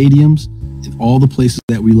 hotels, stadiums, and all the places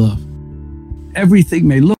that we love. Everything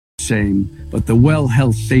may look the same, but the Well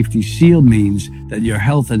Health Safety Seal means that your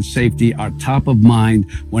health and safety are top of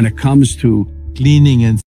mind when it comes to cleaning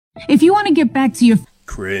and... If you want to get back to your...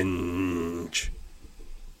 Cringe.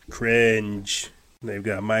 They've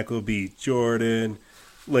got Michael B. Jordan,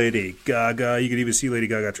 Lady Gaga. You can even see Lady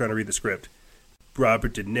Gaga trying to read the script.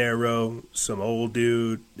 Robert De Niro, some old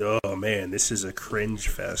dude. Oh, man, this is a cringe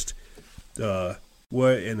fest.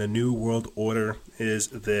 What in the New World Order is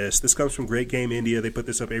this? This comes from Great Game India. They put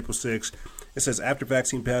this up April 6th. It says, after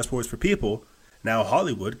vaccine passports for people, now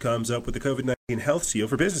Hollywood comes up with the COVID-19 health seal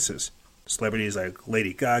for businesses. Celebrities like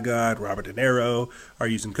Lady Gaga and Robert De Niro are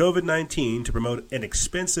using COVID-19 to promote an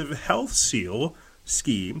expensive health seal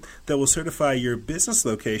scheme that will certify your business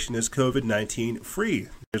location as COVID-19 free.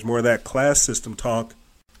 There's more of that class system talk.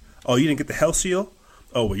 Oh, you didn't get the health seal?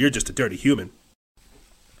 Oh, well, you're just a dirty human.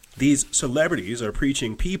 These celebrities are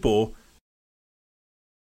preaching people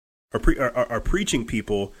are preaching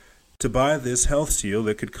people to buy this health seal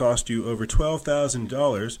that could cost you over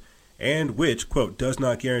 $12,000 and which, quote, does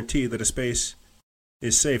not guarantee that a space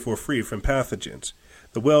is safe or free from pathogens.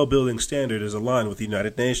 The well building standard is aligned with the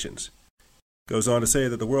United Nations. Goes on to say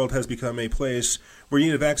that the world has become a place where you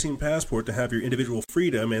need a vaccine passport to have your individual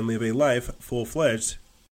freedom and live a life full-fledged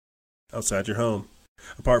outside your home.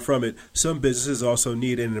 Apart from it, some businesses also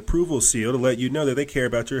need an approval seal to let you know that they care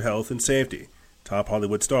about your health and safety. Top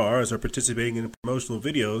Hollywood stars are participating in promotional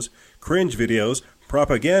videos, cringe videos,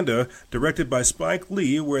 propaganda directed by Spike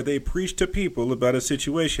Lee where they preach to people about a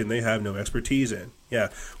situation they have no expertise in. Yeah,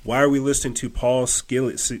 why are we listening to Paul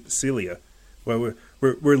Celia? Well,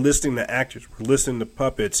 we're listening to actors, we're listening to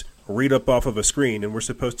puppets read up off of a screen, and we're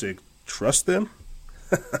supposed to trust them?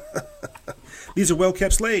 These are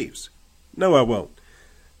well-kept slaves. No, I won't.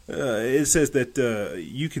 It says that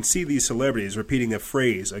you can see these celebrities repeating a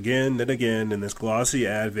phrase again and again in this glossy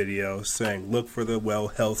ad video saying, look for the Well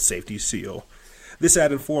Health Safety Seal. This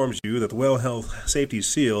ad informs you that the Well Health Safety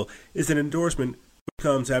Seal is an endorsement which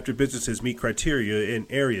comes after businesses meet criteria in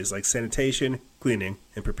areas like sanitation, cleaning,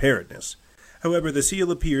 and preparedness. However, the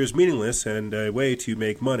seal appears meaningless and a way to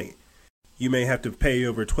make money. You may have to pay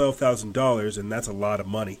over $12,000, and that's a lot of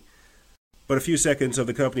money. But a few seconds of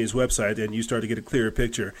the company's website and you start to get a clearer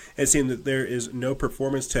picture. It seems that there is no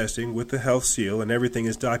performance testing with the health seal and everything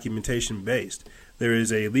is documentation based. There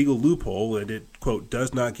is a legal loophole and it, quote,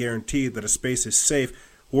 does not guarantee that a space is safe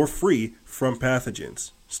or free from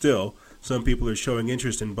pathogens. Still, some people are showing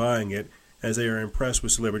interest in buying it as they are impressed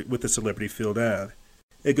with the celebrity filled ad.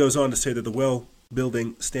 It goes on to say that the Well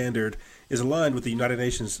building standard is aligned with the United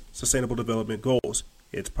Nations Sustainable Development Goals.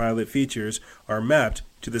 Its pilot features are mapped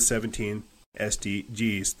to the 17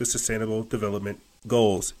 SDGs, the Sustainable Development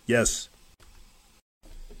Goals. Yes.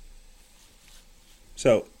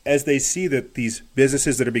 So, as they see that these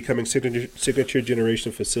businesses that are becoming signature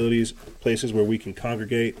generation facilities, places where we can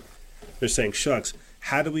congregate, they're saying, shucks,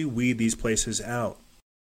 how do we weed these places out?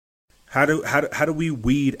 How do we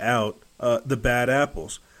weed out the bad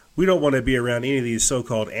apples? We don't want to be around any of these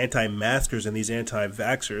so-called anti-maskers and these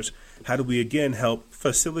anti-vaxxers. How do we, again, help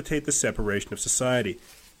facilitate the separation of society?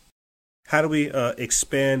 How do we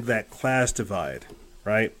expand that class divide,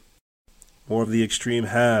 right? More of the extreme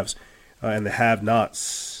haves and the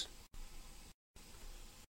have-nots.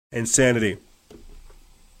 Insanity.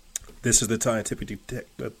 This is the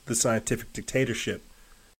scientific dictatorship,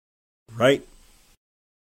 right?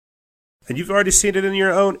 And you've already seen it in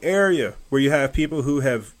your own area, where you have people who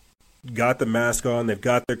have got the mask on, they've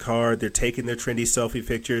got their card, they're taking their trendy selfie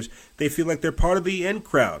pictures. They feel like they're part of the in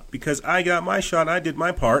crowd because I got my shot, I did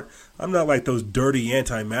my part. I'm not like those dirty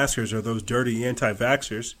anti-maskers or those dirty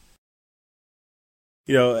anti-vaxxers.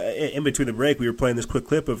 You know, in between the break, we were playing this quick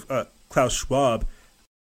clip of Klaus Schwab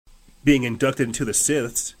being inducted into the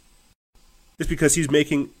Siths. It's because he's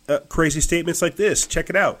making crazy statements like this. Check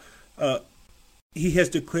it out. He has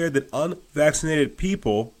declared that unvaccinated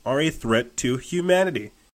people are a threat to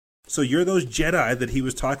humanity. So you're those Jedi that he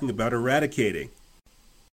was talking about eradicating.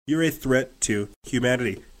 You're a threat to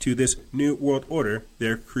humanity, to this new world order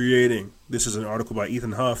they're creating. This is an article by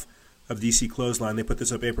Ethan Huff of DC Clothesline. They put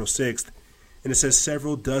this up April 6th. And it says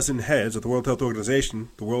several dozen heads of the World Health Organization,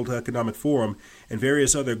 the World Economic Forum, and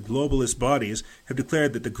various other globalist bodies have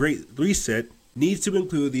declared that the Great Reset needs to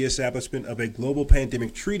include the establishment of a global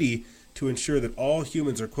pandemic treaty to ensure that all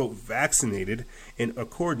humans are, quote, vaccinated in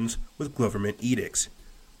accordance with government edicts.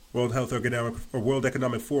 World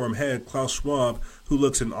Economic Forum head Klaus Schwab, who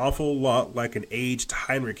looks an awful lot like an aged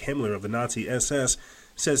Heinrich Himmler of the Nazi SS,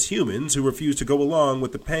 says humans who refuse to go along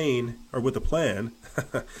with the plan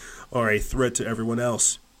are a threat to everyone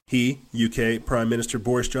else. He, UK Prime Minister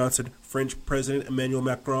Boris Johnson, French President Emmanuel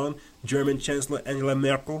Macron, German Chancellor Angela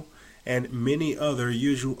Merkel, and many other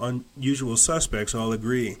unusual suspects all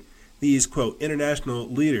agree. These, quote, international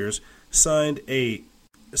leaders signed a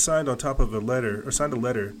letter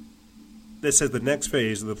that says the next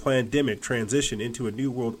phase of the pandemic transition into a new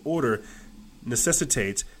world order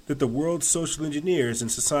necessitates that the world's social engineers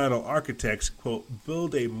and societal architects, quote,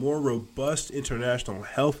 build a more robust international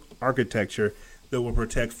health architecture that will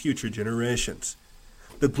protect future generations.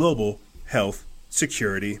 The global health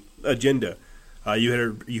security agenda.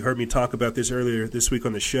 You heard me talk about this earlier this week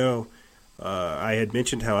on the show. I had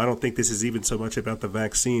mentioned how I don't think this is even so much about the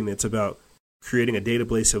vaccine. It's about creating a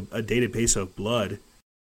database of blood,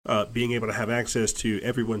 being able to have access to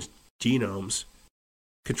everyone's genomes,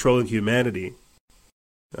 controlling humanity.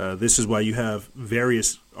 This is why you have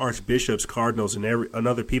various archbishops, cardinals, and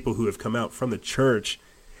other people who have come out from the church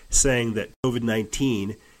saying that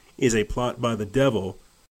COVID-19 is a plot by the devil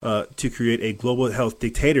to create a global health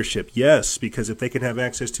dictatorship. Yes, because if they can have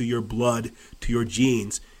access to your blood, to your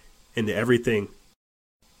genes, and to everything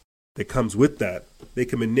that comes with that, they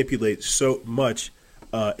can manipulate so much.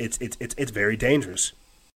 It's very dangerous.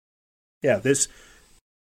 Yeah,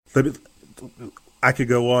 I could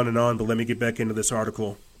go on and on, but let me get back into this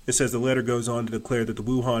article. It says the letter goes on to declare that the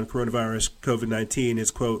Wuhan coronavirus, COVID-19,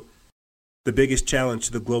 is, quote, the biggest challenge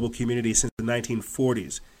to the global community since the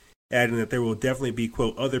 1940s, adding that there will definitely be,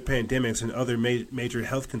 quote, other pandemics and other major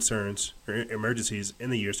health concerns or emergencies in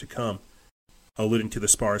the years to come, alluding to the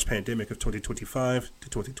SARS pandemic of 2025 to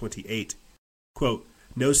 2028. Quote,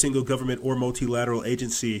 no single government or multilateral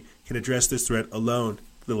agency can address this threat alone,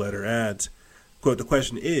 the letter adds. Quote, the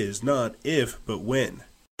question is not if, but when.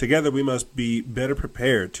 Together we must be better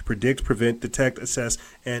prepared to predict, prevent, detect, assess,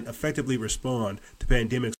 and effectively respond to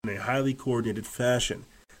pandemics in a highly coordinated fashion.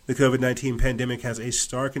 The COVID-19 pandemic has a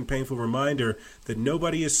stark and painful reminder that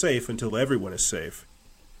nobody is safe until everyone is safe.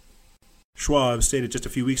 Schwab stated just a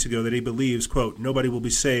few weeks ago that he believes, quote, nobody will be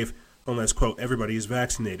safe unless, quote, everybody is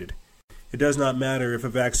vaccinated. It does not matter if a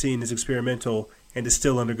vaccine is experimental and is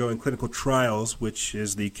still undergoing clinical trials, which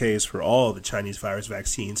is the case for all the Chinese virus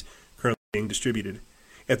vaccines currently being distributed.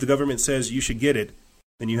 If the government says you should get it,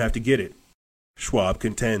 then you have to get it, Schwab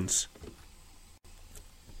contends.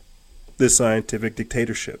 The scientific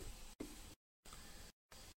dictatorship.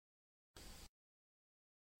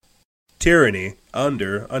 Tyranny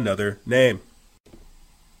under another name.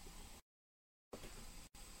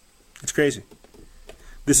 It's crazy.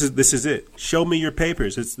 This is it. Show me your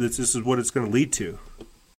papers. This is what it's going to lead to.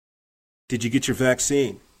 Did you get your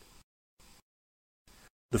vaccine?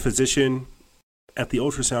 The physician at the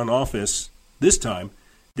ultrasound office this time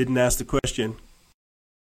didn't ask the question.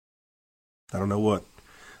 I don't know what.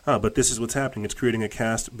 But this is what's happening. It's creating a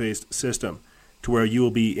caste-based system to where you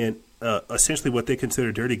will be in essentially what they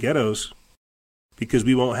consider dirty ghettos because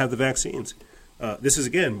we won't have the vaccines. This is,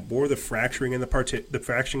 again, more the fracturing and the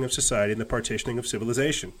fracturing of society and the partitioning of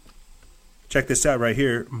civilization. Check this out right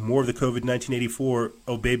here. More of the COVID 1984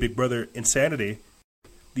 Obey Big Brother insanity.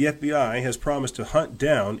 The FBI has promised to hunt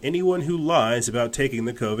down anyone who lies about taking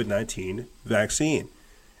the COVID-19 vaccine.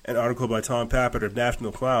 An article by Tom Pappert of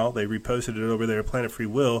National Plow, they reposted it over there at Planet Free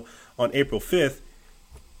Will on April 5th.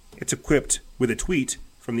 It's equipped with a tweet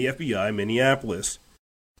from the FBI Minneapolis.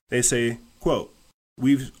 They say, quote,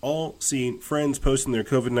 "We've all seen friends posting their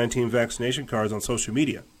COVID-19 vaccination cards on social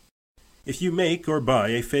media. If you make or buy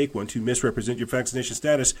a fake one to misrepresent your vaccination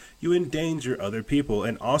status, you endanger other people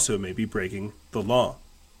and also may be breaking the law."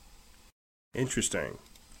 Interesting.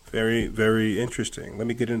 Very, very interesting. Let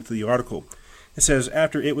me get into the article. It says,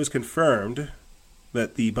 after it was confirmed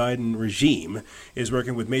that the Biden regime is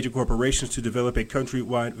working with major corporations to develop a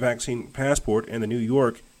countrywide vaccine passport, and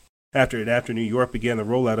after New York began the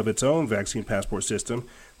rollout of its own vaccine passport system,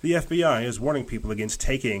 the FBI is warning people against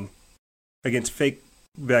fake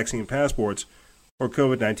vaccine passports or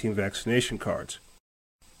COVID-19 vaccination cards.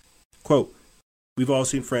 Quote, "We've all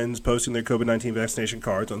seen friends posting their COVID-19 vaccination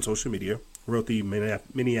cards on social media," wrote the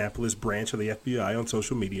Minneapolis branch of the FBI on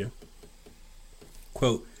social media.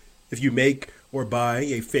 Quote, "If you make or buy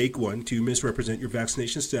a fake one to misrepresent your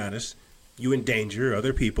vaccination status, you endanger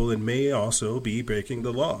other people and may also be breaking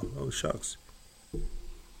the law." Oh, shucks.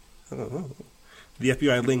 Oh. The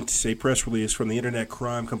FBI linked a press release from the Internet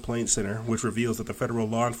Crime Complaint Center, which reveals that the federal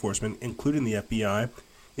law enforcement, including the FBI,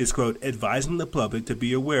 is, quote, "advising the public to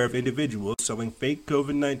be aware of individuals selling fake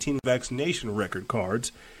COVID-19 vaccination record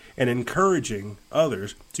cards and encouraging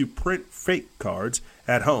others to print fake cards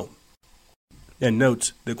at home." And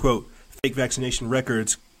notes that, quote, "fake vaccination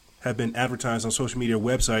records have been advertised on social media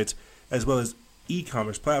websites as well as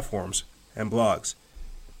e-commerce platforms and blogs."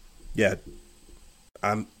 Yeah,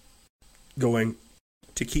 I'm going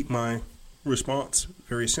to keep my response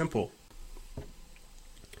very simple.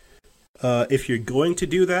 If you're going to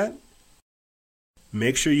do that,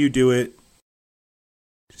 make sure you do it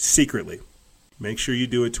secretly. Make sure you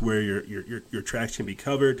do it to where your tracks can be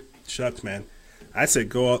covered. Shucks, man. I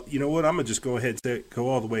said you know what? I'm going to just go ahead and go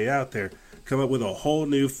all the way out there. Come up with a whole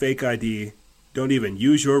new fake ID. Don't even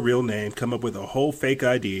use your real name. Come up with a whole fake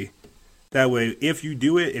ID. That way, if you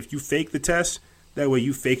do it, if you fake the test, that way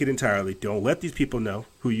you fake it entirely. Don't let these people know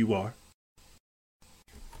who you are.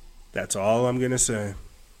 That's all I'm going to say.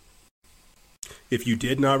 If you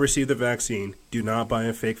did not receive the vaccine, do not buy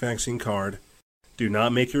a fake vaccine card. Do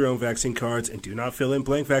not make your own vaccine cards, and do not fill in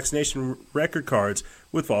blank vaccination record cards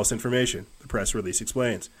with false information, the press release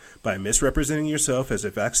explains. By misrepresenting yourself as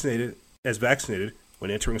vaccinated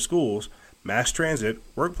when entering schools, mass transit,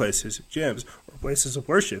 workplaces, gyms, or places of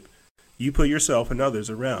worship, you put yourself and others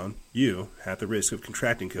around you at the risk of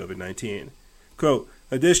contracting COVID-19. Quote,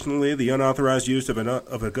 "Additionally, the unauthorized use of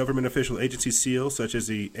a government official agency seal, such as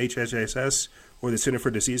the HHS or the Center for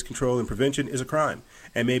Disease Control and Prevention, is a crime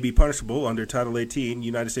and may be punishable under Title 18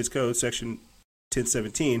 United States Code, Section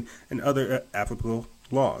 1017, and other applicable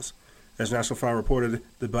laws." As National File reported,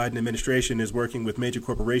 the Biden administration is working with major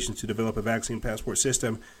corporations to develop a vaccine passport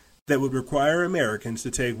system that would require Americans to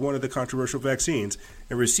take one of the controversial vaccines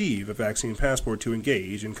and receive a vaccine passport to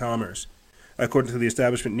engage in commerce. According to the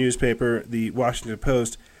establishment newspaper, the Washington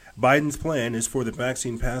Post, Biden's plan is for the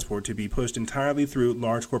vaccine passport to be pushed entirely through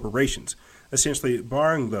large corporations, essentially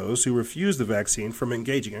barring those who refuse the vaccine from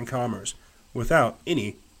engaging in commerce, without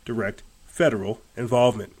any direct federal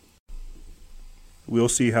involvement. We'll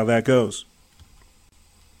see how that goes.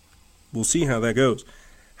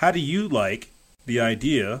 How do you like the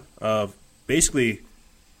idea of basically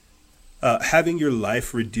having your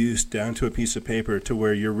life reduced down to a piece of paper to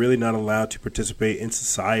where you're really not allowed to participate in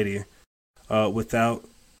society without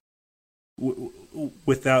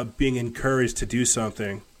being encouraged to do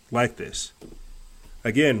something like this?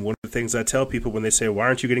 Again, one of the things I tell people when they say, "Why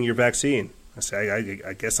aren't you getting your vaccine?" I say,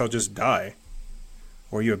 I guess I'll just die.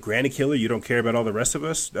 Or, "Are you a granny killer? You don't care about all the rest of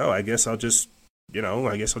us?" No, I guess I'll just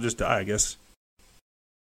die. I guess,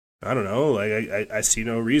 I don't know. I see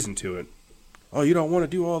no reason to it. "Oh, you don't want to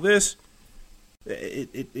do all this?"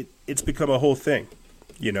 It's become a whole thing.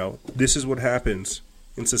 This is what happens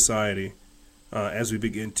in society as we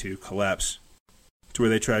begin to collapse, to where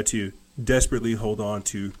they try to desperately hold on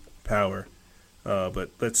to power. But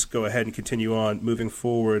let's go ahead and continue on moving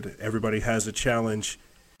forward. Everybody has a challenge.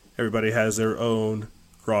 Everybody has their own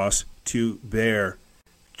cross to bear.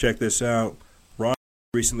 check this out. Ron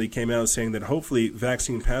recently came out saying that hopefully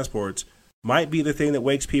vaccine passports might be the thing that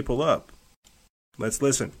wakes people up. Let's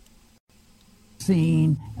listen.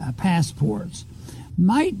 Vaccine passports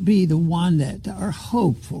might be the one that, or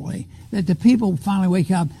hopefully, that the people finally wake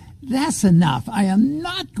up. That's enough. I am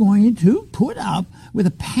not going to put up with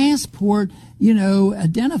a passport,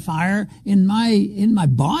 identifier in my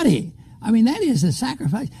body. I mean, that is a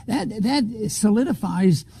sacrifice. That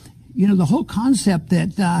solidifies, the whole concept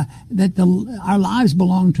that our lives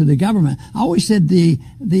belong to the government. I always said the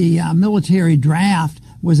military draft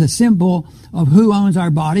was a symbol of who owns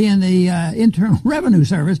our body, and the Internal Revenue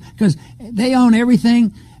Service, because they own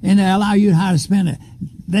everything and they allow you how to spend it.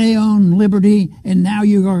 They own liberty, and now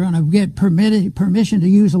you are going to get permission to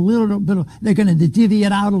use a little bit of, they're going to divvy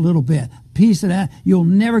it out a little bit. Piece of that, you'll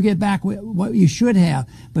never get back what you should have,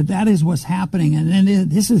 but that is what's happening, and then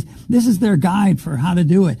this is their guide for how to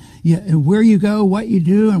do it. Where you go, what you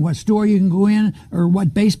do, and what store you can go in, or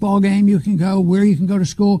what baseball game you can go, where you can go to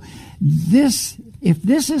school. If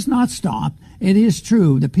this is not stopped, it is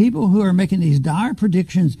true. The people who are making these dire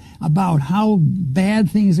predictions about how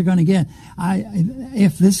bad things are going to get,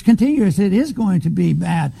 if this continues, it is going to be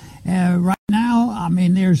bad. Right now, I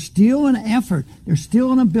mean, there's still an effort. There's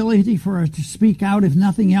still an ability for us to speak out, if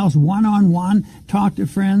nothing else, one-on-one, talk to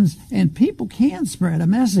friends, and people can spread a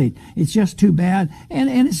message. It's just too bad, and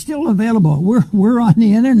it's still available. We're on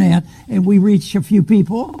the internet, and we reach a few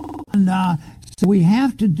people, and so we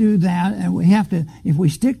have to do that, and we have to, if we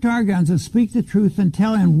stick to our guns and speak the truth and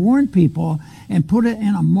tell and warn people and put it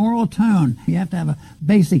in a moral tone, you have to have a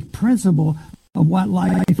basic principle of what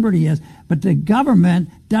life liberty is. But the government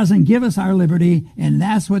doesn't give us our liberty, and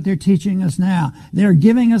that's what they're teaching us now. They're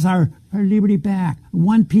giving us our liberty back,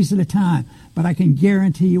 one piece at a time. But I can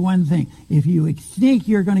guarantee you one thing. If you think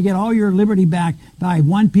you're going to get all your liberty back by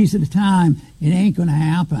one piece at a time, it ain't going to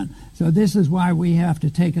happen. So this is why we have to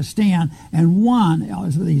take a stand. And one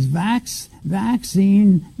is these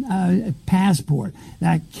vaccine passport.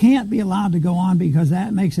 That can't be allowed to go on because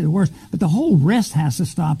that makes it worse. But the whole rest has to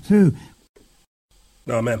stop too.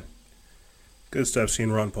 Oh, man. Good stuff,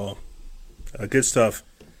 seeing Ron Paul. Good stuff.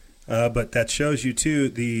 But that shows you, too,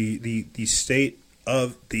 the state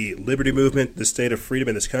of the liberty movement, the state of freedom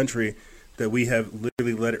in this country, that we have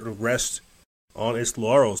literally let it rest on its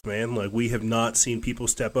laurels, man. Like, we have not seen people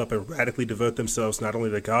step up and radically devote themselves not only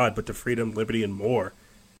to God, but to freedom, liberty, and more.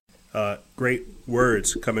 Great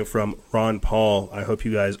words coming from Ron Paul. I hope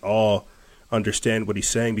you guys all understand what he's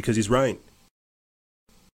saying, because he's right.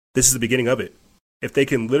 This is the beginning of it. If they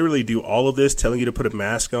can literally do all of this, telling you to put a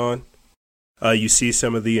mask on, you see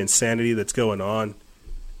some of the insanity that's going on.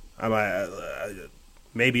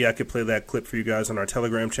 Maybe I could play that clip for you guys on our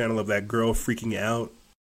Telegram channel of that girl freaking out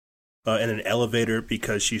in an elevator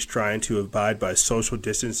because she's trying to abide by social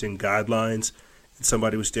distancing guidelines. And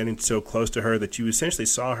somebody was standing so close to her that you essentially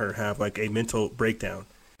saw her have like a mental breakdown.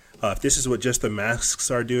 If this is what just the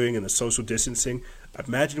masks are doing and the social distancing,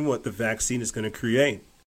 imagine what the vaccine is going to create.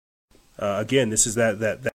 Again, this is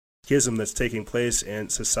that schism that's taking place in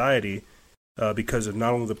society because of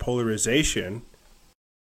not only the polarization,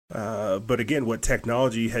 but again, what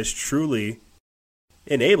technology has truly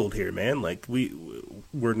enabled here, man. Like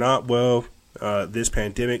we're not well. This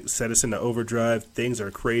pandemic set us into overdrive. Things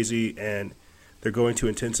are crazy, and they're going to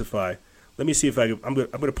intensify. Let me see if I'm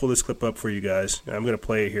going to pull this clip up for you guys. I'm going to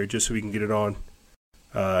play it here just so we can get it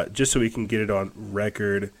on,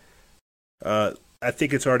 record. I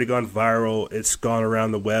think it's already gone viral. It's gone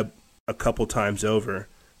around the web a couple times over,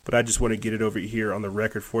 but I just want to get it over here on the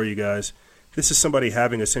record for you guys. This is somebody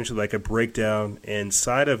having essentially like a breakdown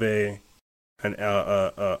inside of an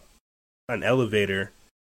elevator,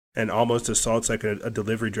 and almost assaults like a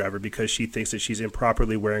delivery driver because she thinks that she's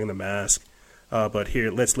improperly wearing the mask. But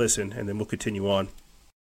here, let's listen, and then we'll continue on.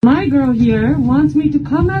 My girl here wants me to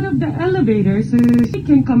come out of the elevator so she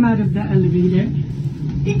can come out of the elevator.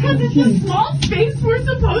 Because it's a small space, we're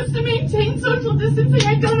supposed to maintain social distancing.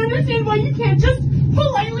 I don't understand why you can't just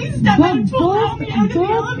politely step out to allow me out of the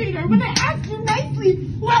elevator when I asked you nicely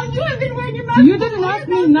while you have been wearing your mask. You didn't ask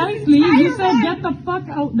me nicely. You said get the fuck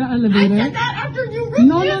out the elevator. I said that after you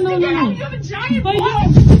refused to get out. You have a giant body.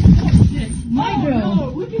 My girl. No,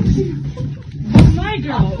 look at you. My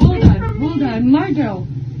girl. Hold on. My girl.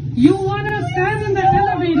 You want to stand in the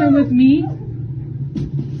elevator with me?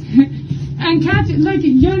 And catch it, like,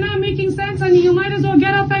 you're not making sense, honey. You might as well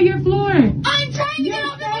get up at your floor. I'm trying to get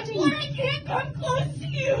off the floor. I can't come close to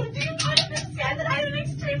you. Do you not understand that I have an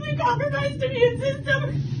extremely compromised immune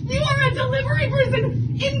system? You are a delivery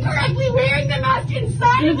person incorrectly wearing the mask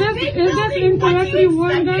inside of a big building. Is this incorrectly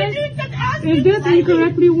worn, guys? Is this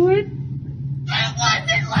incorrectly worn? It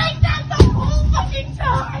wasn't like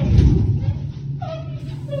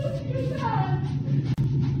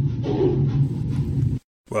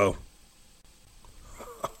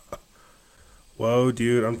No,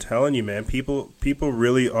 dude, I'm telling you, man. People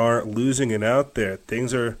really are losing it out there.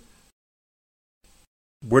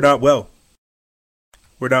 We're not well.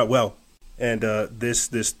 We're not well. And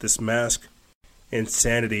this mask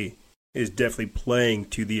insanity is definitely playing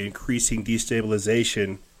to the increasing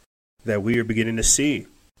destabilization that we are beginning to see.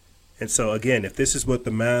 And so, again, if this is what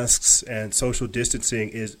the masks and social distancing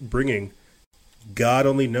is bringing, God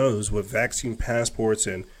only knows what vaccine passports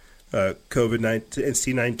and COVID-19 and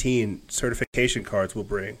C-19 certification cards will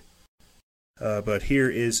bring. But here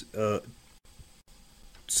is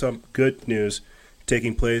some good news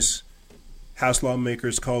taking place. House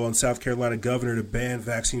lawmakers call on South Carolina governor to ban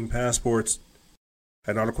vaccine passports.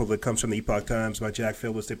 An article that comes from the Epoch Times by Jack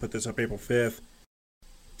Phillips. They put this up April 5th. It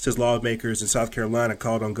says lawmakers in South Carolina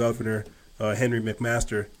called on Governor Henry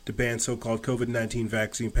McMaster to ban so-called COVID-19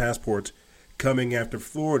 vaccine passports, coming after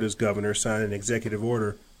Florida's governor signed an executive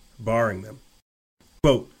order barring them.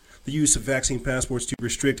 Quote, the use of vaccine passports to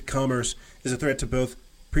restrict commerce is a threat to both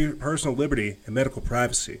personal liberty and medical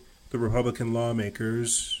privacy, the Republican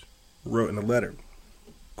lawmakers wrote in a letter.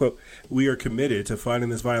 Quote, we are committed to fighting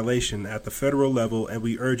this violation at the federal level, and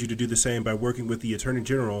we urge you to do the same by working with the Attorney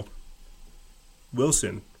General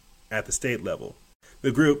Wilson at the state level.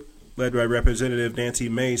 The group, led by Representative Nancy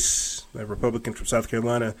Mace, a Republican from South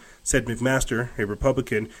Carolina, said McMaster, a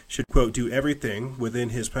Republican, should, quote, do everything within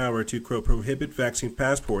his power to, quote, prohibit vaccine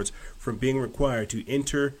passports from being required to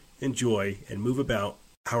enter, enjoy, and move about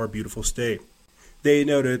our beautiful state. They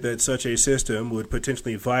noted that such a system would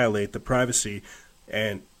potentially violate the privacy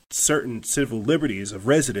and certain civil liberties of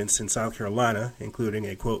residents in South Carolina, including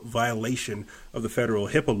a, quote, violation of the federal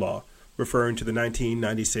HIPAA law, referring to the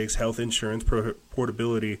 1996 Health Insurance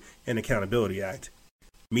Portability and Accountability Act.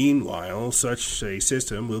 Meanwhile, such a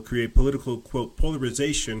system will create political, quote,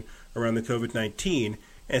 polarization around the COVID-19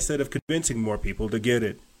 instead of convincing more people to get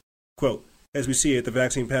it. Quote, as we see it, the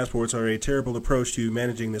vaccine passports are a terrible approach to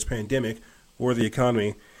managing this pandemic or the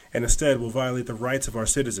economy, and instead will violate the rights of our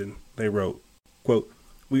citizen, they wrote. Quote,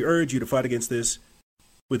 we urge you to fight against this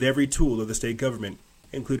with every tool of the state government,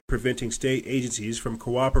 including preventing state agencies from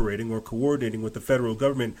cooperating or coordinating with the federal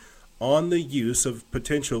government on the use of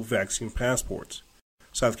potential vaccine passports.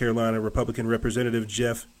 South Carolina Republican Representative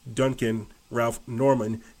Jeff Duncan, Ralph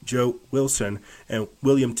Norman, Joe Wilson, and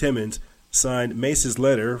William Timmons signed Mace's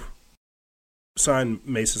letter.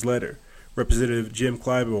 Representative Jim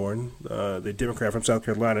Clyburn, the Democrat from South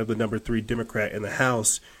Carolina, the number 3 Democrat in the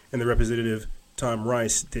House, and the Representative Tom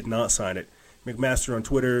Rice did not sign it. McMaster on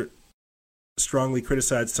Twitter strongly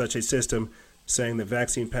criticized such a system, saying that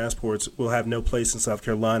vaccine passports will have no place in South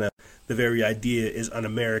Carolina. The very idea is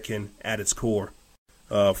un-American at its core.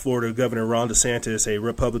 Florida Governor Ron DeSantis, a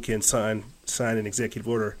Republican, signed an executive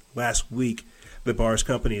order last week that bars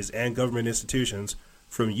companies and government institutions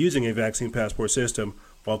from using a vaccine passport system,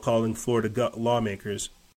 while calling Florida lawmakers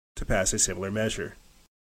to pass a similar measure.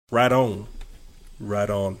 Right on.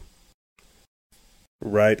 Right on.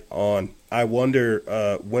 Right on. I wonder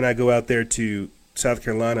when I go out there to South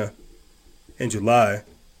Carolina in July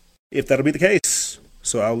if that'll be the case.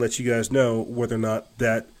 So I'll let you guys know whether or not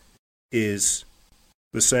that is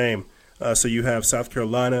the same. So you have South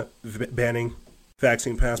Carolina banning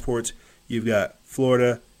vaccine passports. You've got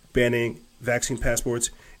Florida banning vaccine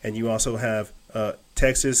passports. And you also have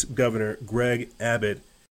Texas Governor Greg Abbott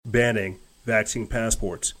banning vaccine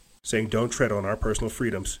passports, saying don't tread on our personal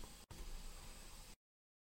freedoms.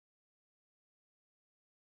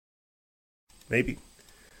 Maybe.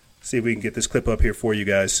 See if we can get this clip up here for you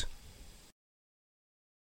guys.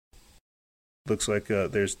 Looks like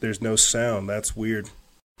there's no sound. That's weird.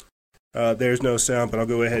 There's no sound, but I'll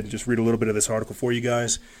go ahead and just read a little bit of this article for you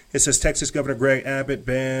guys. It says Texas Governor Greg Abbott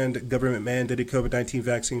banned government-mandated COVID-19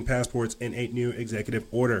 vaccine passports in a new executive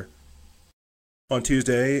order. On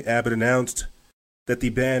Tuesday, Abbott announced that the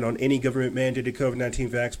ban on any government-mandated COVID-19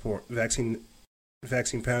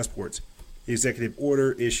 vaccine passports. The executive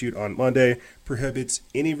order issued on Monday prohibits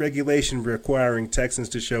any regulation requiring Texans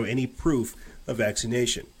to show any proof of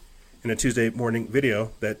vaccination. In a Tuesday morning video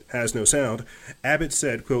that has no sound, Abbott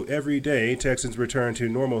said, quote, every day Texans return to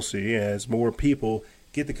normalcy as more people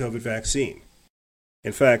get the COVID vaccine.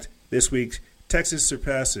 In fact, this week, Texas will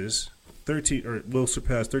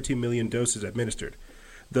surpass 13 million doses administered.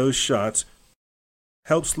 Those shots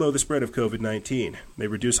help slow the spread of COVID-19. They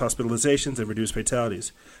reduce hospitalizations and reduce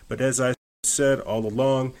fatalities. But as I said all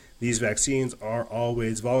along, these vaccines are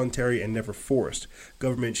always voluntary and never forced.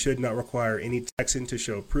 Government should not require any Texan to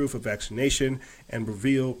show proof of vaccination and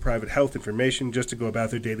reveal private health information just to go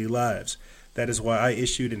about their daily lives. That is why I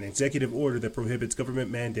issued an executive order that prohibits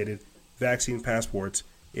government-mandated vaccine passports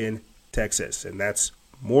in Texas. And that's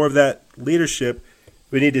more of that leadership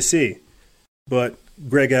We need to see. But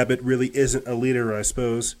Greg Abbott really isn't a leader, I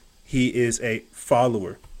suppose. He is a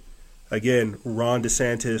follower. Again, Ron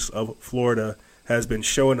DeSantis of Florida has been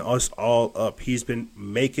showing us all up. He's been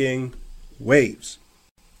making waves.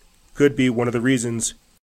 Could be one of the reasons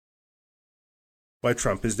why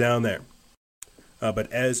Trump is down there.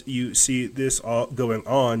 But as you see this all going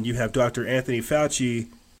on, you have Dr. Anthony Fauci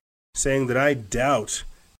saying that I doubt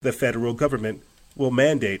the federal government will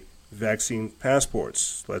mandate vaccine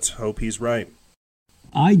passports. Let's hope he's right.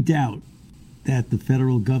 I doubt that the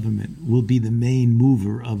federal government will be the main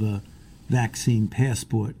mover of a vaccine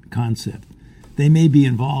passport concept. They may be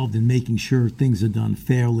involved in making sure things are done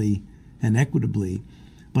fairly and equitably,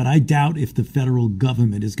 but I doubt if the federal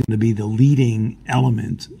government is going to be the leading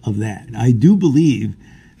element of that. I do believe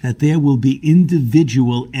that there will be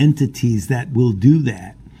individual entities that will do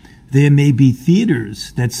that. There may be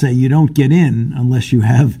theaters that say you don't get in unless you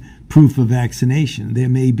have proof of vaccination. There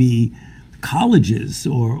may be colleges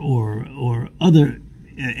or other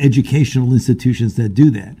educational institutions that do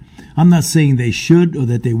that. I'm not saying they should or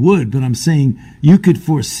that they would, but I'm saying you could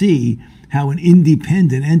foresee how an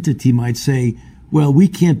independent entity might say, well, we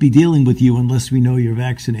can't be dealing with you unless we know you're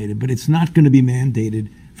vaccinated, but it's not going to be mandated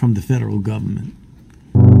from the federal government.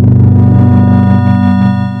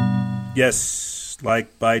 Yes,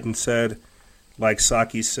 like Biden said, like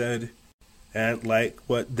Psaki said, and like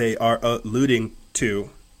what they are alluding to,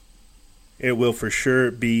 it will for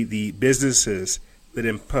sure be the businesses that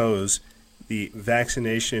impose the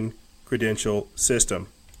vaccination credential system.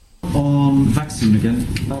 On vaccine again,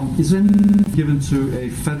 is there any given to a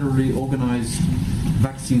federally organized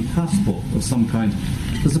vaccine passport of some kind?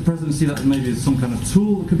 Does the president see that maybe as some kind of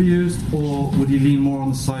tool that could be used, or would he lean more on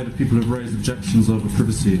the side of people who have raised objections over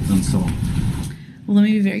privacy and so on? Well, let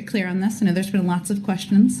me be very clear on this. I know there's been lots of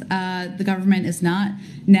questions. The government is not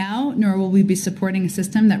now, nor will we be supporting a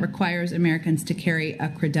system that requires Americans to carry a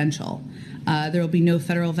credential. There will be no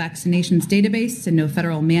federal vaccinations database and no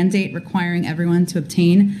federal mandate requiring everyone to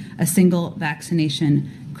obtain a single vaccination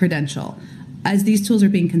credential. As these tools are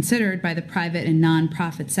being considered by the private and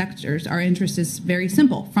nonprofit sectors, our interest is very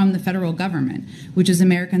simple from the federal government, which is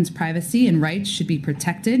Americans' privacy and rights should be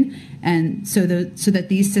protected, and so that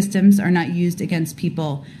these systems are not used against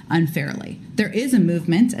people unfairly. There is a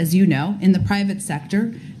movement, as you know, in the private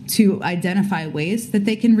sector to identify ways that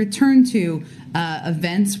they can return to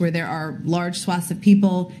events where there are large swaths of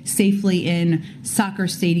people safely in soccer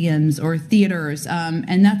stadiums or theaters.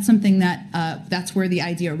 And that's something that that's where the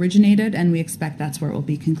idea originated, and we expect that's where it will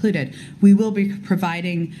be concluded. We will be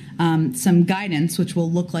providing some guidance, which will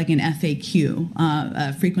look like an FAQ,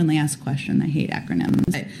 a frequently asked question. I hate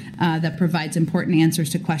acronyms. That provides important answers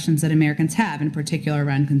to questions that Americans have, in particular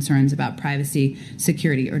around concerns about privacy,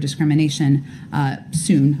 security, or discrimination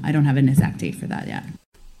soon. I don't have an exact date for that yet.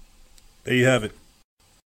 There you have it.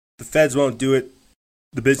 The feds won't do it.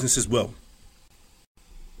 The businesses will.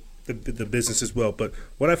 The businesses will. But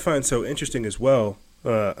what I find so interesting as well,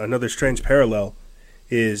 another strange parallel,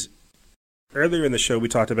 is earlier in the show we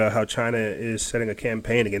talked about how China is setting a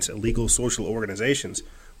campaign against illegal social organizations.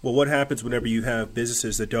 Well, what happens whenever you have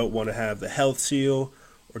businesses that don't want to have the health seal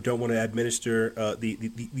or don't want to administer the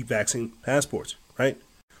vaccine passports, right?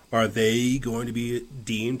 Are they going to be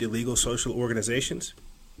deemed illegal social organizations?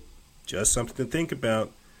 Just something to think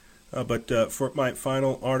about. But for my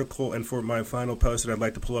final article and for my final post that I'd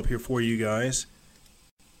like to pull up here for you guys,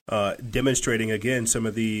 demonstrating again some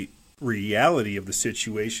of the reality of the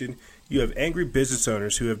situation, you have angry business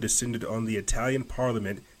owners who have descended on the Italian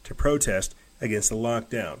parliament to protest against the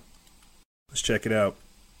lockdown. Let's check it out.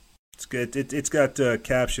 It's got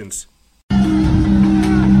captions, so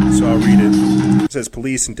I'll read it. It says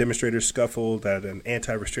police and demonstrators scuffled at an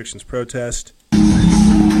anti-restrictions protest.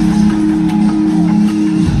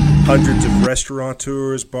 Hundreds of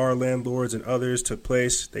restaurateurs, bar landlords, and others took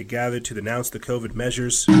place. They gathered to denounce the COVID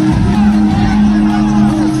measures.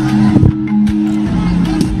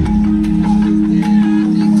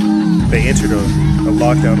 They entered a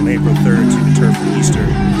lockdown on April 3rd to deter from Easter.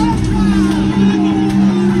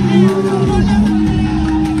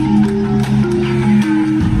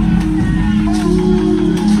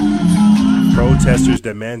 Protesters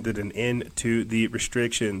demanded an end to the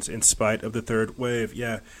restrictions in spite of the third wave.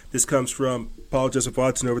 Yeah, this comes from Paul Joseph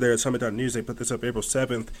Watson over there at Summit.News. They put this up April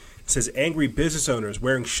 7th. It says, angry business owners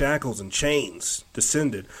wearing shackles and chains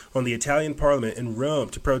descended on the Italian parliament in Rome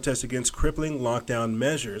to protest against crippling lockdown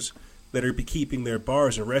measures that are keeping their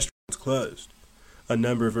bars and restaurants closed. A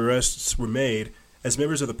number of arrests were made as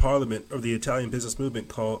members of the parliament of the Italian business movement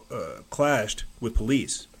clashed with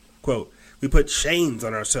police. Quote, we put chains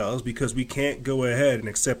on ourselves because we can't go ahead and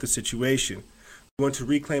accept the situation. We want to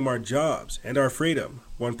reclaim our jobs and our freedom,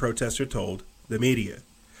 one protester told the media.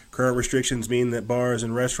 Current restrictions mean that bars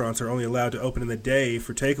and restaurants are only allowed to open in the day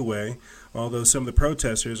for takeaway, although some of the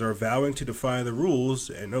protesters are vowing to defy the rules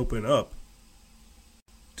and open up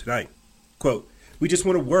tonight. Quote, "We just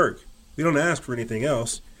want to work. We don't ask for anything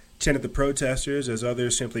else," chanted the protesters as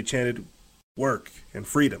others simply chanted work and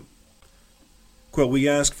freedom. Quote, "We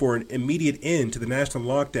ask for an immediate end to the national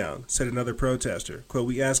lockdown," said another protester. Quote,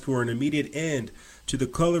 "We ask for an immediate end to the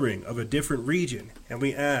coloring of a different region, and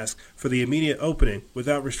we ask for the immediate opening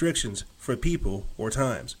without restrictions for people or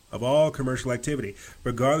times of all commercial activity,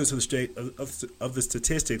 regardless of the state of the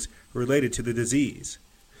statistics related to the disease.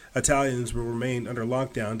 Italians will remain under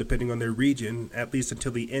lockdown depending on their region at least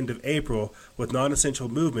until the end of April, with non-essential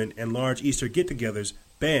movement and large Easter get-togethers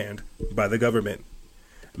banned by the government."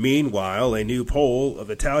 Meanwhile, a new poll of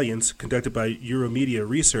Italians conducted by Euromedia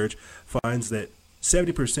Research finds that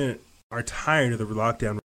 70% are tired of the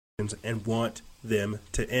lockdown restrictions and want them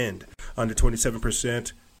to end. Under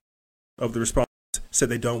 27% of the respondents said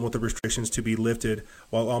they don't want the restrictions to be lifted,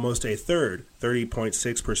 while almost a third,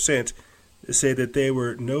 30.6%, say that they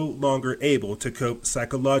were no longer able to cope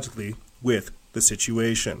psychologically with the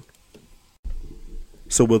situation.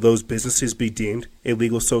 So will those businesses be deemed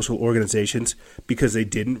illegal social organizations because they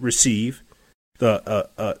didn't receive the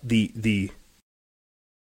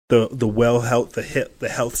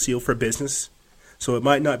health seal for business? So it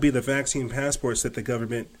might not be the vaccine passports that the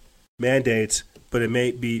government mandates, but it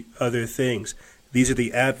may be other things. These are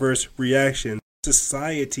the adverse reactions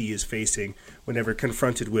society is facing whenever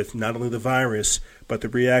confronted with not only the virus, but the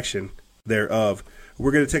reaction thereof.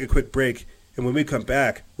 We're going to take a quick break, and when we come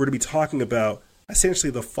back, we're going to be talking about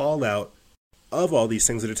essentially the fallout of all these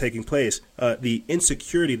things that are taking place, the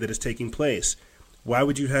insecurity that is taking place. Why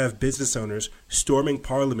would you have business owners storming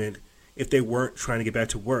Parliament if they weren't trying to get back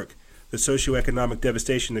to work? The socioeconomic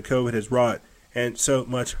devastation that COVID has wrought, and so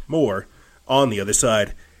much more on the other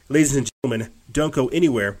side. Ladies and gentlemen, don't go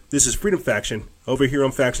anywhere. This is Freedom Faction over here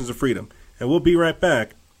on Factions of Freedom, and we'll be right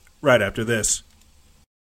back right after this.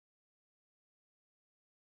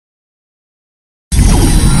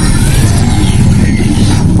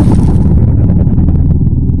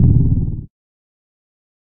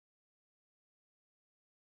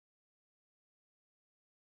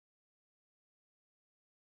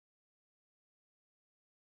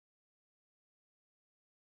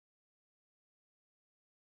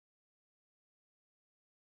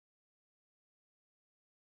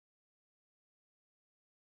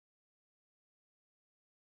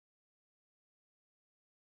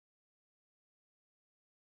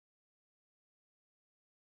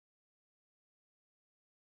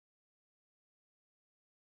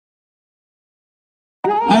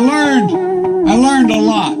 I learned a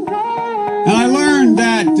lot. And I learned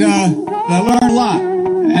that, I learned a lot.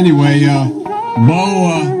 Anyway,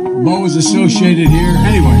 Bo is associated here.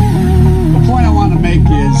 Anyway, the point I want to make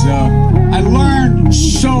is, I learned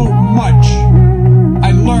so much.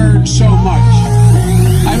 I learned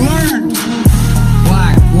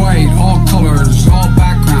black, white, all colors, all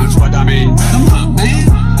backgrounds, but I mean, come on, man.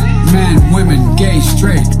 Men, women, gay,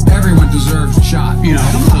 straight, everyone deserves a shot, you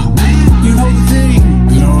know. Come on, man. You know the thing.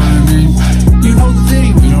 You know what I mean? You know the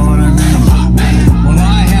thing. You know what I mean? Come on, man. What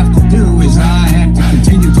I have to do is I have to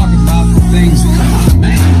continue talking about the things. Come on,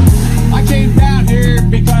 man. I came down here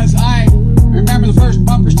because I remember the first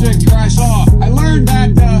bumper sticker I saw. I learned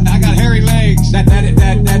that I got hairy legs that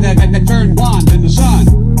turned blonde in the sun.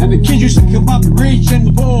 And the kids used to come up and reach in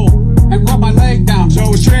the pool and rub my leg down so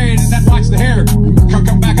it was straight and then watch the hair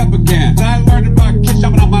come back up again. And I learned about kids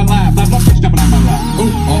jumping on my lap. I love kids jumping on my lap.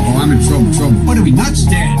 Oh, I'm in trouble. What are we, nuts?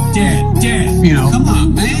 Dead. You know. Come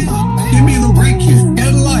on, man. Give me a little break here. Get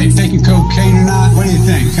a life. Taking cocaine or not? What do you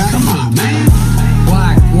think? Huh? Come on, man.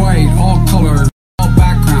 Black, white, all colors, all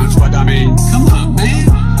backgrounds, but I mean, come on, man.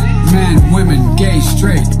 Men, women, gay,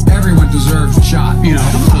 straight, everyone deserves a shot, you know.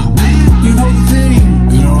 Come on, man. You know the thing.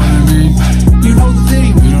 You know what I mean? You know the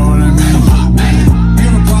thing. You know what I mean? Come on, man. You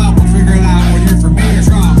have a problem figuring out whether you're from me or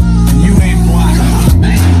Trump, and you ain't black. Come on,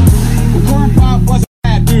 man. Well, Corn Pop was a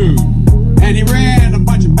bad dude, and he ran a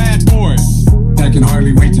bunch of bad boys. I can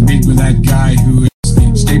hardly wait to meet with that guy who is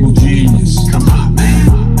the stable genius. Come on,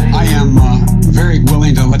 man. I am very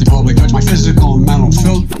willing to let the public judge my physical and mental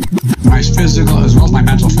my physical as well as my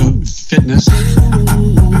mental fitness.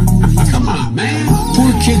 Come on, man.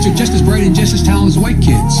 Poor kids are just as bright and just as talented as white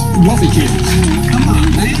kids. Wealthy kids. Come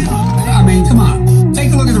on, man. I mean, come on.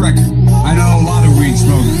 Take a look at the record. I know a lot of weed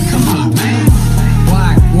smokers. Come on, man.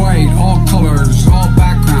 Black, white, all colors, all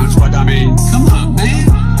backgrounds, but I mean, come on, man.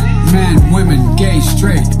 Men, women, gay,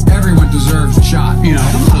 straight, everyone deserves a shot, you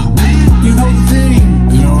know. Come on, man. You know the thing.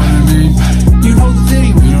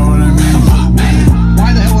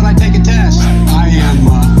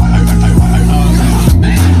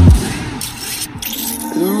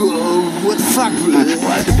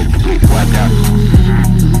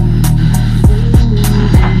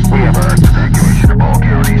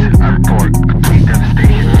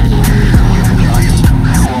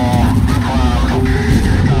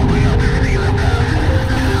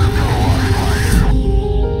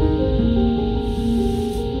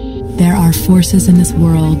 are forces in this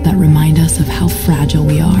world that remind us of how fragile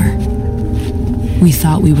we are. We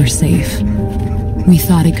thought we were safe. We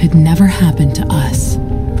thought it could never happen to us.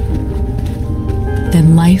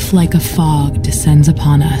 Then life like a fog descends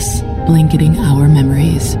upon us, blanketing our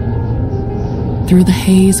memories. Through the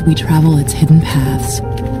haze, we travel its hidden paths,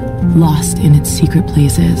 lost in its secret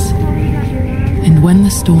places. And when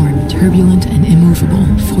the storm, turbulent and immovable,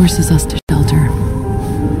 forces us to shelter,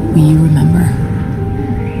 we remember.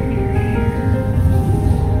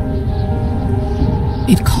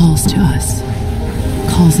 It calls to us,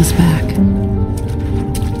 calls us back.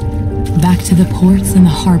 Back to the ports and the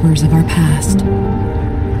harbors of our past.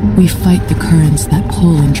 We fight the currents that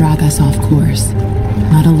pull and drag us off course,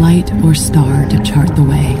 not a light or star to chart the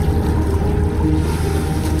way.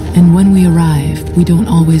 And when we arrive, we don't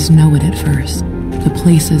always know it at first, the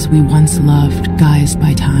places we once loved guised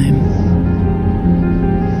by time.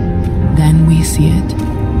 Then we see it,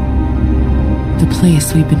 the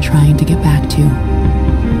place we've been trying to get back to.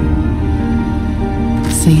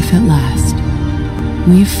 Safe at last,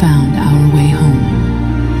 we've found our way home.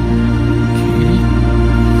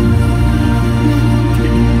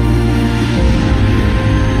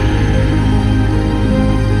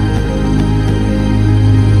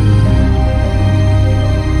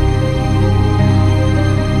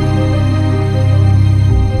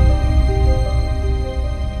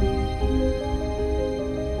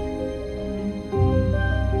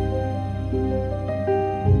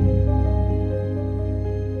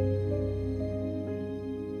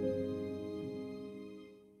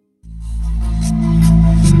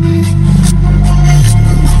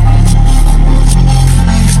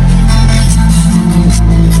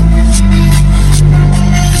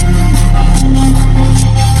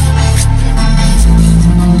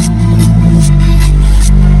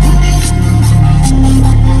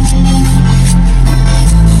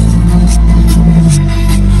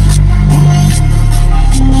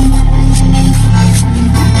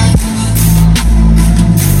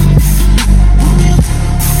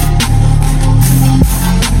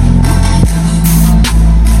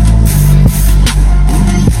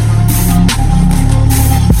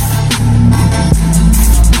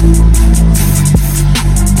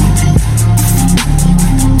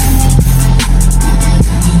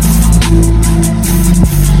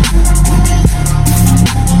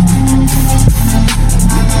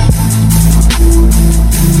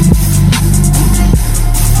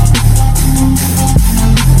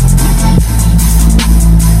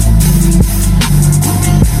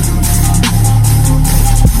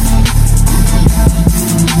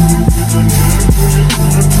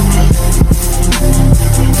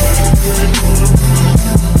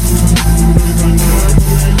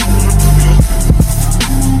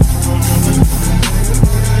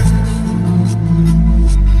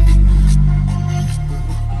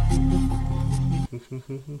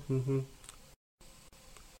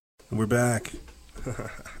 We're back.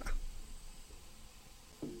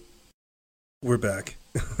 We're back.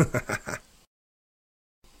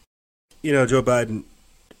 You know, Joe Biden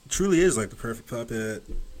truly is like the perfect puppet.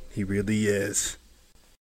 He really is.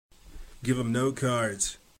 Give him no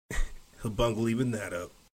cards. He'll bungle even that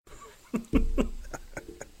up.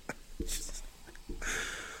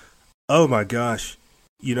 Oh my gosh.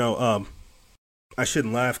 You know, I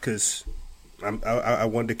shouldn't laugh because I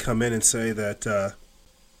wanted to come in and say that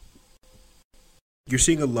you're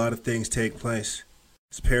seeing a lot of things take place.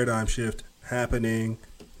 It's a paradigm shift happening.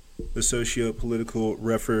 The socio-political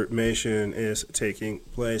reformation is taking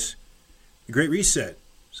place. The Great Reset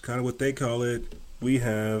is kind of what they call it. We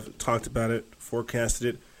have talked about it,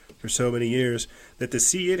 forecasted it for so many years, that to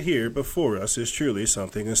see it here before us is truly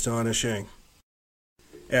something astonishing.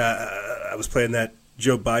 I was playing that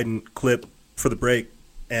Joe Biden clip for the break,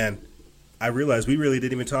 and I realized we really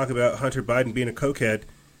didn't even talk about Hunter Biden being a cokehead,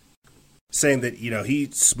 saying that, you know, he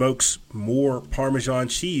smokes more Parmesan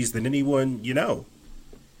cheese than anyone you know.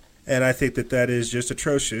 And I think that that is just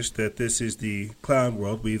atrocious, that this is the clown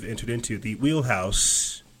world we've entered into, the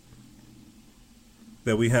wheelhouse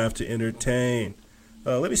that we have to entertain.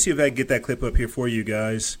 Let me see if I can get that clip up here for you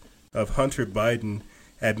guys of Hunter Biden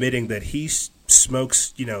admitting that he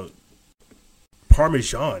smokes, you know,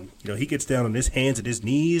 Parmesan. You know, he gets down on his hands and his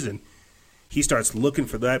knees and he starts looking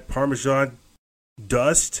for that Parmesan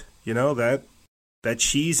dust, you know, that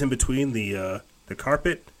cheese in between the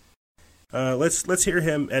carpet. Let's hear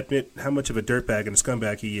him admit how much of a dirtbag and a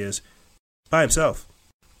scumbag he is by himself.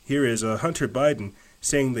 Here is Hunter Biden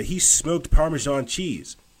saying that he smoked Parmesan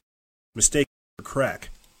cheese, mistaken for crack.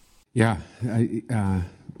 Yeah,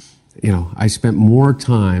 I spent more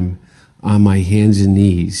time on my hands and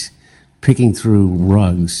knees picking through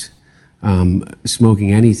rugs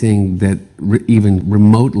smoking anything that even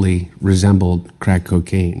remotely resembled crack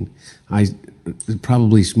cocaine. I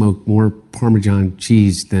probably smoked more Parmesan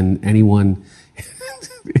cheese than anyone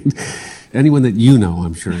that you know,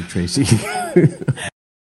 I'm sure, Tracy.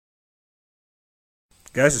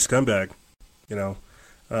 Guy's a scumbag, you know.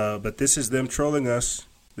 But this is them trolling us.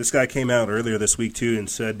 This guy came out earlier this week, too, and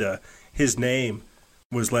said his name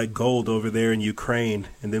was like gold over there in Ukraine,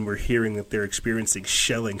 and then we're hearing that they're experiencing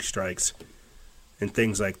shelling strikes and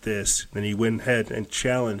things like this. And he went ahead and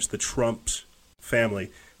challenged the Trump's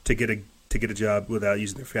family to get a job without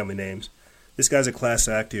using their family names. This guy's a class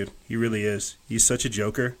act, dude. He really is. He's such a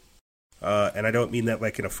joker, and I don't mean that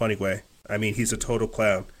like in a funny way. I mean he's a total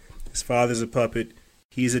clown. His father's a puppet.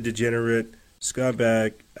 He's a degenerate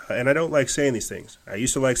scumbag, and I don't like saying these things. I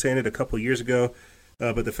used to like saying it a couple of years ago,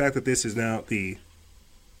 but the fact that this is now the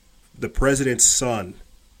president's son,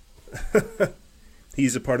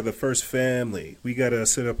 he's a part of the first family. We got to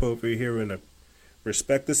sit up over here and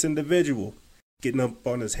respect this individual, getting up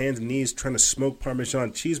on his hands and knees trying to smoke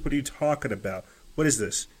Parmesan cheese. What are you talking about? What is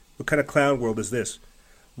this? What kind of clown world is this?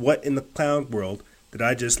 What in the clown world did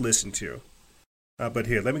I just listen to? But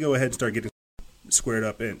here, let me go ahead and start getting squared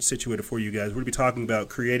up and situated for you guys. We're going to be talking about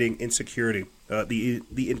creating insecurity, the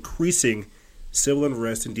increasing civil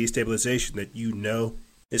unrest and destabilization that you know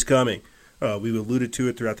is coming. We've alluded to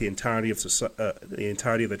it throughout the entirety of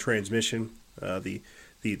the transmission, the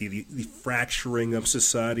fracturing of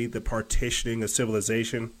society, the partitioning of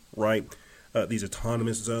civilization, right? These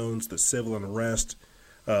autonomous zones, the civil unrest.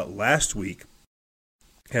 Last week,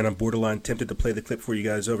 and I'm borderline tempted to play the clip for you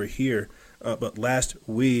guys over here, but last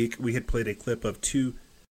week we had played a clip of two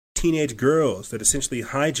teenage girls that essentially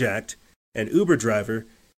hijacked an Uber driver,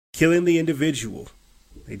 killing the individual.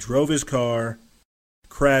 They drove his car,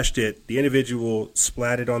 crashed it. The individual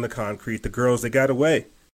splatted on the concrete. The girls, they got away.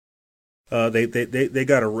 They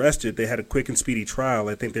got arrested. They had a quick and speedy trial.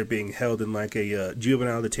 I think they're being held in like a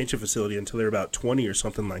juvenile detention facility until they're about 20 or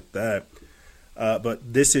something like that.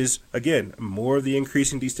 But this is, again, more of the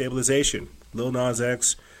increasing destabilization. Lil Nas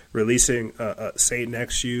X releasing Satan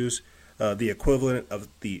X shoes, the equivalent of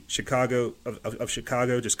the Chicago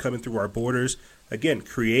just coming through our borders. Again,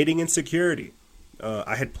 creating insecurity.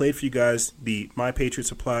 I had played for you guys the My Patriot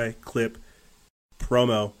Supply clip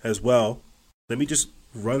promo as well. Let me just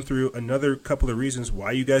run through another couple of reasons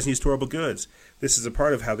why you guys need storable goods. This is a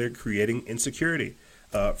part of how they're creating insecurity.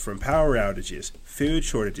 From power outages, food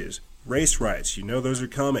shortages, race riots. You know those are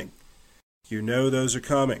coming. The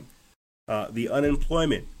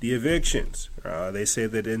unemployment, the evictions. They say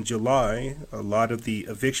that in July, a lot of the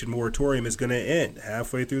eviction moratorium is going to end.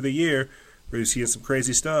 Halfway through the year, we're seeing some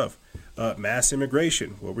crazy stuff. Mass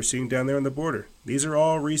immigration, what we're seeing down there on the border. These are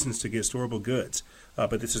all reasons to get storable goods.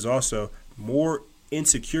 But this is also more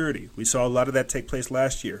insecurity. We saw a lot of that take place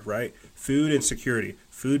last year, right? Food insecurity,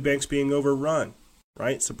 food banks being overrun,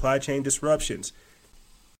 right? Supply chain disruptions.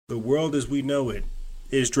 The world as we know it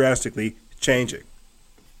is drastically changing.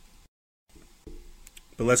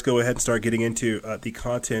 But let's go ahead and start getting into the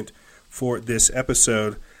content for this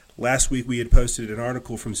episode. Last week we had posted an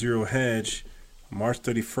article from Zero Hedge, March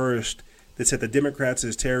 31st, that said the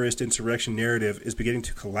Democrats' terrorist insurrection narrative is beginning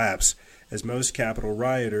to collapse as most Capitol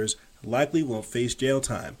rioters likely won't face jail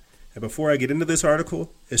time. And before I get into this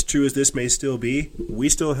article, as true as this may still be, we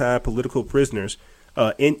still have political prisoners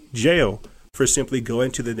in jail for simply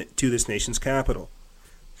going to this nation's capital.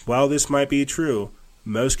 While this might be true,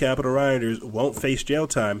 most Capitol rioters won't face jail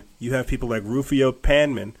time. You have people like Rufio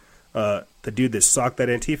Panman, the dude that socked that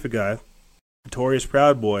Antifa guy, Notorious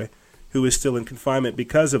Proud Boy, who is still in confinement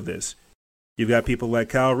because of this. You've got people like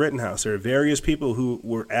Kyle Rittenhouse. There are various people who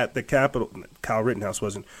were at the Capitol. Kyle Rittenhouse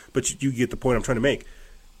wasn't, but you get the point I'm trying to make.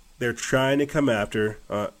 They're trying to come after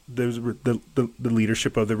the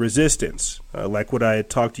leadership of the resistance, like what I had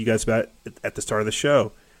talked to you guys about at the start of the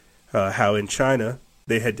show, how in China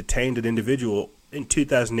they had detained an individual in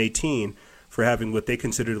 2018 for having what they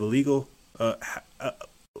considered illegal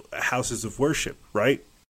houses of worship, right?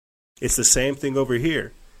 It's the same thing over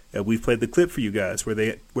here. We've played the clip for you guys where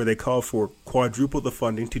they call for quadruple the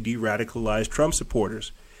funding to de-radicalize Trump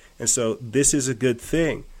supporters. And so this is a good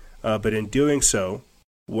thing. But in doing so,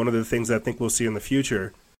 one of the things I think we'll see in the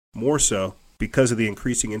future, more so because of the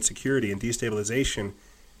increasing insecurity and destabilization,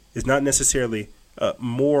 is not necessarily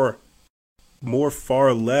more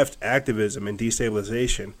far left activism and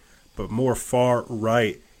destabilization, but more far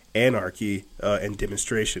right anarchy and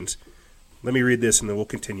demonstrations. Let me read this and then we'll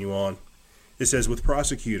continue on. It says, with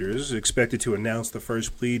prosecutors expected to announce the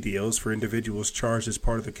first plea deals for individuals charged as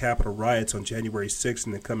part of the Capitol riots on January 6th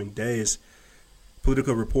in the coming days,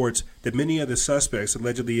 Politico reports that many of the suspects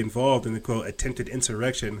allegedly involved in the, quote, attempted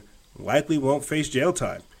insurrection likely won't face jail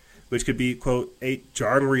time, which could be, quote, a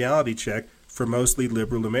jarring reality check for mostly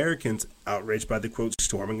liberal Americans outraged by the, quote,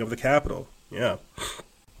 storming of the Capitol. Yeah.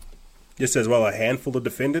 Just as well, a handful of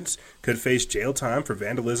defendants could face jail time for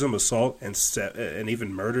vandalism, assault, and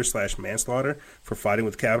even murder/manslaughter for fighting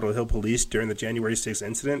with Capitol Hill police during the January 6th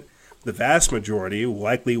incident. The vast majority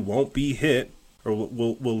likely won't be hit, or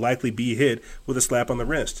will likely be hit with a slap on the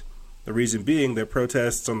wrist. The reason being that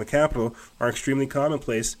protests on the Capitol are extremely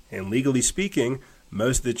commonplace, and legally speaking,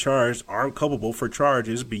 most of the charged aren't culpable for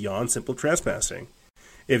charges beyond simple trespassing.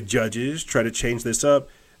 If judges try to change this up,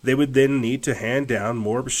 they would then need to hand down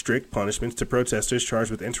more strict punishments to protesters charged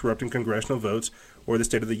with interrupting congressional votes or the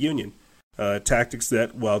State of the Union. Tactics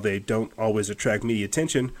that, while they don't always attract media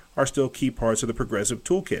attention, are still key parts of the progressive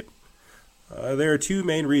toolkit. There are two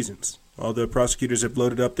main reasons. Although prosecutors have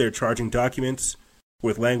loaded up their charging documents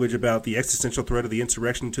with language about the existential threat of the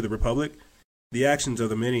insurrection to the Republic, the actions of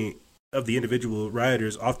the many of the individual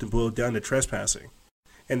rioters often boil down to trespassing.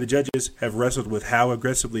 And the judges have wrestled with how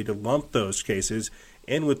aggressively to lump those cases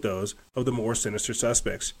in with those of the more sinister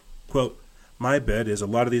suspects. Quote, "My bet is a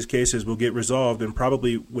lot of these cases will get resolved and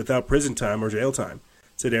probably without prison time or jail time,"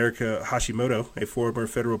 said Erica Hashimoto, a former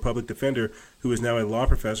federal public defender who is now a law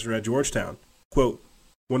professor at Georgetown. Quote,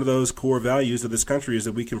 "One of those core values of this country is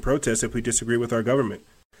that we can protest if we disagree with our government.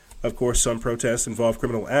 Of course, some protests involve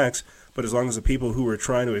criminal acts, but as long as the people who are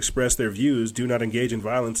trying to express their views do not engage in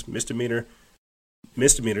violence, misdemeanors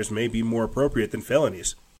may be more appropriate than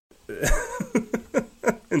felonies."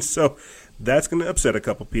 And so that's going to upset a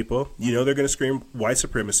couple people. You know they're going to scream white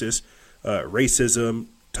supremacist, racism,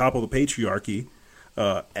 topple the patriarchy.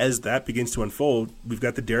 As that begins to unfold, we've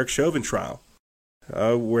got the Derek Chauvin trial,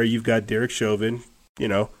 where you've got Derek Chauvin,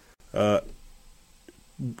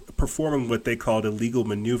 performing what they called illegal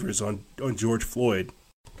maneuvers on George Floyd.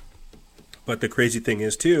 But the crazy thing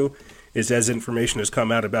is, too, is as information has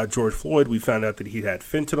come out about George Floyd, we found out that he had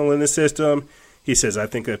fentanyl in the system. He says, "I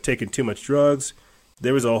think I've taken too much drugs."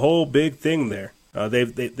 There was a whole big thing there.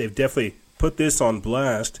 They've definitely put this on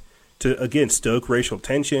blast to, again, stoke racial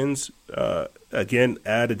tensions, again,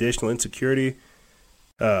 add additional insecurity,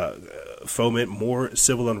 foment more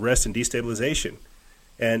civil unrest and destabilization.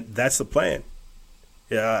 And that's the plan.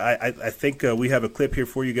 Yeah, I think we have a clip here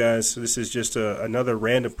for you guys. This is just another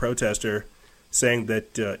random protester saying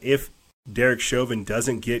that if Derek Chauvin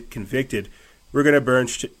doesn't get convicted, we're gonna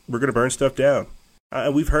burn stuff down.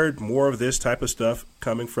 And we've heard more of this type of stuff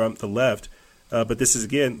coming from the left, but this is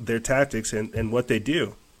again their tactics and what they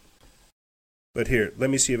do. But here, let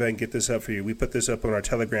me see if I can get this up for you. We put this up on our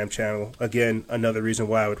Telegram channel. Again, another reason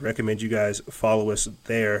why I would recommend you guys follow us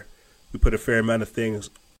there. We put a fair amount of things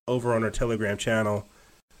over on our Telegram channel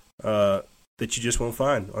that you just won't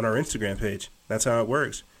find on our Instagram page. That's how it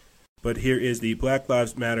works. But here is the Black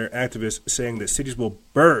Lives Matter activist saying that cities will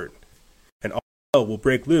burn and all hell will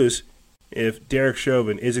break loose if Derek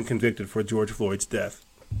Chauvin isn't convicted for George Floyd's death.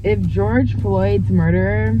 If George Floyd's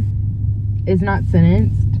murderer is not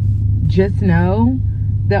sentenced, just know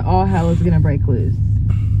that all hell is going to break loose.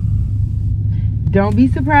 Don't be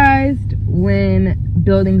surprised when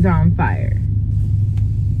buildings are on fire.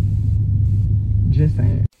 Just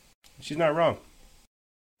saying. She's not wrong.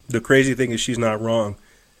 The crazy thing is she's not wrong.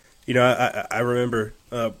 You know, I remember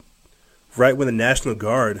right when the National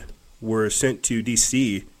Guard were sent to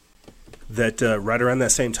D.C., that right around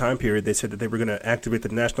that same time period, they said that they were going to activate the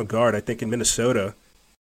National Guard, I think in Minnesota,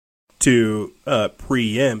 to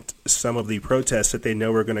preempt some of the protests that they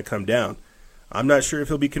know are going to come down. I'm not sure if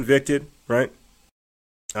he'll be convicted, right?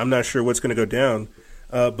 I'm not sure what's going to go down.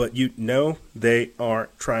 But you know they are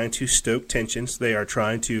trying to stoke tensions. They are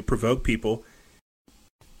trying to provoke people.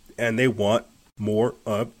 And they want more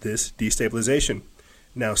of this destabilization.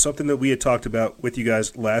 Now, something that we had talked about with you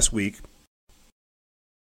guys last week,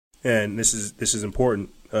 and this is important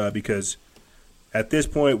because at this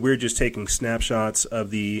point we're just taking snapshots of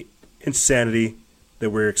the insanity that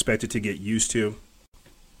we're expected to get used to.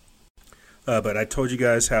 But I told you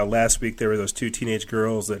guys how last week there were those two teenage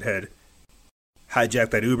girls that had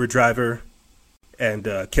hijacked that Uber driver and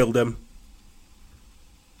killed him.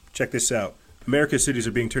 Check this out. America's cities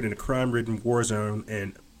are being turned into crime-ridden war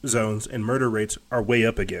zones, and murder rates are way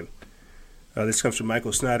up again. This comes from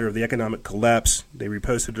Michael Snyder of The Economic Collapse. They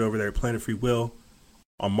reposted it over there at Planet Free Will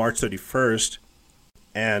on March 31st.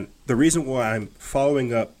 And the reason why I'm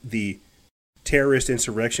following up the terrorist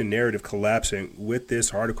insurrection narrative collapsing with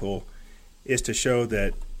this article is to show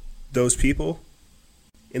that those people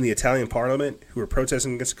in the Italian parliament who are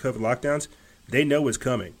protesting against the COVID lockdowns, they know what's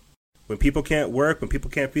coming. When people can't work, when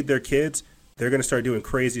people can't feed their kids, they're going to start doing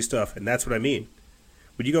crazy stuff, and that's what I mean.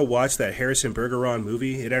 When you go watch that Harrison Bergeron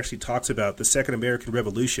movie, it actually talks about the Second American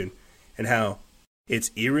Revolution and how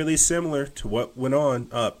it's eerily similar to what went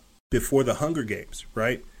on before the Hunger Games,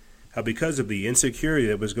 right? How because of the insecurity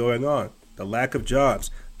that was going on, the lack of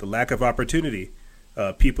jobs, the lack of opportunity,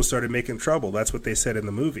 people started making trouble. That's what they said in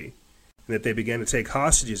the movie. And that they began to take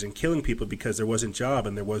hostages and killing people because there wasn't job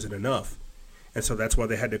and there wasn't enough. And so that's why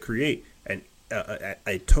they had to create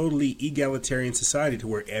a totally egalitarian society to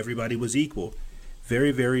where everybody was equal.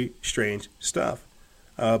 Very, very strange stuff.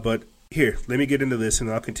 But here, let me get into this and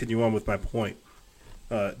I'll continue on with my point.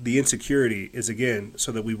 The insecurity is, again,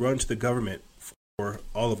 so that we run to the government for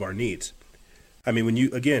all of our needs. I mean, when you,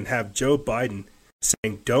 again, have Joe Biden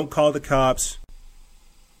saying, don't call the cops,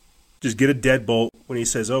 just get a deadbolt when he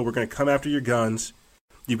says, oh, we're going to come after your guns.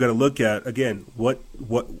 You've got to look at, again, what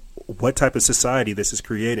type of society this is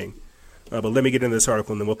creating. But let me get into this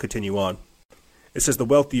article and then we'll continue on. It says the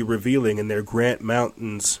wealthy reveling in their grant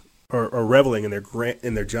mountains or reveling in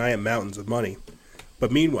their giant mountains of money.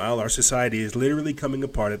 But meanwhile, our society is literally coming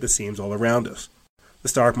apart at the seams all around us. The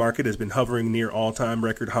stock market has been hovering near all-time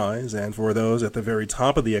record highs, and for those at the very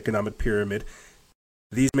top of the economic pyramid,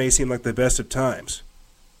 these may seem like the best of times.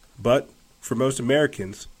 But for most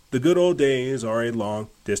Americans, the good old days are a long,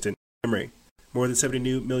 distant memory. More than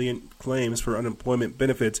 70 million claims for unemployment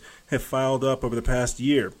benefits have filed up over the past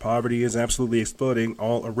year. Poverty is absolutely exploding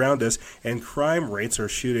all around us, and crime rates are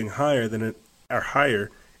shooting higher at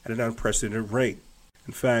an unprecedented rate.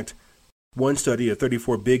 In fact, one study of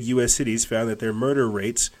 34 big U.S. cities found that their murder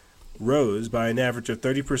rates rose by an average of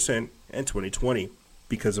 30% in 2020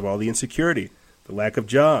 because of all the insecurity, the lack of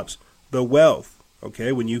jobs, the wealth.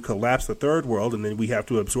 Okay, when you collapse the third world and then we have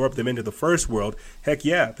to absorb them into the first world, heck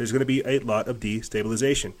yeah, there's going to be a lot of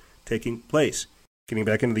destabilization taking place. Getting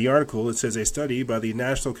back into the article, it says a study by the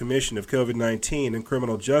National Commission of COVID-19 and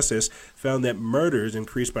Criminal Justice found that murders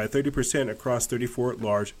increased by 30% across 34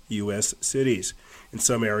 large U.S. cities. In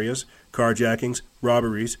some areas, carjackings,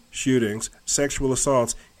 robberies, shootings, sexual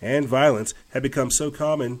assaults, and violence have become so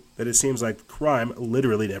common that it seems like crime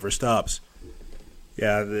literally never stops.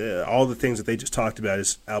 Yeah, all the things that they just talked about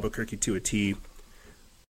is Albuquerque to a T.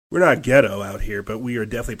 We're not ghetto out here, but we are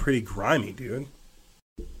definitely pretty grimy, dude.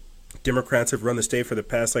 Democrats have run the state for the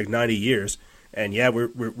past 90 years, and yeah,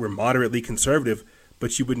 we're moderately conservative,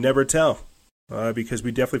 but you would never tell because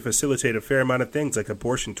we definitely facilitate a fair amount of things like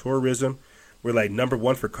abortion tourism. We're number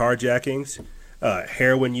one for carjackings,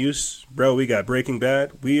 heroin use, bro. We got Breaking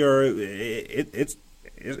Bad. We are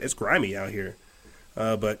it's grimy out here,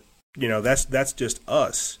 but. That's just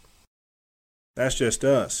us. That's just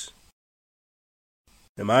us.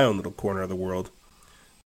 In my own little corner of the world.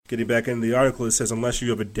 Getting back into the article, it says, unless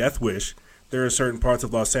you have a death wish, there are certain parts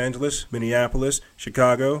of Los Angeles, Minneapolis,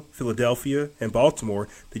 Chicago, Philadelphia, and Baltimore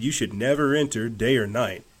that you should never enter day or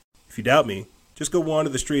night. If you doubt me, just go wander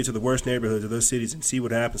the streets of the worst neighborhoods of those cities and see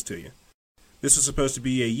what happens to you. This is supposed to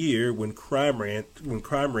be a year when crime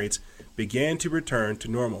rates began to return to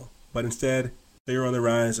normal, but instead, they are on the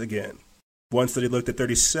rise again. One study looked at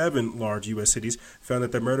 37 large U.S. cities, found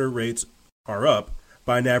that the murder rates are up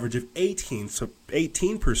by an average of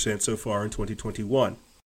 18% so far in 2021.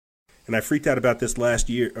 And I freaked out about this last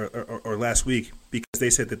year or last week because they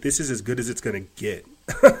said that this is as good as it's going to get.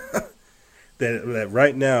 that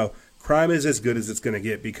right now, crime is as good as it's going to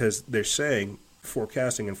get because they're saying,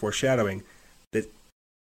 forecasting and foreshadowing, that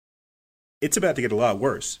it's about to get a lot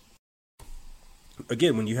worse.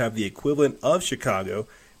 Again, when you have the equivalent of Chicago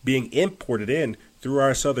being imported in through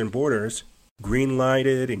our southern borders,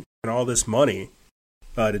 green-lighted and all this money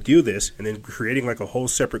to do this, and then creating a whole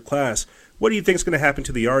separate class, what do you think is going to happen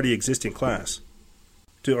to the already existing class?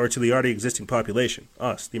 To the already existing population,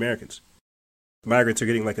 us, the Americans? The migrants are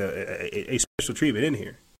getting a special treatment in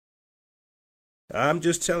here. I'm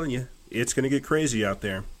just telling you, it's going to get crazy out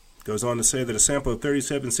there. Goes on to say that a sample of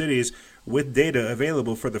 37 cities with data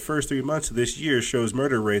available for the first 3 months of this year shows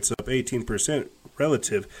murder rates up 18%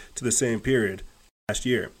 relative to the same period last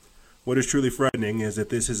year. What is truly frightening is that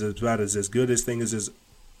this is about as good as things as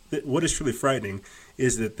what is truly frightening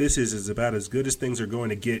is that this is about as good as things are going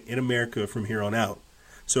to get in America from here on out.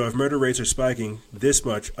 So if murder rates are spiking this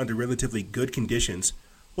much under relatively good conditions,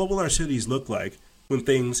 what will our cities look like when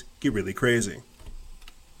things get really crazy?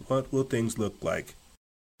 What will things look like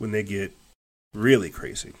when they get really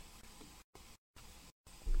crazy?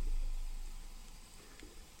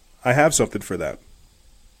 I have something for that.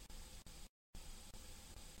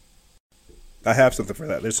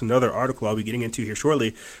 There's another article I'll be getting into here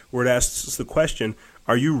shortly where it asks the question,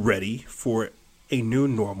 are you ready for a new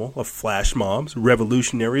normal of flash mobs,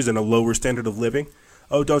 revolutionaries, and a lower standard of living?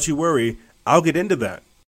 Oh, don't you worry. I'll get into that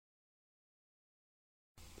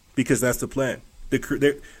because that's the plan.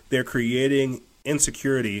 They're creating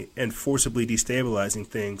insecurity and forcibly destabilizing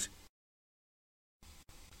things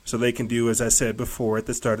so they can do, as I said before at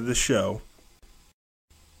the start of the show,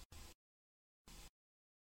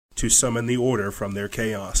 to summon the order from their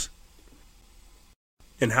chaos.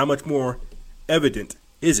 And how much more evident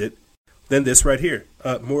is it than this right here?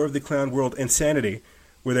 More of the clown world insanity,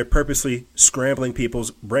 where they're purposely scrambling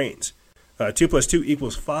people's brains. 2 + 2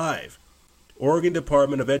 = 5. Oregon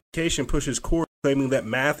Department of Education pushes court claiming that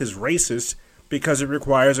math is racist because it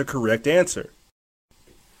requires a correct answer.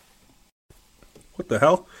 What the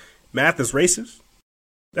hell? Math is racist?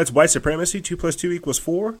 That's white supremacy? 2 + 2 =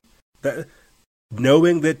 4?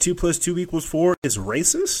 Knowing that 2 + 2 = 4 is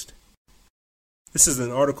racist? This is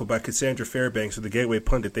an article by Cassandra Fairbanks of the Gateway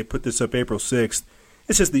Pundit. They put this up April 6th.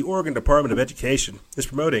 It says the Oregon Department of Education is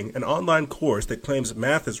promoting an online course that claims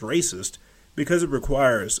math is racist because it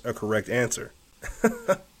requires a correct answer.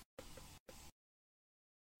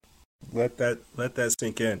 Let that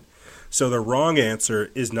sink in. So the wrong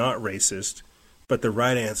answer is not racist, but the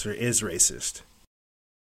right answer is racist.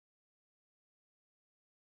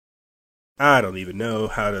 I don't even know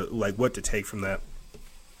what to take from that.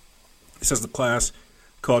 It says the class,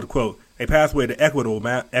 called, quote, A Pathway to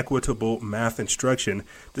Equitable Math Instruction,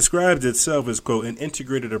 describes itself as, quote, an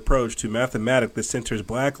integrated approach to mathematics that centers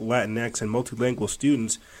Black, Latinx, and multilingual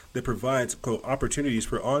students that provides, quote, opportunities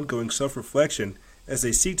for ongoing self-reflection as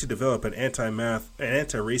they seek to develop an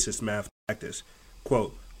anti-racist math practice.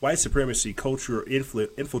 Quote, white supremacy culture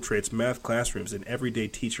infiltrates math classrooms and everyday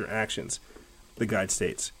teacher actions, the guide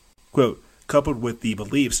states. Quote, coupled with the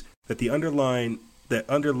beliefs that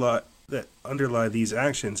underlie these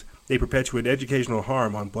actions, they perpetuate educational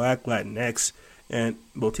harm on Black, Latinx, and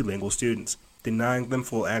multilingual students, denying them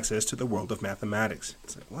full access to the world of mathematics.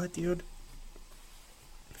 It's like, what, dude?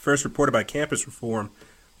 First reported by Campus Reform,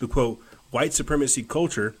 the, quote, white supremacy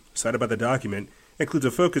culture, cited by the document, includes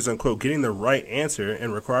a focus on, quote, getting the right answer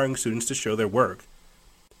and requiring students to show their work.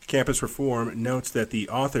 Campus Reform notes that the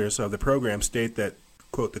authors of the program state that,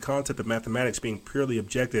 quote, the concept of mathematics being purely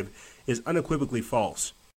objective is unequivocally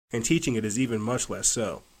false, and teaching it is even much less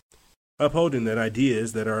so. Upholding that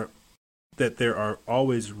ideas that there are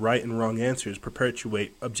always right and wrong answers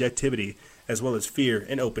perpetuate objectivity as well as fear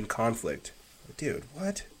and open conflict. Dude,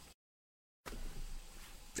 what?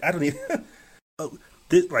 I don't even...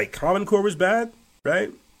 Common Core was bad,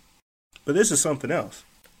 right? But this is something else.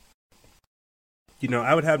 You know,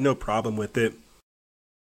 I would have no problem with it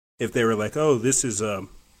if they were like, oh, this is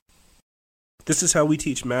how we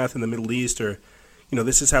teach math in the Middle East, or, you know,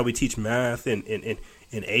 this is how we teach math in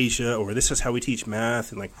Asia, or this is how we teach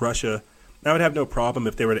math in, like, Russia. I would have no problem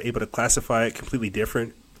if they were able to classify it completely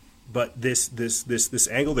different. But this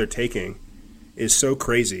angle they're taking is so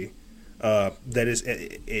crazy that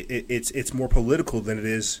it's more political than it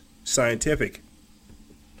is scientific.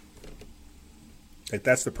 Like,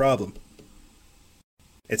 that's the problem.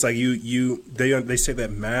 It's like they say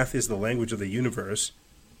that math is the language of the universe.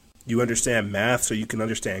 You understand math so you can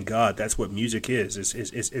understand God. That's what music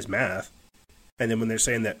is math. And then when they're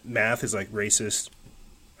saying that math is like racist,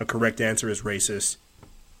 a correct answer is racist,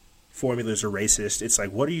 formulas are racist, it's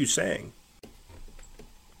like, what are you saying?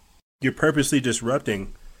 You're purposely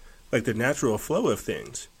disrupting, like, the natural flow of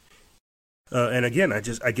things. And again, I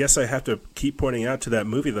guess I have to keep pointing out to that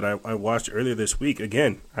movie that I watched earlier this week.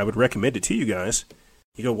 Again, I would recommend it to you guys.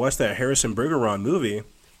 You go watch that Harrison Bergeron movie.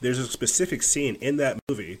 There's a specific scene in that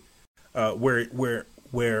movie where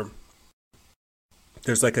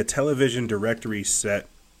there's like a television directory set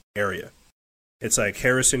area. It's like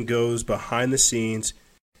Harrison goes behind the scenes,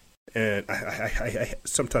 and I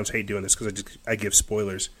sometimes hate doing this because I give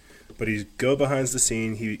spoilers, but he go behind the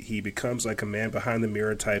scene. He becomes like a man behind the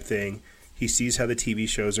mirror type thing. He sees how the TV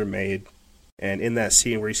shows are made, and in that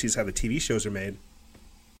scene where he sees how the TV shows are made,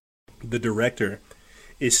 the director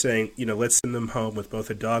is saying, you know, let's send them home with both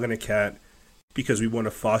a dog and a cat because we want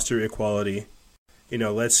to foster equality. You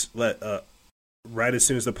know, right as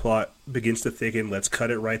soon as the plot begins to thicken, let's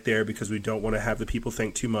cut it right there because we don't want to have the people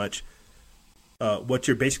think too much. What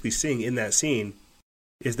you're basically seeing in that scene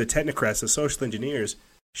is the technocrats, the social engineers,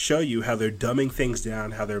 show you how they're dumbing things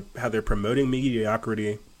down, how they're promoting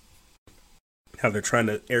mediocrity, how they're trying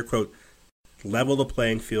to, air quote, level the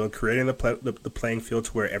playing field, creating the playing field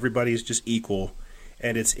to where everybody's just equal.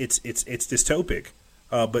 And it's dystopic.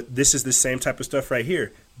 But this is the same type of stuff right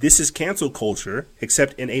here. This is cancel culture,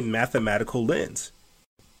 except in a mathematical lens.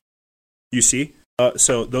 You see?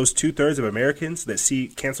 So those 2/3 of Americans that see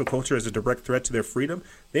cancel culture as a direct threat to their freedom,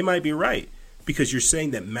 they might be right. Because you're saying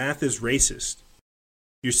that math is racist.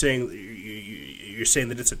 You're saying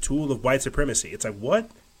that it's a tool of white supremacy. It's like, what?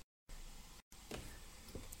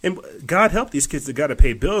 And God help these kids that got to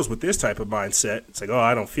pay bills with this type of mindset. It's like, oh,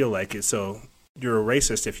 I don't feel like it, so you're a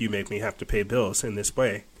racist if you make me have to pay bills in this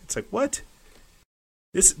way. It's like, what?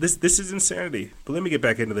 This is insanity. But let me get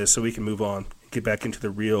back into this so we can move on, get back into the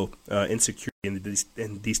real insecurity and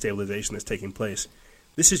destabilization that's taking place.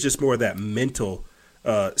 This is just more of that mental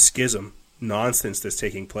schism nonsense that's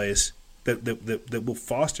taking place that will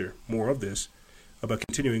foster more of this. But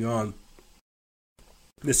continuing on,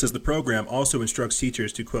 this says the program also instructs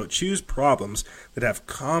teachers to, quote, choose problems that have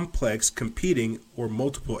complex, competing, or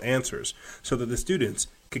multiple answers so that the students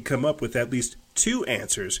can come up with at least 2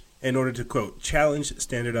 answers in order to, quote, challenge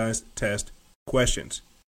standardized test questions.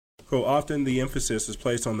 Quote, often the emphasis is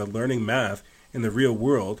placed on the learning math in the real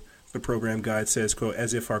world, the program guide says, quote,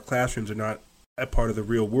 as if our classrooms are not a part of the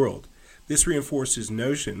real world. This reinforces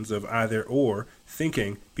notions of either or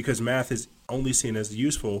thinking because math is only seen as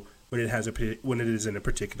useful when it is in a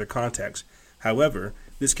particular context. However,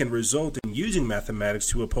 this can result in using mathematics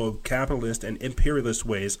to uphold capitalist and imperialist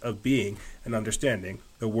ways of being and understanding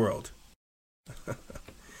the world.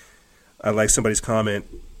 I like somebody's comment.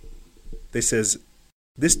 They says,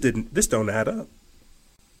 this don't add up.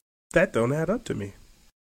 That don't add up to me.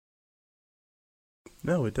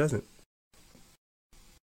 No, it doesn't.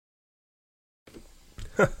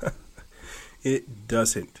 It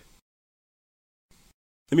doesn't.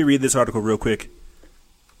 Let me read this article real quick.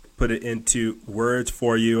 Put it into words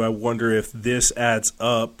for you. I wonder if this adds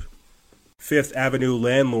up. Fifth Avenue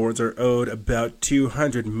landlords are owed about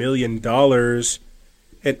 $200 million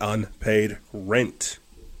in unpaid rent.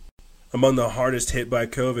 Among the hardest hit by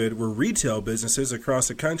COVID were retail businesses across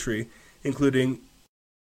the country, including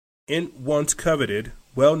in once coveted,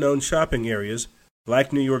 well-known shopping areas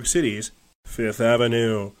like New York City's Fifth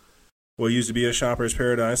Avenue. What used to be a shopper's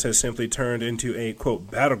paradise has simply turned into a,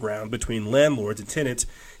 quote, battleground between landlords and tenants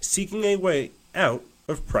seeking a way out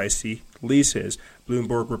of pricey leases,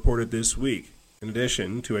 Bloomberg reported this week. In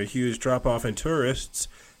addition to a huge drop-off in tourists,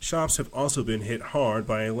 shops have also been hit hard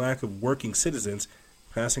by a lack of working citizens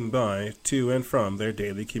passing by to and from their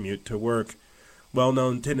daily commute to work.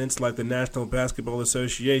 Well-known tenants like the National Basketball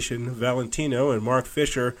Association, Valentino, and Mark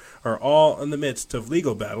Fisher are all in the midst of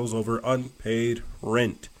legal battles over unpaid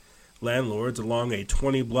rent. Landlords along a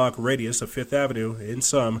 20-block radius of Fifth Avenue, in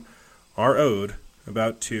sum, are owed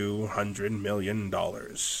about $200 million.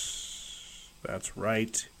 That's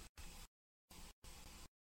right.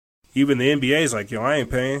 Even the NBA's like, yo, I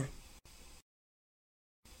ain't paying.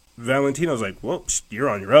 Valentino's like, well, you're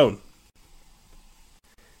on your own.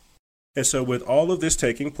 And so with all of this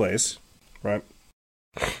taking place, right,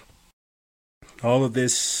 all of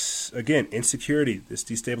this, again, insecurity, this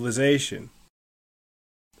destabilization,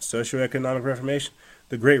 socioeconomic reformation,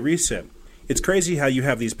 the Great Reset. It's crazy how you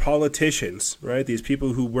have these politicians, right, these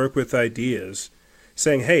people who work with ideas,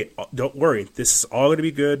 saying, hey, don't worry, this is all going to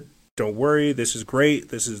be good. Don't worry, this is great.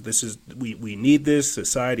 This is we need this.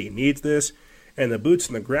 Society needs this. And the boots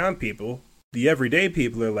on the ground people, the everyday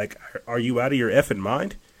people are like, are you out of your effing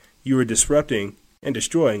mind? You are disrupting and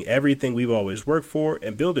destroying everything we've always worked for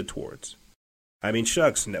and builded towards. I mean,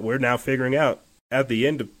 shucks, we're now figuring out at the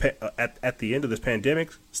end of this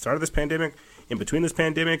pandemic, start of this pandemic, in between this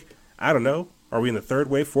pandemic, I don't know. Are we in the third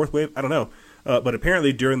wave, fourth wave? I don't know. But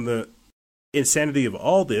apparently, during the insanity of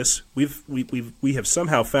all this, we have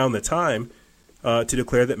somehow found the time to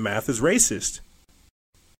declare that math is racist.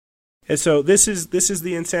 And so this is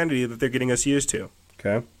the insanity that they're getting us used to.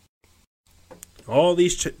 Okay. All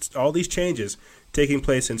these changes taking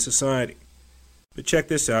place in society. But check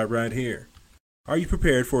this out right here. Are you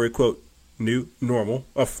prepared for a, quote, new normal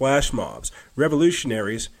of flash mobs,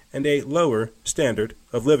 revolutionaries, and a lower standard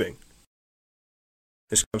of living?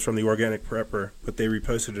 This comes from the Organic Prepper, but they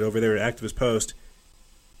reposted it over there at Activist Post,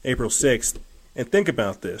 April 6th. And think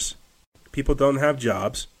about this. People don't have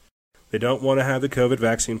jobs. They don't want to have the COVID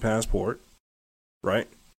vaccine passport, right?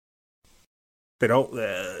 They don't.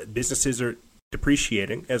 Businesses are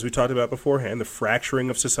depreciating, as we talked about beforehand. The fracturing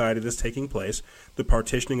of society that's taking place, the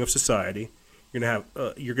partitioning of society.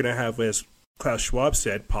 You're gonna have, as Klaus Schwab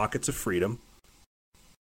said, pockets of freedom.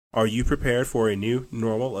 Are you prepared for a new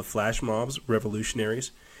normal of flash mobs,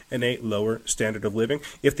 revolutionaries, and a lower standard of living?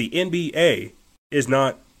 If the NBA is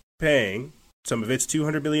not paying some of its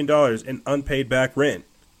 $200 million in unpaid back rent,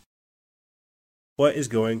 what is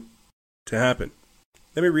going to happen?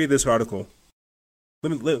 Let me read this article.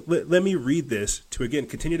 Let me read this to, again,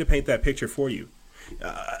 continue to paint that picture for you.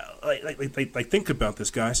 Think about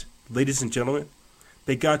this, guys. Ladies and gentlemen,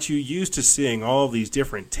 they got you used to seeing all these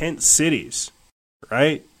different tent cities,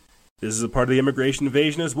 right? This is a part of the immigration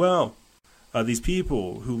invasion as well. These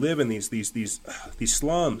people who live in these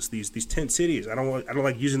slums, these tent cities. I don't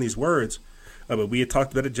like using these words, but we had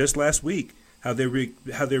talked about it just last week. How they're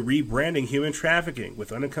rebranding human trafficking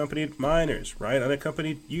with unaccompanied minors, right?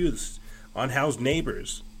 Unaccompanied youths, unhoused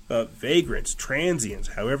neighbors, vagrants, transients,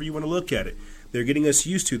 however you want to look at it. They're getting us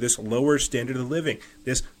used to this lower standard of living,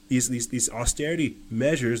 these austerity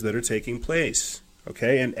measures that are taking place,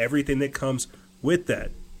 okay, and everything that comes with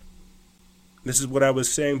that. This is what I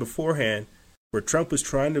was saying beforehand, where Trump was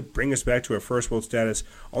trying to bring us back to our first world status,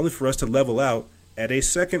 only for us to level out at a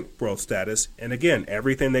second world status, and again,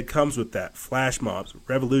 everything that comes with that, flash mobs,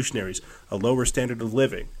 revolutionaries, a lower standard of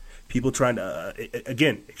living, people trying to,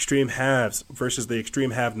 again, extreme haves versus the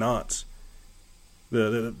extreme have-nots,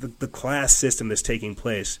 the class system that's taking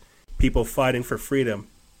place, people fighting for freedom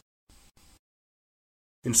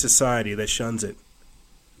in society that shuns it.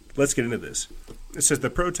 Let's get into this. It says the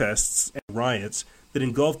protests and riots that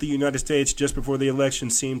engulfed the United States just before the election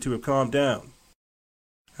seemed to have calmed down.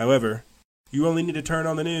 However, you only need to turn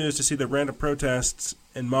on the news to see that random protests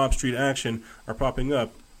and mob street action are popping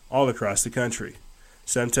up all across the country.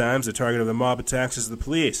 Sometimes the target of the mob attacks is the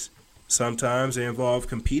police. Sometimes they involve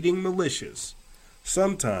competing militias.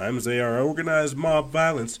 Sometimes they are organized mob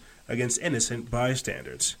violence against innocent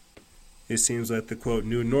bystanders. It seems like the, quote,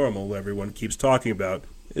 new normal everyone keeps talking about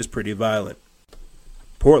is pretty violent.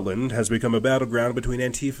 Portland has become a battleground between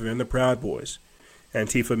Antifa and the Proud Boys.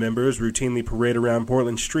 Antifa members routinely parade around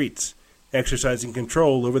Portland streets, exercising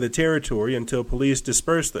control over the territory until police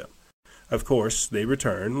disperse them. Of course, they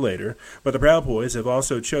return later, but the Proud Boys have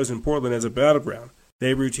also chosen Portland as a battleground.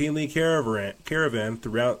 They routinely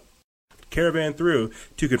caravan through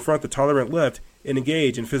to confront the tolerant left and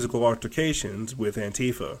engage in physical altercations with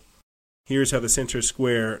Antifa. Here's how the Center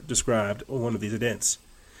Square described one of these events.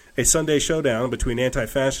 A Sunday showdown between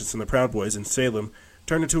anti-fascists and the Proud Boys in Salem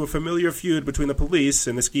turned into a familiar feud between the police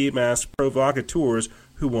and the ski-masked provocateurs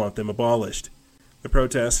who want them abolished. The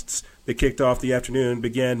protests that kicked off the afternoon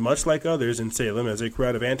began much like others in Salem as a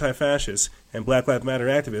crowd of anti-fascists and Black Lives Matter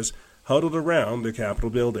activists huddled around the Capitol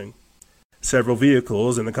building. Several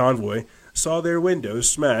vehicles in the convoy saw their windows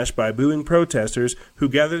smashed by booing protesters who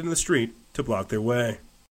gathered in the street to block their way.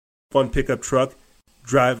 One pickup truck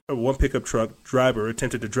driver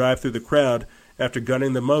attempted to drive through the crowd after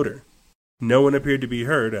gunning the motor. No one appeared to be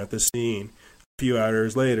hurt at the scene. A few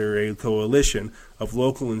hours later, a coalition of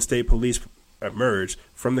local and state police emerged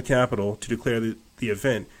from the Capitol to declare the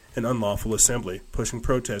event an unlawful assembly, pushing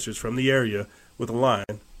protesters from the area with a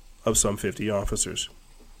line of some 50 officers.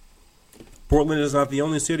 Portland is not the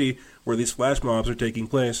only city where these flash mobs are taking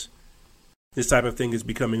place. This type of thing is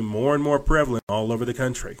becoming more and more prevalent all over the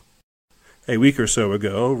country. A week or so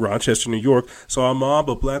ago, Rochester, New York, saw a mob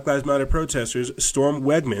of Black Lives Matter protesters storm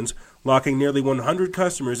Wegmans, locking nearly 100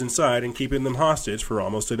 customers inside and keeping them hostage for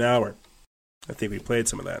almost an hour. I think we played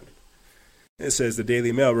some of that. It says the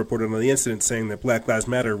Daily Mail reported on the incident, saying that Black Lives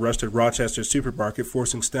Matter rushed at Rochester supermarket,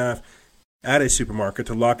 forcing staff at a supermarket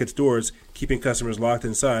to lock its doors, keeping customers locked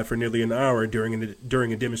inside for nearly an hour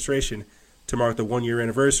during a demonstration to mark the one-year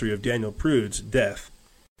anniversary of Daniel Prude's death.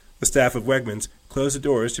 The staff of Wegmans closed the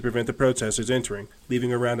doors to prevent the protesters entering,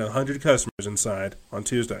 leaving around 100 customers inside on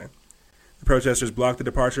Tuesday. The protesters blocked the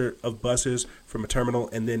departure of buses from a terminal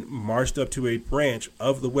and then marched up to a branch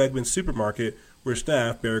of the Wegmans supermarket where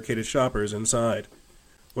staff barricaded shoppers inside.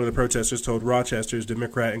 One of the protesters told Rochester's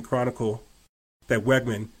Democrat and Chronicle that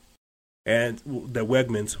Wegmans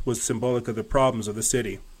was symbolic of the problems of the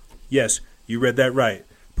city. Yes, you read that right.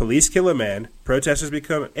 Police kill a man, protesters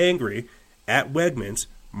become angry at Wegmans,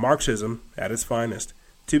 Marxism at its finest.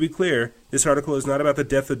 To be clear, this article is not about the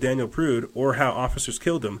death of Daniel Prude or how officers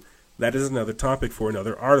killed him. That is another topic for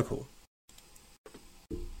another article.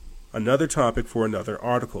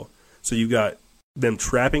 So you've got them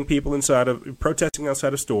trapping people protesting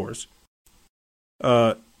outside of stores.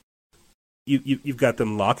 You've got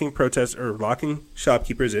them locking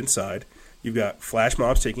shopkeepers inside. You've got flash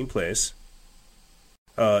mobs taking place.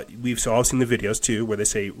 We've all seen the videos, too, where they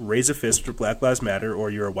say, raise a fist for Black Lives Matter,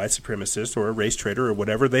 or you're a white supremacist, or a race traitor, or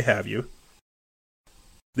whatever they have you.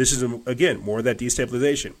 This is, again, more of that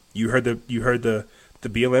destabilization. You heard the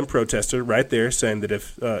BLM protester right there saying that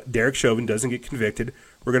if Derek Chauvin doesn't get convicted,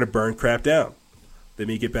 we're going to burn crap down. Let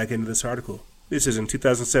me get back into this article. This is in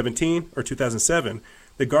 2017 or 2007.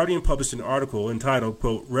 The Guardian published an article entitled,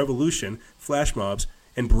 quote, Revolution, Flash Mobs,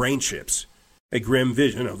 and Brain Chips, a Grim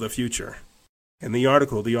Vision of the Future. In the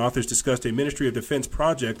article, the authors discussed a Ministry of Defense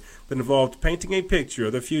project that involved painting a picture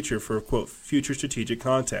of the future for, quote, future strategic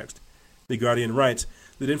context. The Guardian writes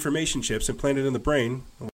that information chips implanted in the brain,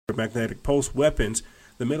 electromagnetic pulse weapons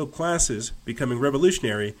the middle classes becoming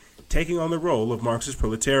revolutionary, taking on the role of Marxist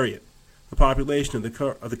proletariat. The population of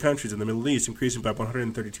the countries in the Middle East increasing by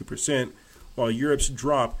 132%, while Europe's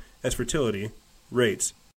drop as fertility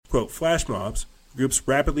rates. Quote, flash mobs, groups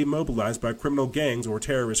rapidly mobilized by criminal gangs or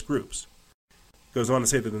terrorist groups. Goes on to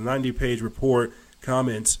say that the 90-page report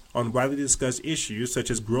comments on widely discussed issues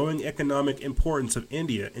such as growing economic importance of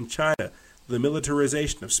India and China, the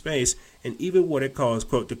militarization of space, and even what it calls,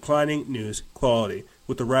 quote, declining news quality,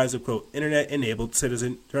 with the rise of, quote, internet-enabled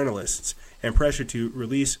citizen journalists and pressure to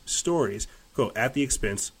release stories, quote, at the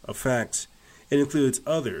expense of facts. It includes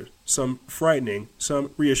others, some frightening,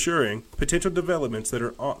 some reassuring, potential developments that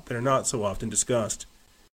are not so often discussed.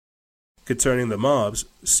 Concerning the mobs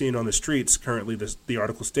seen on the streets, currently the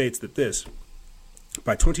article states that this,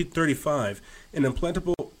 by 2035, an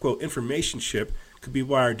implantable, quote, information chip could be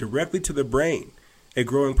wired directly to the brain. A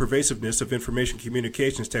growing pervasiveness of information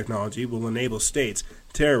communications technology will enable states,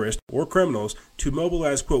 terrorists, or criminals to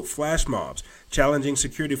mobilize, quote, flash mobs, challenging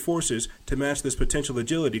security forces to match this potential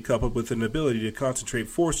agility coupled with an ability to concentrate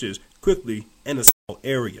forces quickly in a small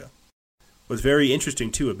area. What's very interesting,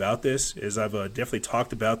 too, about this is I've definitely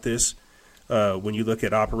talked about this when you look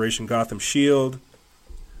at Operation Gotham Shield,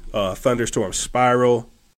 Thunderstorm Spiral,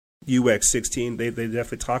 UX-16. They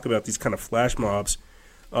definitely talk about these kind of flash mobs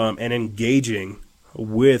and engaging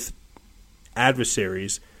with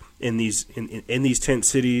adversaries in these tent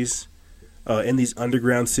cities, in these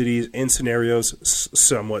underground cities, in scenarios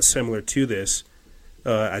somewhat similar to this.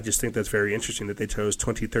 I just think that's very interesting that they chose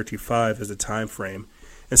 2035 as a time frame.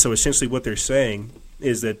 And so essentially what they're saying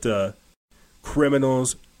is that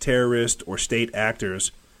criminals, terrorists, or state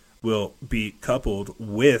actors will be coupled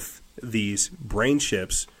with these brain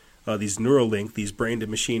chips, these Neuralink, these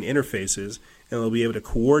brain-to-machine interfaces, and they'll be able to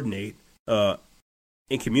coordinate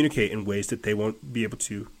and communicate in ways that they won't be able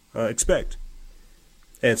to expect.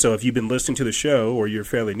 And so if you've been listening to the show or you're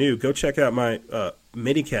fairly new, go check out my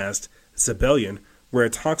minicast, Zebellion, where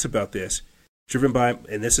it talks about this, driven by,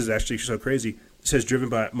 and this is actually so crazy, it says driven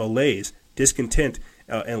by malaise, discontent,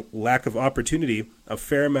 and lack of opportunity, a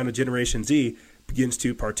fair amount of Generation Z begins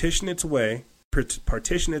to partition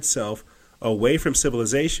itself away from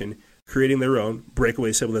civilization, creating their own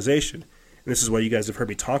breakaway civilization. And this is why you guys have heard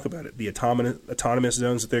me talk about it. The autonomous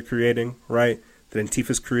zones that they're creating, right? That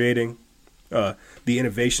Antifa's creating. The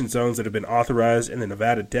innovation zones that have been authorized in the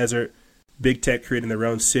Nevada desert. Big Tech creating their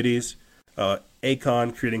own cities.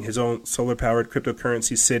 Akon creating his own solar-powered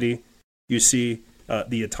cryptocurrency city. You see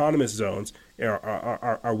the autonomous zones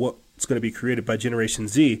are what's going to be created by Generation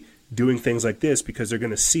Z doing things like this because they're going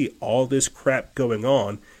to see all this crap going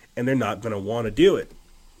on and they're not going to want to do it.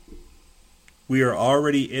 We are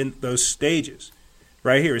already in those stages.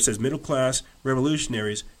 Right here it says middle-class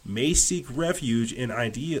revolutionaries may seek refuge in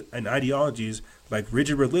ideologies like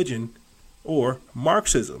rigid religion or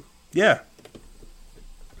Marxism. Yeah.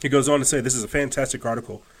 It goes on to say this is a fantastic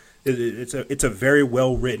article. It's a very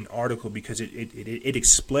well-written article because it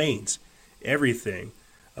explains everything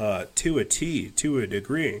to a T, to a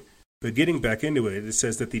degree. But getting back into it, it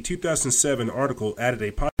says that the 2007 article added a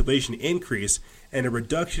population increase and a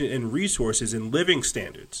reduction in resources and living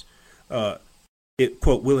standards. It,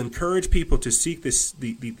 quote, will encourage people to seek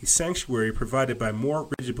the sanctuary provided by more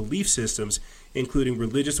rigid belief systems, including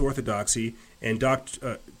religious orthodoxy and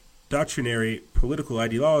doctrinary political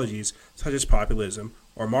ideologies such as populism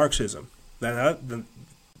or Marxism. Now,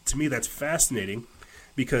 to me, that's fascinating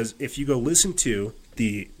because if you go listen to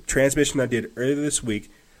the transmission I did earlier this week,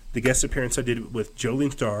 the guest appearance I did with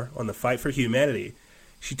Jolene Starr on the Fight for Humanity,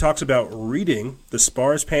 she talks about reading the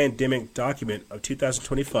SPARS pandemic document of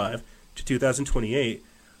 2025 to 2028,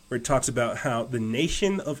 where it talks about how the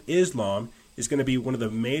Nation of Islam is going to be one of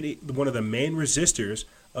the main resistors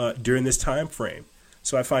during this time frame.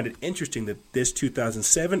 So I find it interesting that this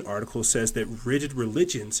 2007 article says that rigid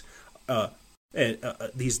religions and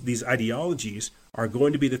these ideologies are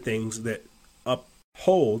going to be the things that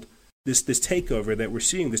uphold this takeover that we're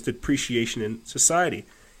seeing, this depreciation in society.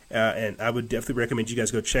 And I would definitely recommend you guys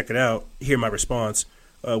go check it out, hear my response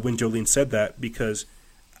when Jolene said that, because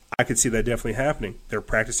I could see that definitely happening. They're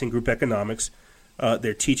practicing group economics.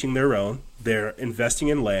 They're teaching their own. They're investing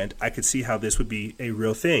in land. I could see how this would be a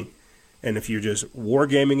real thing. And if you're just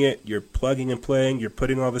wargaming it, you're plugging and playing, you're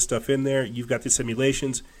putting all this stuff in there, you've got the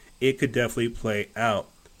simulations, it could definitely play out.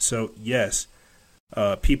 So, yes,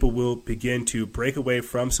 people will begin to break away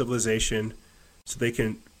from civilization so they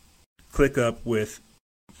can click up with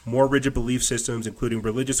more rigid belief systems, including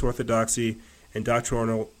religious orthodoxy and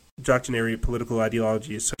doctrinary political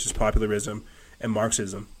ideologies such as popularism and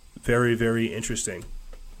Marxism. Very, very interesting.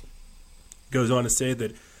 Goes on to say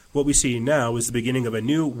that What we see now is the beginning of a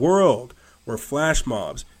new world where flash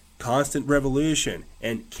mobs, constant revolution,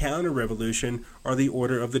 and counter-revolution are the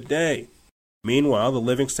order of the day. Meanwhile, the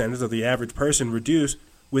living standards of the average person reduce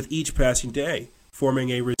with each passing day, forming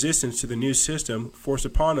a resistance to the new system forced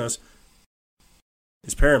upon us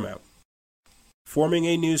is paramount. Forming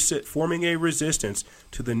a resistance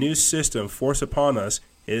to the new system forced upon us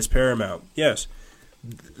is paramount. Yes,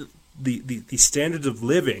 the standards of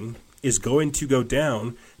living is going to go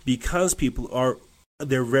down because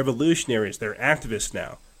they're revolutionaries, they're activists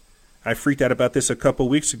now. I freaked out about this a couple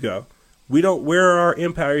weeks ago. Where are our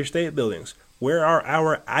Empire State Buildings? Where are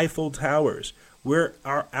our Eiffel Towers? Where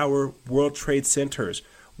are our World Trade Centers?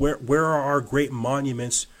 Where are our great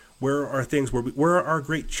monuments? Where are things where are our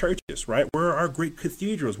great churches, right? Where are our great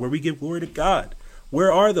cathedrals where we give glory to God?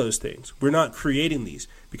 Where are those things? We're not creating these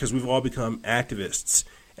because we've all become activists.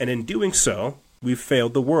 And in doing so, we've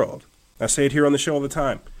failed the world. I say it here on the show all the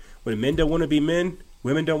time. When men don't want to be men,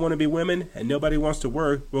 women don't want to be women, and nobody wants to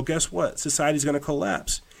work, well, guess what? Society's going to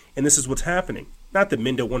collapse. And this is what's happening. Not that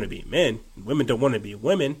men don't want to be men, and women don't want to be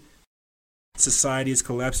women. Society is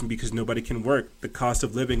collapsing because nobody can work. The cost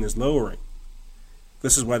of living is lowering.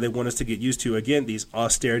 This is why they want us to get used to, again, these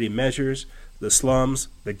austerity measures, the slums,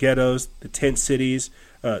 the ghettos, the tent cities,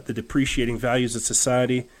 the depreciating values of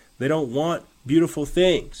society. They don't want beautiful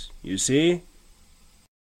things, you see?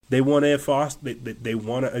 They want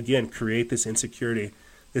to again, create this insecurity.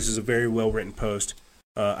 This is a very well-written post.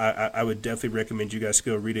 I would definitely recommend you guys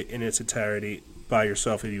go read it in its entirety by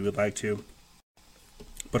yourself if you would like to.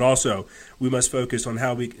 But also, we must focus on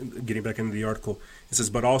how getting back into the article, it says,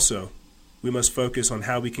 but also, we must focus on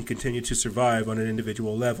how we can continue to survive on an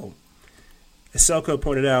individual level. As Selko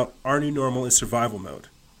pointed out, our new normal is survival mode.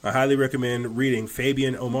 I highly recommend reading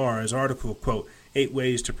Fabian Omar's article, quote, 8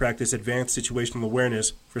 Ways to Practice Advanced Situational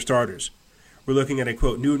Awareness for Starters. We're looking at a,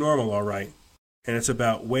 quote, new normal, all right, and it's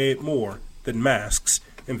about way more than masks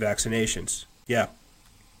and vaccinations. Yeah.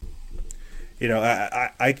 You know,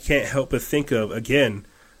 I can't help but think of, again,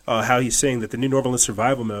 how he's saying that the new normal is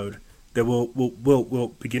survival mode, that we'll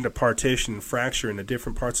begin to partition and fracture into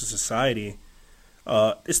different parts of society.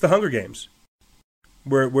 It's the Hunger Games,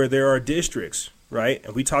 where there are districts, right?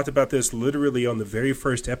 And we talked about this literally on the very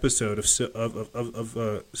first episode of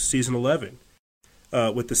season 11,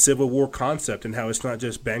 with the Civil War concept and how it's not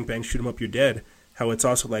just bang bang shoot 'em up you're dead, how it's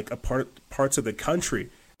also like parts of the country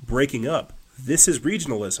breaking up. This is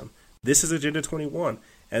regionalism. This is Agenda 21,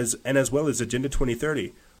 as well as Agenda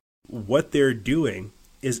 2030. What they're doing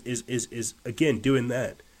is again doing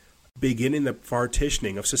that, beginning the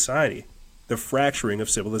partitioning of society, the fracturing of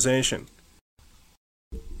civilization.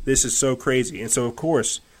 This is so crazy. And so, of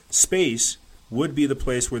course, space would be the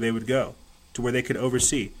place where they would go, to where they could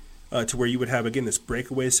oversee, to where you would have, again, this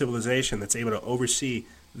breakaway civilization that's able to oversee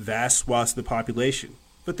vast swaths of the population.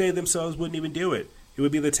 But they themselves wouldn't even do it. It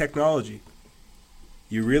would be the technology.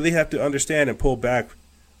 You really have to understand and pull back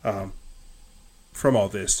from all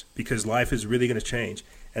this, because life is really going to change.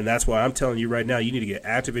 And that's why I'm telling you right now, you need to get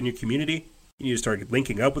active in your community. You need to start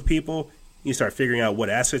linking up with people. You need to start figuring out what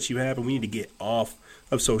assets you have, and we need to get off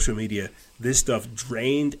of social media. This stuff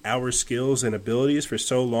drained our skills and abilities for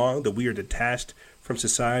so long that we are detached from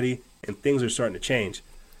society, and things are starting to change.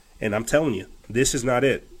 And I'm telling you, this is not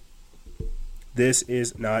it. This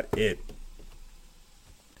is not it.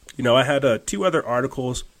 You know, I had 2 other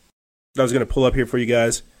articles that I was going to pull up here for you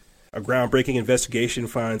guys. A groundbreaking investigation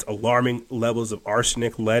finds alarming levels of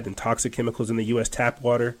arsenic, lead, and toxic chemicals in the U.S. tap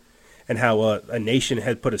water, and how a nation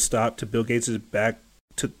had put a stop to Bill Gates'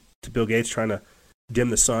 to Bill Gates trying to dim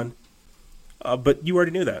the sun. But you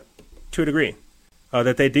already knew that, to a degree,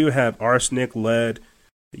 that they do have arsenic, lead,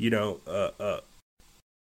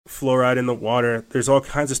 fluoride in the water. There's all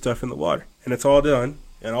kinds of stuff in the water, and it's all done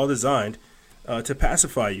and all designed to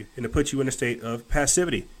pacify you and to put you in a state of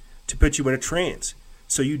passivity, to put you in a trance,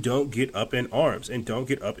 so you don't get up in arms and don't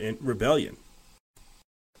get up in rebellion.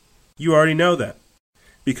 You already know that,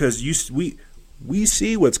 because we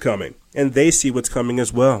see what's coming, and they see what's coming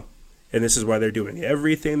as well. And this is why they're doing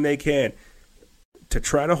everything they can to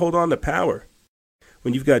try to hold on to power.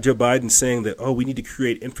 When you've got Joe Biden saying that, we need to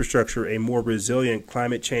create infrastructure, a more resilient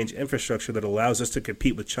climate change infrastructure that allows us to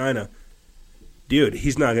compete with China. Dude,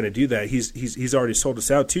 he's not going to do that. He's already sold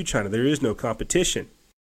us out to China. There is no competition.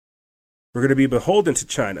 We're going to be beholden to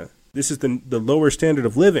China. This is the lower standard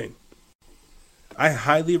of living. I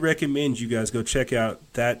highly recommend you guys go check out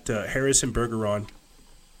that Harrison Bergeron.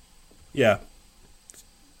 Yeah,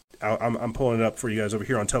 I'm pulling it up for you guys over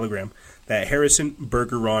here on Telegram. That Harrison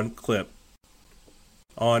Bergeron clip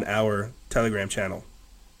on our Telegram channel.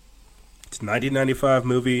 It's a 1995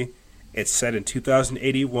 movie, It's set in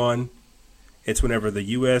 2081. It's whenever the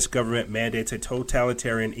U.S. government mandates a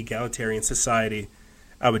totalitarian, egalitarian society.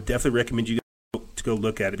 I would definitely recommend you to go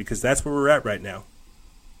look at it, because that's where we're at right now.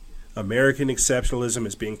 American exceptionalism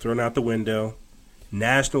is being thrown out the window.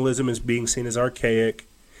 Nationalism is being seen as archaic.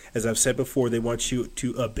 As I've said before, they want you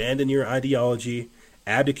to abandon your ideology,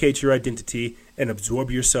 abdicate your identity, and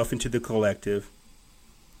absorb yourself into the collective.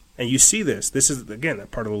 And you see this. This is, again, a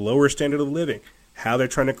part of the lower standard of living, how they're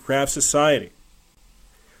trying to craft society.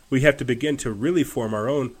 We have to begin to really form our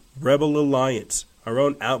own rebel alliance, our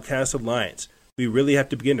own outcast alliance. We really have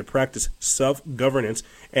to begin to practice self-governance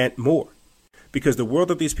and more. Because the world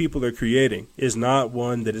that these people are creating is not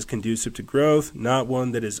one that is conducive to growth, not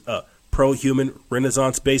one that is pro-human,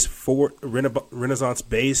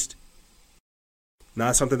 Renaissance-based,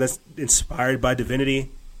 not something that's inspired by divinity.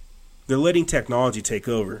 They're letting technology take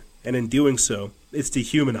over, and in doing so, it's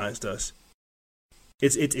dehumanized us.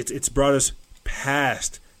 It's brought us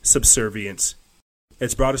past subservience.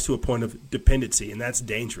 It's brought us to a point of dependency, and that's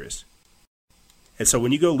dangerous. And so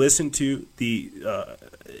when you go listen to the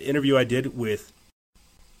interview I did with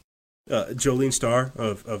Jolene Starr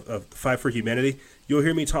of Fight for Humanity, you'll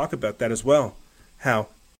hear me talk about that as well. How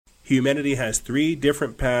humanity has 3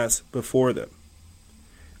 different paths before them.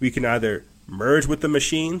 We can either merge with the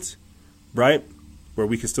machines, right, where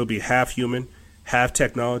we can still be half human, half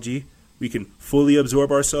technology. We can fully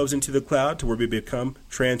absorb ourselves into the cloud to where we become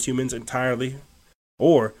transhumans entirely.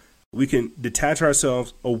 Or we can detach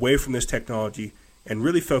ourselves away from this technology and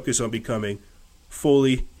really focus on becoming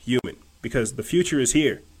fully human, because the future is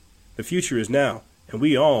here. The future is now, and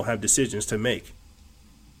we all have decisions to make.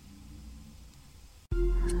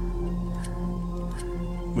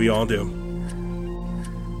 We all do.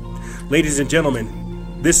 Ladies and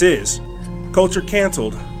gentlemen, this is Culture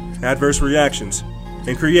Canceled, Adverse Reactions,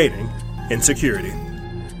 and Creating Insecurity.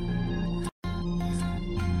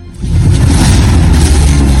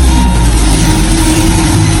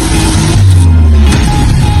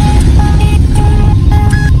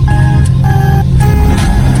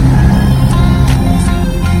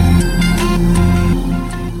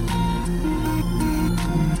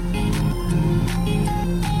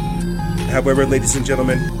 However, ladies and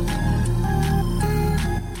gentlemen,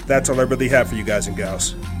 that's all I really have for you guys and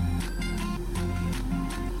gals.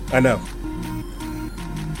 I know.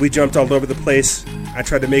 We jumped all over the place. I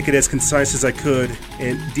tried to make it as concise as I could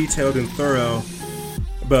and detailed and thorough.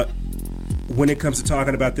 But when it comes to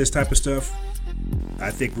talking about this type of stuff, I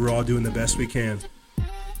think we're all doing the best we can.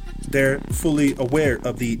 They're fully aware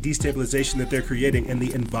of the destabilization that they're creating and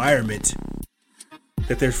the environment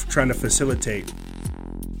that they're trying to facilitate.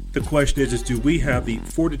 The question is do we have the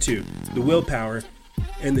fortitude, the willpower,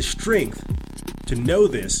 and the strength to know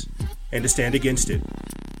this and to stand against it?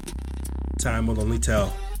 Time will only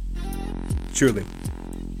tell. Truly.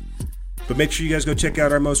 But make sure you guys go check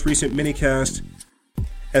out our most recent minicast,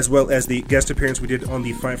 as well as the guest appearance we did on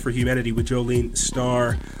the Fight for Humanity with Jolene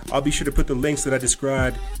Starr. I'll be sure to put the links that I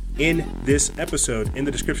described in this episode in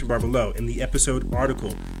the description bar below, in the episode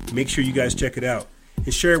article. Make sure you guys check it out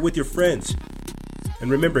and share it with your friends. And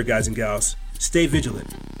remember, guys and gals, stay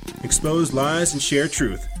vigilant, expose lies, and share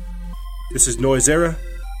truth. This is Noise Era,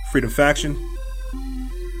 Freedom Faction,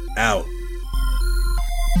 out.